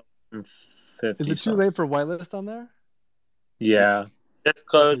 It's like 50. Is it too late for whitelist on there? Yeah. Just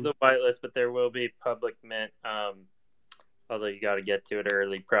closed the whitelist, but there will be public mint. Although you got to get to it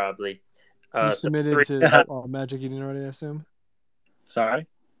early, probably. You submitted to Magic Eden already, I assume. Sorry.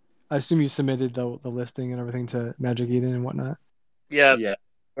 I assume you submitted the listing and everything to Magic Eden and whatnot. Yeah.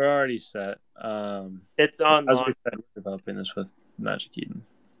 We're already set. It's on. As we said, we're developing this with Magic Eden.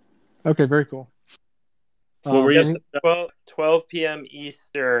 Okay, very cool. 12 p.m.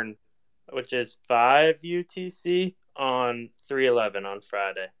 Eastern, which is 5 UTC on 3/11 on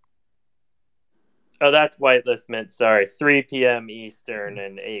Friday. Oh, that's whitelist mint. Sorry, 3 p.m. Eastern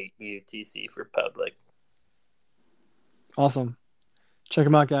and 8 UTC for public. Awesome. Check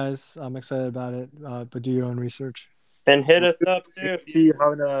them out, guys. I'm excited about it, but do your own research. And hit us up, too. See you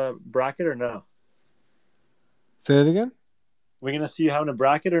having a bracket or no? Say it again? We're going to see you having a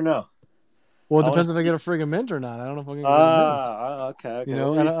bracket or no? Well, it depends if I get a friggin' mint or not. I don't know if I'm going to get a mint. Okay.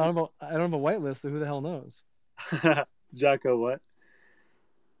 I don't have a whitelist, so who the hell knows? Jacko, what?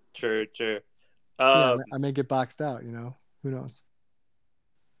 True. I may get boxed out, Who knows?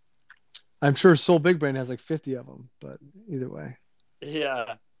 I'm sure Soul Big Brain has like 50 of them, but either way.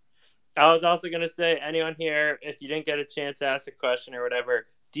 Yeah. I was also going to say, anyone here, if you didn't get a chance to ask a question or whatever,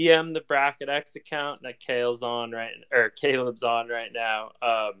 DM the BracketX account that Caleb's on right now.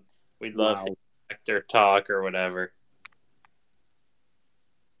 We'd love to connect or talk or whatever.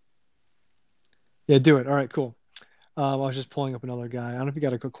 Yeah, do it. All right, cool. I was just pulling up another guy. I don't know if you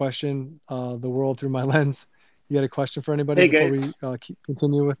got a quick question. The world through my lens. You got a question for anybody before we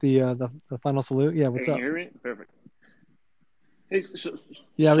continue with the final salute? Yeah, what's up? Can you hear me? Perfect. Hey, so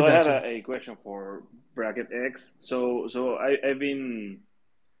I had a question for BracketX. So I've been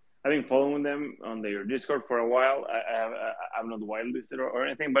following them on their Discord for a while. I'm not whitelisted or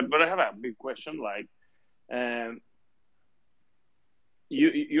anything, but I have a big question. Like,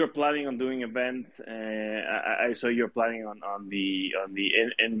 you're planning on doing events. I saw you're planning on the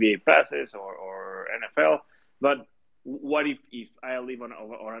NBA passes or NFL. But what if I live on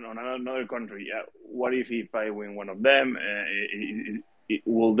another country? What if I win one of them?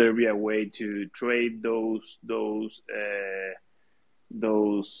 will there be a way to trade those I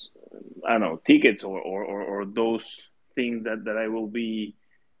don't know, tickets or those things that I will be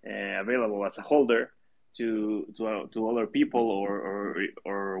available as a holder to other people,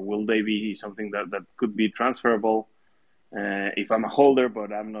 or will they be something that could be transferable if I'm a holder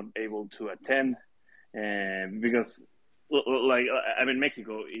but I'm not able to attend, because like I'm in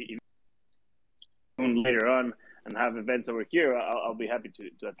Mexico. Later on and have events over here, I'll be happy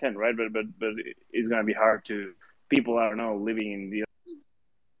to attend, right? But it's gonna be hard to people, I don't know, living in the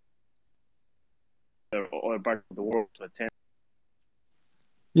other part of the world to attend.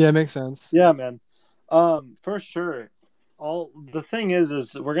 Yeah, it makes sense. Yeah, man. For sure. The thing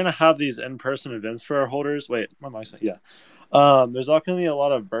is we're gonna have these in-person events for our holders. Wait, my mic's not. Yeah. There's all gonna be a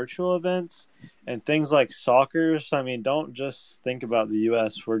lot of virtual events and things like soccer. So, I mean, don't just think about the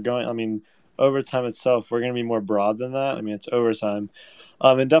U.S. Overtime itself, we're gonna be more broad than that. I mean, it's overtime.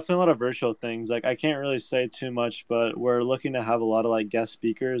 And definitely a lot of virtual things. Like, I can't really say too much, but we're looking to have a lot of like guest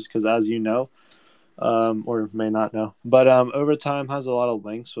speakers because, as you know, or may not know. But Overtime has a lot of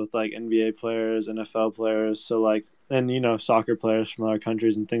links with like NBA players, NFL players, so like, and soccer players from other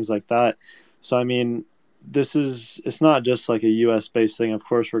countries and things like that. So, I mean, it's not just like a U.S. based thing. Of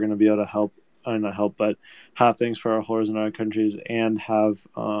course, we're going to be able to help, not help, but have things for our holders in other countries and have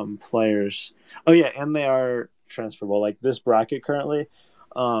players. Oh yeah, and they are transferable. Like this bracket currently.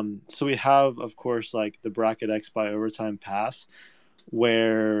 So we have, of course, like the BracketX by Overtime pass,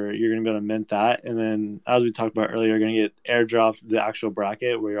 where you're going to be able to mint that. And then, as we talked about earlier, you're going to get airdropped the actual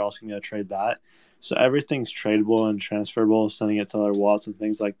bracket where you're also going to be able to trade that. So everything's tradable and transferable, sending it to other wallets and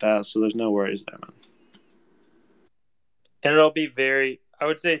things like that. So there's no worries there, man. And it'll be I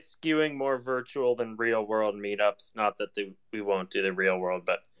would say, skewing more virtual than real world meetups. Not that we won't do the real world,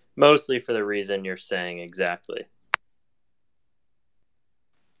 but mostly for the reason you're saying exactly.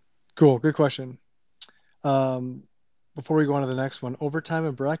 Cool. Good question. Before we go on to the next one, Overtime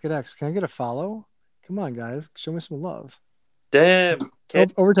and BracketX. Can I get a follow? Come on, guys. Show me some love. Damn.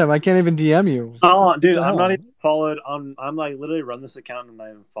 Overtime. I can't even DM you. Oh, dude, I'm not even followed. I'm like literally run this account and I'm not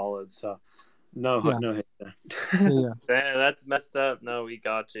even followed. So no hate there. Yeah. Man, that's messed up. No, we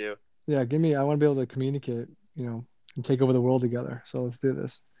got you. Yeah, I want to be able to communicate, and take over the world together. So let's do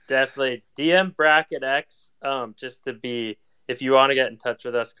this. Definitely. DM BracketX, just to be, if you want to get in touch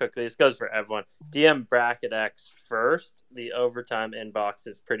with us quickly, this goes for everyone. DM BracketX first. The Overtime inbox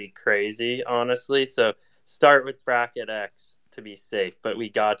is pretty crazy, honestly. So start with BracketX to be safe, but we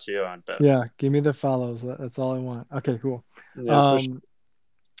got you on both. Yeah, give me the follows. That's all I want. Okay, cool. Yeah, sure.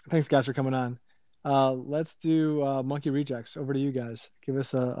 Thanks, guys, for coming on. Let's do Monke Rejects. Over to you guys. Give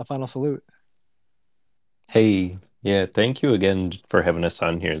us a final salute. Hey, yeah, thank you again for having us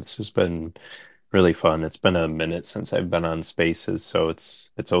on here. This has been really fun. It's been a minute since I've been on Spaces, so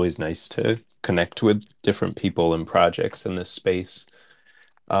it's always nice to connect with different people and projects in this space.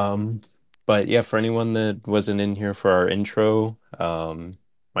 But yeah, for anyone that wasn't in here for our intro,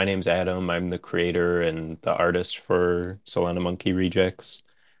 my name's Adam. I'm the creator and the artist for Solana Monke Rejects.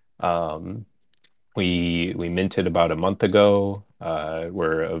 We minted about a month ago.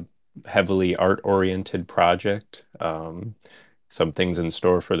 We're a heavily art-oriented project. Some things in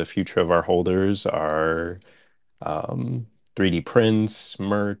store for the future of our holders are 3D prints,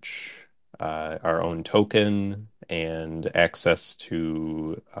 merch, our own token, and access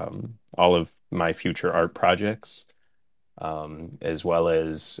to all of my future art projects, as well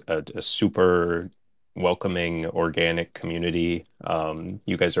as a super welcoming organic community.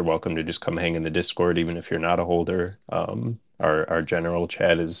 You guys are welcome to just come hang in the Discord, even if you're not a holder. Our general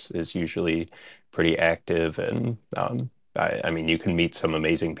chat is usually pretty active, and I mean, you can meet some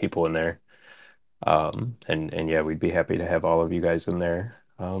amazing people in there. And yeah, we'd be happy to have all of you guys in there.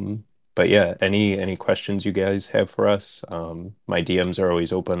 But yeah, any questions you guys have for us? My DMs are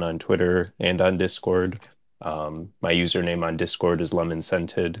always open on Twitter and on Discord. My username on Discord is Lemon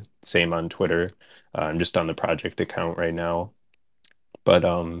Scented. Same on Twitter. I'm just on the project account right now. But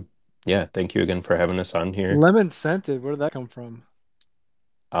yeah, thank you again for having us on here. Lemon Scented. Where did that come from?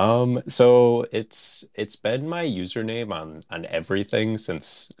 So it's been my username on everything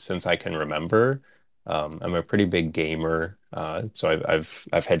since I can remember. I'm a pretty big gamer, so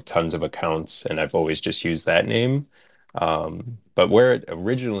I've had tons of accounts and I've always just used that name. But where it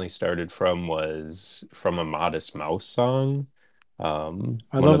originally started from was from a Modest Mouse song. I One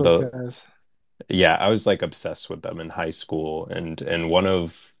love of those the guys. Yeah, I was like obsessed with them in high school, and one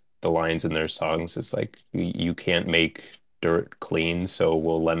of the lines in their songs is like, you can't make dirt clean, so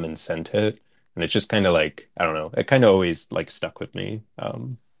we'll lemon scent it." And it's just kind of like, I don't know, it kind of always like stuck with me.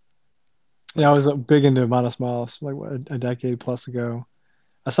 Yeah, I was big into Modest Mouse like a decade plus ago.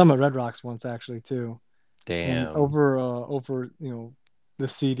 I saw him at Red Rocks once actually too. And Damn. over the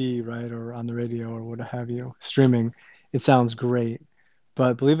CD, right, or on the radio or what have you, streaming, it sounds great.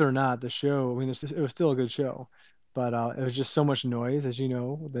 But believe it or not, the show, I mean, it was still a good show, but it was just so much noise, as you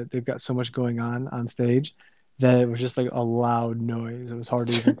know, that they've got so much going on stage that it was just like a loud noise. It was hard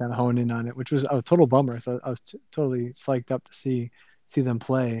to even kind of hone in on it, which was a total bummer. So I was totally psyched up to see them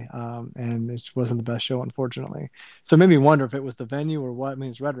play, and it just wasn't the best show, unfortunately. So it made me wonder if it was the venue or what. I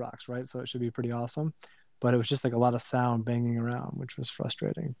mean, it's Red Rocks, right? So it should be pretty awesome. But it was just like a lot of sound banging around, which was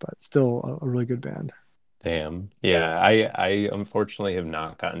frustrating, but still a really good band. Damn. Yeah, I unfortunately have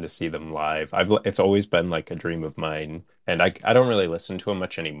not gotten to see them live. It's always been like a dream of mine, and I don't really listen to them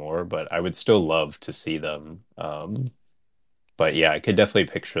much anymore, but I would still love to see them. But yeah, I could definitely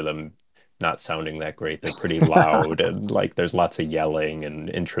picture them not sounding that great. They're pretty loud and like there's lots of yelling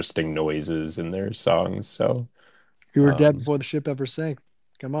and interesting noises in their songs. So, You were dead before the ship ever sank.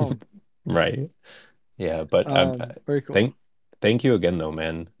 Come on. right. Yeah, but Very cool. thank you again though,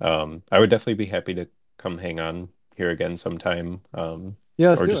 man. I would definitely be happy to come hang on here again sometime. Yeah,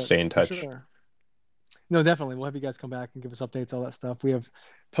 let's or do just it, stay in for touch. sure. No, definitely. We'll have you guys come back and give us updates, all that stuff. We have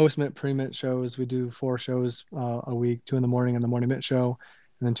post-mint, pre-mint shows. We do 4 shows a week, 2 in the morning and the morning mint show,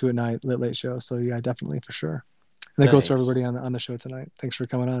 and then 2 at night, late show. So yeah, definitely, for sure. And that goes for Nice. everybody on the show tonight. Thanks for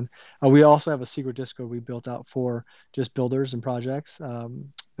coming on. We also have a secret Discord we built out for just builders and projects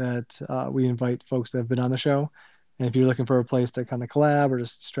that we invite folks that have been on the show. And if you're looking for a place to kind of collab or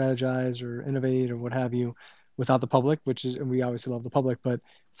just strategize or innovate or what have you without the public, and we obviously love the public, but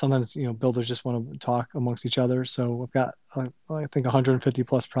sometimes, builders just want to talk amongst each other. So we've got, I think 150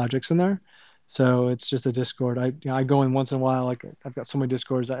 plus projects in there. So it's just a Discord. I go in once in a while. Like I've got so many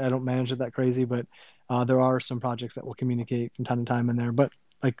Discords. I don't manage it that crazy, but there are some projects that will communicate from time to time in there. But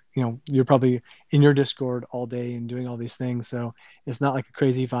you're probably in your Discord all day and doing all these things. So it's not like a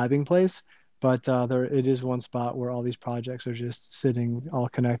crazy vibing place, but it is one spot where all these projects are just sitting all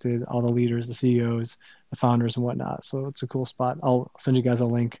connected, all the leaders, the CEOs, the founders and whatnot. So it's a cool spot. I'll send you guys a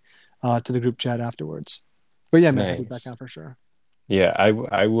link to the group chat afterwards. But yeah, man, I'll be back Nice. on for sure. Yeah,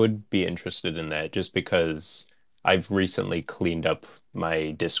 I would be interested in that just because I've recently cleaned up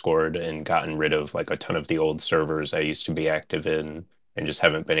my Discord and gotten rid of like a ton of the old servers I used to be active in and just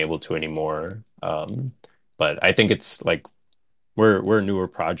haven't been able to anymore. But I think it's like we're a newer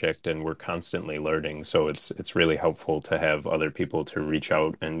project and we're constantly learning, so it's really helpful to have other people to reach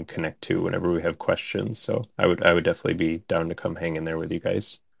out and connect to whenever we have questions. So I would definitely be down to come hang in there with you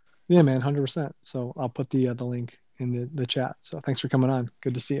guys. Yeah, man, 100%. So I'll put the link in the chat. So thanks for coming on.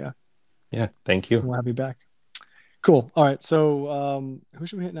 Good to see you. Yeah, thank you. We'll have you back. Cool. All right. So who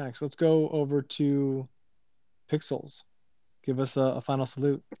should we hit next? Let's go over to Pixels. Give us a final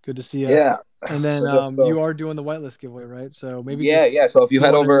salute. Good to see you. Yeah. And then So just, you are doing the whitelist giveaway, right? So maybe yeah. So if you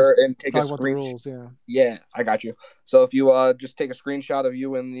head over and take a talk about the rules, yeah, I got you. So if you just take a screenshot of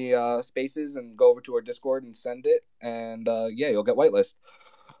you in the spaces and go over to our Discord and send it, and you'll get whitelist.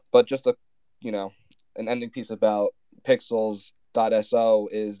 But just an ending piece about Pixels.so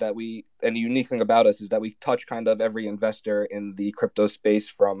is that and the unique thing about us is that we touch kind of every investor in the crypto space,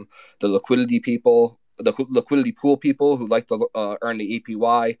 from the liquidity people, the liquidity pool people who like to earn the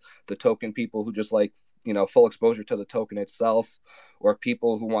APY, the token people who just like, full exposure to the token itself, or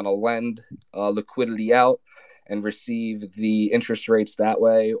people who want to lend liquidity out and receive the interest rates that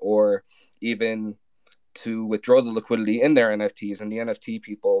way, or even to withdraw the liquidity in their NFTs, and the NFT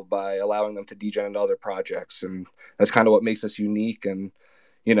people by allowing them to degen into other projects. And that's kind of what makes us unique. And,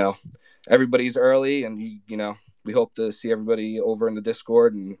 everybody's early, and, we hope to see everybody over in the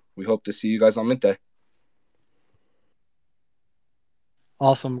Discord, and we hope to see you guys on Mint Day.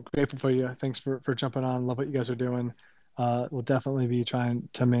 Awesome. Grateful for you. Thanks for jumping on. Love what you guys are doing. We'll definitely be trying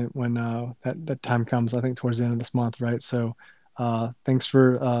to mint when that time comes, I think towards the end of this month, right? So thanks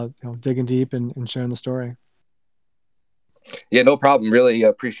for digging deep and sharing the story. Yeah, no problem. Really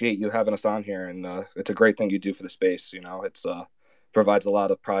appreciate you having us on here, and it's a great thing you do for the space. It's provides a lot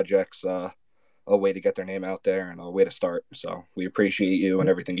of projects a way to get their name out there and a way to start. So we appreciate you and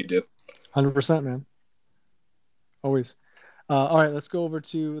everything you do. 100%, man. Always. All right, let's go over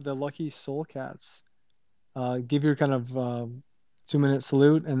to the LuckySolCats. Give your kind of 2-minute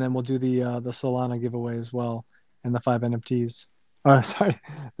salute, and then we'll do the Solana giveaway as well, and the 5 NFTs.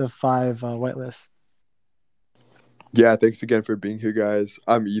 The 5 whitelists. Yeah, thanks again for being here, guys.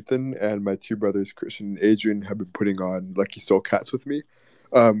 I'm Ethan, and my 2 brothers, Christian and Adrian, have been putting on LuckySolCats with me.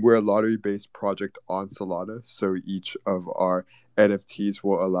 We're a lottery-based project on Solana, so each of our NFTs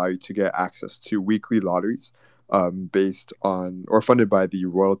will allow you to get access to weekly lotteries. based on or funded by the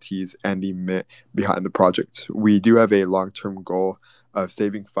royalties and the mint behind the project. We do have a long-term goal of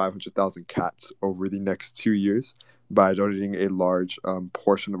saving 500,000 cats over the next 2 years by donating a large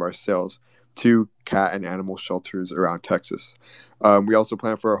portion of our sales to cat and animal shelters around Texas. We also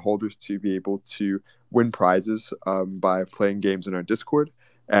plan for our holders to be able to win prizes by playing games in our Discord.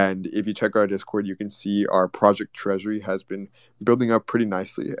 And if you check our Discord, you can see our project treasury has been building up pretty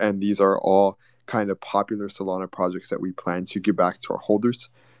nicely. And these are all kind of popular Solana projects that we plan to give back to our holders.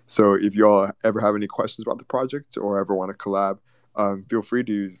 So if you all ever have any questions about the project or ever want to collab, feel free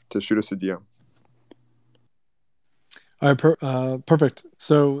to shoot us a DM. All right, perfect.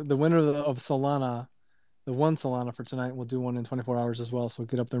 So the winner of Solana, the one Solana for tonight, we'll do one in 24 hours as well. So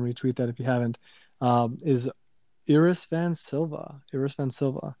get up there and retweet that if you haven't. Is Iris Van Silva. Iris Van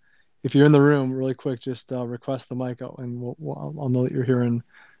Silva. If you're in the room, really quick, just request the mic out, and I'll know that you're hearing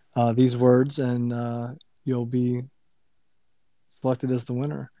these words, and you'll be selected as the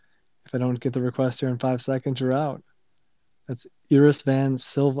winner. If I don't get the request here in 5 seconds, you're out. That's Iris Van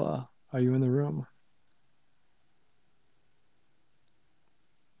Silva. Are you in the room?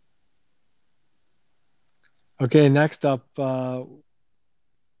 Okay, next up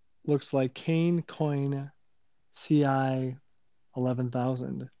looks like Kane Coin CI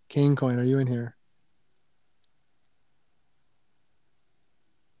 11,000. Kane Coin, are you in here?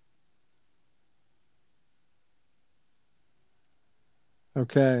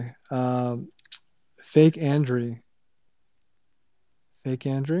 Okay. Fake Andrew. Fake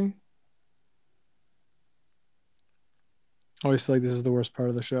Andrew? I always feel like this is the worst part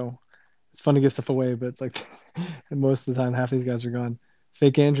of the show. It's fun to get stuff away, but it's like most of the time, half these guys are gone.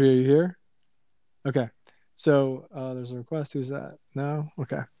 Fake Andrew, are you here? Okay. So there's a request. Who's that? No?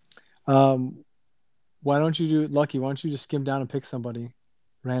 Okay. Why don't you do Lucky? Why don't you just skim down and pick somebody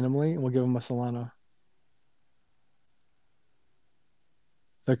randomly, and we'll give them a Solana.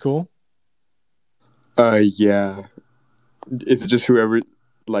 Is that cool? Yeah. Is it just whoever,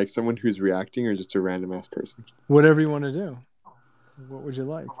 like someone who's reacting, or just a random ass person? Whatever you want to do. What would you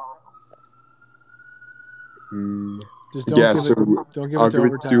like? Just don't give it to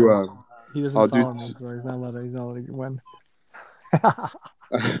Overtime. He doesn't follow me, so he's not allowed to win.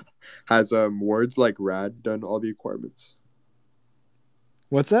 Has words like rad done all the requirements?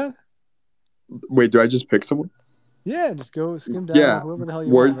 What's that? Wait, do I just pick someone? Yeah, just go skim down. Yeah, whoever the hell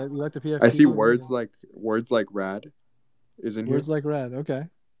you words. want. You like the PFP? I see words like rad is in here. Words like rad. Okay.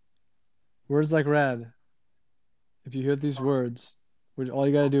 Words like rad. If you hear these words, all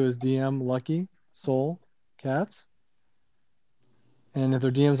you got to do is DM LuckySolCats. And if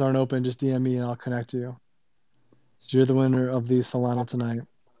their DMs aren't open, just DM me and I'll connect you. So you're the winner of the Solana tonight.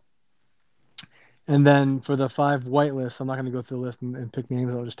 And then for the 5 whitelists, I'm not going to go through the list and pick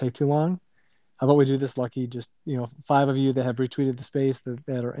names. It'll just take too long. How about we do this, Lucky? Just 5 of you that have retweeted the space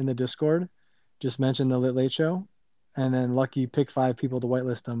that are in the Discord, just mention the Late Show, and then Lucky pick 5 people to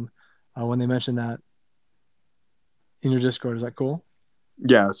whitelist them when they mention that in your Discord. Is that cool?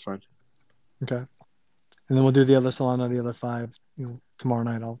 Yeah, that's fine. Okay. And then we'll do the other Solana, the other 5, tomorrow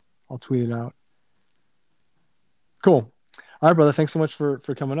night. I'll tweet it out. Cool. All right, brother. Thanks so much for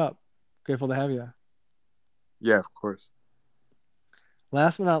coming up. Grateful to have you. Yeah, of course.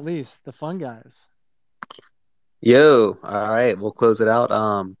 Last but not least, the fun guys. Yo, all right, we'll close it out.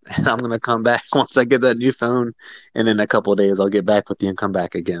 And I'm gonna come back once I get that new phone, and in a couple of days I'll get back with you and come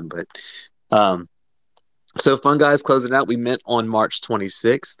back again. But so FunGuys closing out. We met on March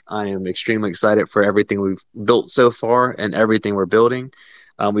 26th. I am extremely excited for everything we've built so far and everything we're building.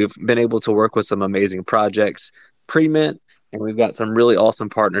 We've been able to work with some amazing projects pre-mint, and we've got some really awesome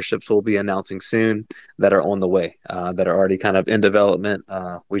partnerships we'll be announcing soon that are on the way, that are already kind of in development.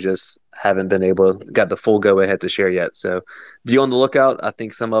 We just haven't got the full go-ahead to share yet. So be on the lookout. I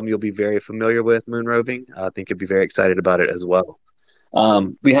think some of them you'll be very familiar with, Moon Roving. I think you'll be very excited about it as well.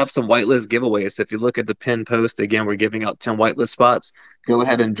 We have some whitelist giveaways. So if you look at the pinned post, again, we're giving out 10 whitelist spots. Go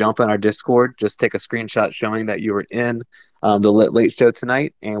ahead and jump on our Discord. Just take a screenshot showing that you were in the Late Show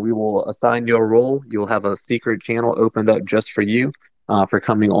tonight, and we will assign you a role. You'll have a secret channel opened up just for you for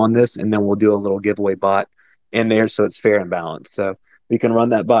coming on this, and then we'll do a little giveaway bot in there so it's fair and balanced. So we can run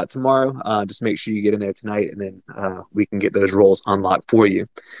that bot tomorrow. Just make sure you get in there tonight, and then we can get those roles unlocked for you.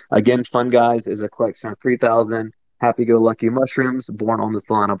 Again, FunGuys is a collection of 3,000 happy-go-lucky mushrooms born on the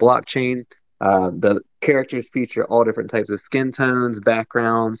Solana blockchain. The characters feature all different types of skin tones,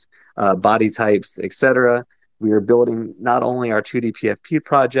 backgrounds, body types, etc. We are building not only our 2D PFP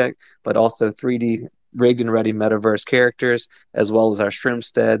project, but also 3D rigged and ready metaverse characters, as well as our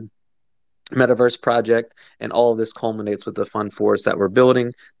Shrimpstead metaverse project, and all of this culminates with the fun forest that we're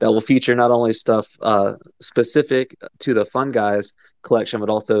building that will feature not only stuff specific to the Fun Guys collection, but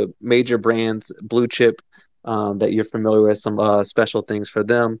also major brands, blue chip, that you're familiar with, some special things for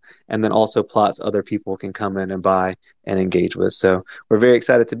them, and then also plots other people can come in and buy and engage with. So we're very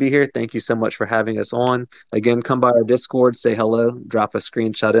excited to be here. Thank you so much for having us on. Again, come by our Discord, say hello, drop a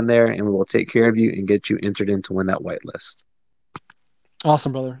screenshot in there, and we will take care of you and get you entered in to win that whitelist.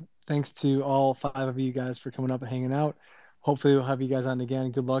 Awesome, brother. Thanks to all 5 of you guys for coming up and hanging out. Hopefully we'll have you guys on again.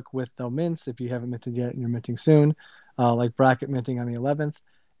 Good luck with the mints if you haven't minted yet and you're minting soon, like Bracket minting on the 11th.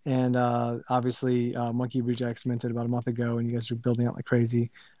 And obviously Monkey Rejects minted about a month ago, and you guys are building out like crazy.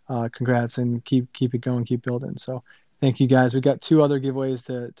 Congrats, and keep it going, keep building. So thank you guys. We've got 2 other giveaways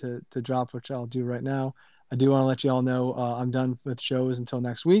to drop, which I'll do right now. I do want to let you all know I'm done with shows until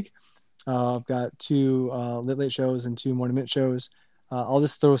next week. I've got 2 late shows and 2 morning mint shows. I'll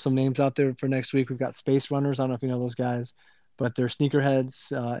just throw some names out there for next week. We've got Space Runners. I don't know if you know those guys, but they're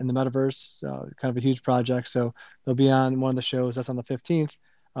sneakerheads in the metaverse, kind of a huge project. So they'll be on one of the shows. That's on the 15th.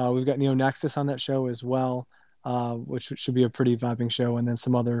 We've got Neo Nexus on that show as well, which should be a pretty vibing show. And then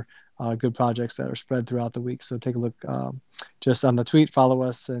some other good projects that are spread throughout the week. So take a look just on the tweet, follow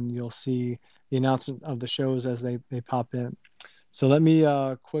us, and you'll see the announcement of the shows as they pop in. So let me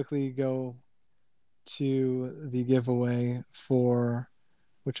quickly go to the giveaway for,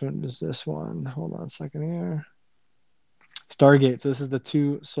 which one is this one? Hold on a second here. Stargate. So this is the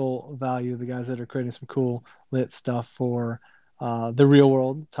 2 soul value, the guys that are creating some cool lit stuff for the real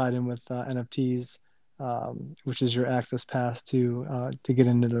world tied in with NFTs, which is your access pass to get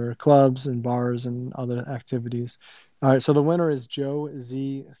into their clubs and bars and other activities. All right, so the winner is Joe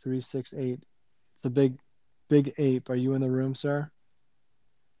Z368. It's a big ape. Are you in the room, sir?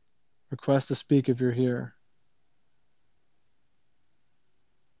 Request to speak if you're here.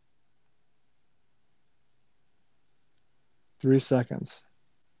 Three seconds.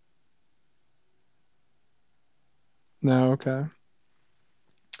 No, okay.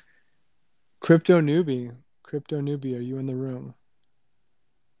 Crypto newbie, are you in the room?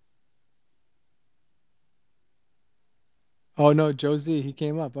 Oh no, Joe Z, he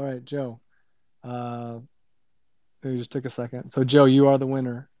came up. All right, Joe. It just took a second. So Joe, you are the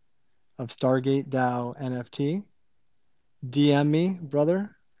winner of Stargate DAO NFT. DM me,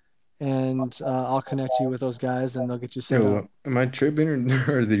 brother, and I'll connect you with those guys, and they'll get you set up. Am I tripping,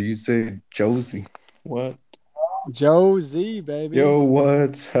 or did you say Josie? What? Joe Z, baby. Yo,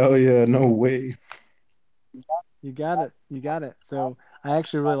 what? Hell yeah, no way. You got it. So I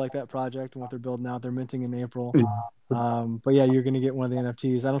actually really like that project and what they're building out. They're minting in April. But yeah, you're gonna get one of the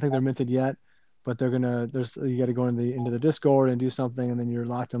NFTs. I don't think they're minted yet, but they're gonna. You got to go into the Discord and do something, and then you're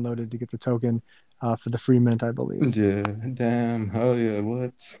locked and loaded to get the token for the free mint, I believe. Yeah, damn, hell yeah,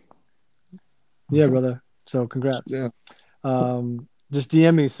 what? Yeah, brother. So congrats. Yeah. Just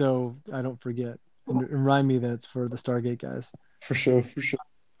DM me so I don't forget, and remind me that it's for the Stargate guys. For sure.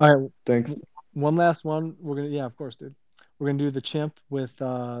 All right. Thanks. One last one. Yeah, of course, dude. We're gonna do the chimp with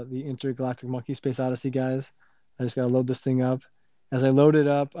the Intergalactic Monkey Space Odyssey guys. I just gotta load this thing up. As I load it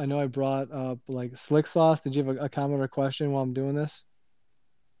up, I know I brought up like Slick Sauce. Did you have a comment or question while I'm doing this?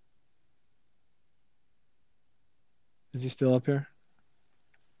 Is he still up here?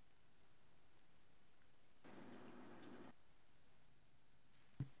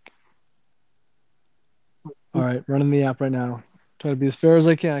 All right, running the app right now. Trying to be as fair as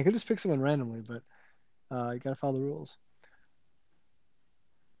I can. I could just pick someone randomly, but you gotta follow the rules.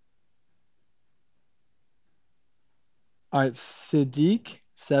 All right, Sadiq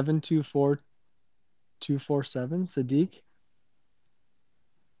 724247.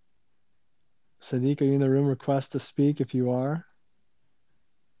 Sadiq, are you in the room? Request to speak if you are.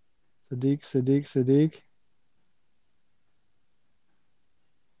 Sadiq.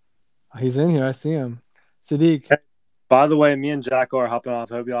 Oh, he's in here. I see him. Sadiq. Hey, by the way, me and Jacko are hopping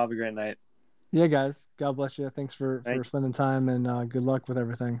off. I hope you all have a great night. Yeah, guys. God bless you. Thanks for spending time, and good luck with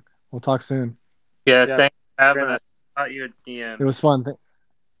everything. We'll talk soon. Yeah, thanks for having us. I thought you would DM. It was fun. All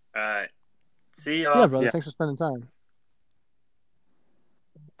right. See you. Yeah, brother. Yeah. Thanks for spending time.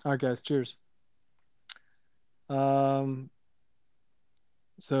 All right, guys. Cheers. So,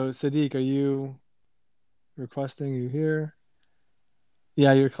 Sadiq, are you requesting? Are you here?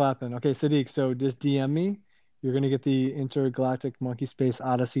 Yeah, you're clapping. Okay, Sadiq, so just DM me. You're going to get the Intergalactic Monkey Space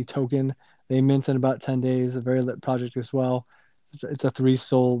Odyssey token. They mint in about 10 days. A very lit project as well. It's a 3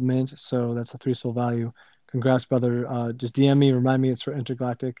 soul mint, so that's a 3 soul value. Congrats, brother. Just DM me. Remind me it's for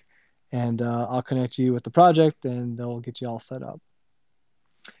Intergalactic, and I'll connect you with the project, and they'll get you all set up.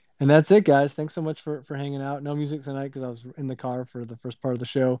 And that's it, guys. Thanks so much for hanging out. No music tonight because I was in the car for the first part of the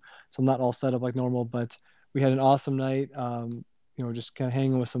show, so I'm not all set up like normal. But we had an awesome night. Just kind of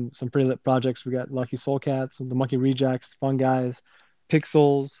hanging with some pretty lit projects. We got LuckySolCats, the Monkey Rejects, FunGuys,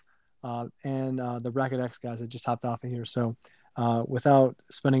 Pixels, and the BracketX guys that just hopped off of here. So without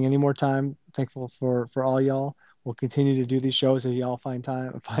spending any more time, thankful for all y'all. We'll continue to do these shows if y'all find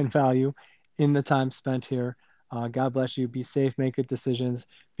value in the time spent here. God bless you. Be safe, make good decisions,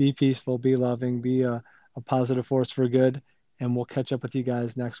 be peaceful, be loving, be a positive force for good. And we'll catch up with you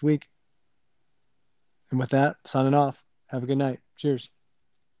guys next week. And with that, signing off. Have a good night. Cheers.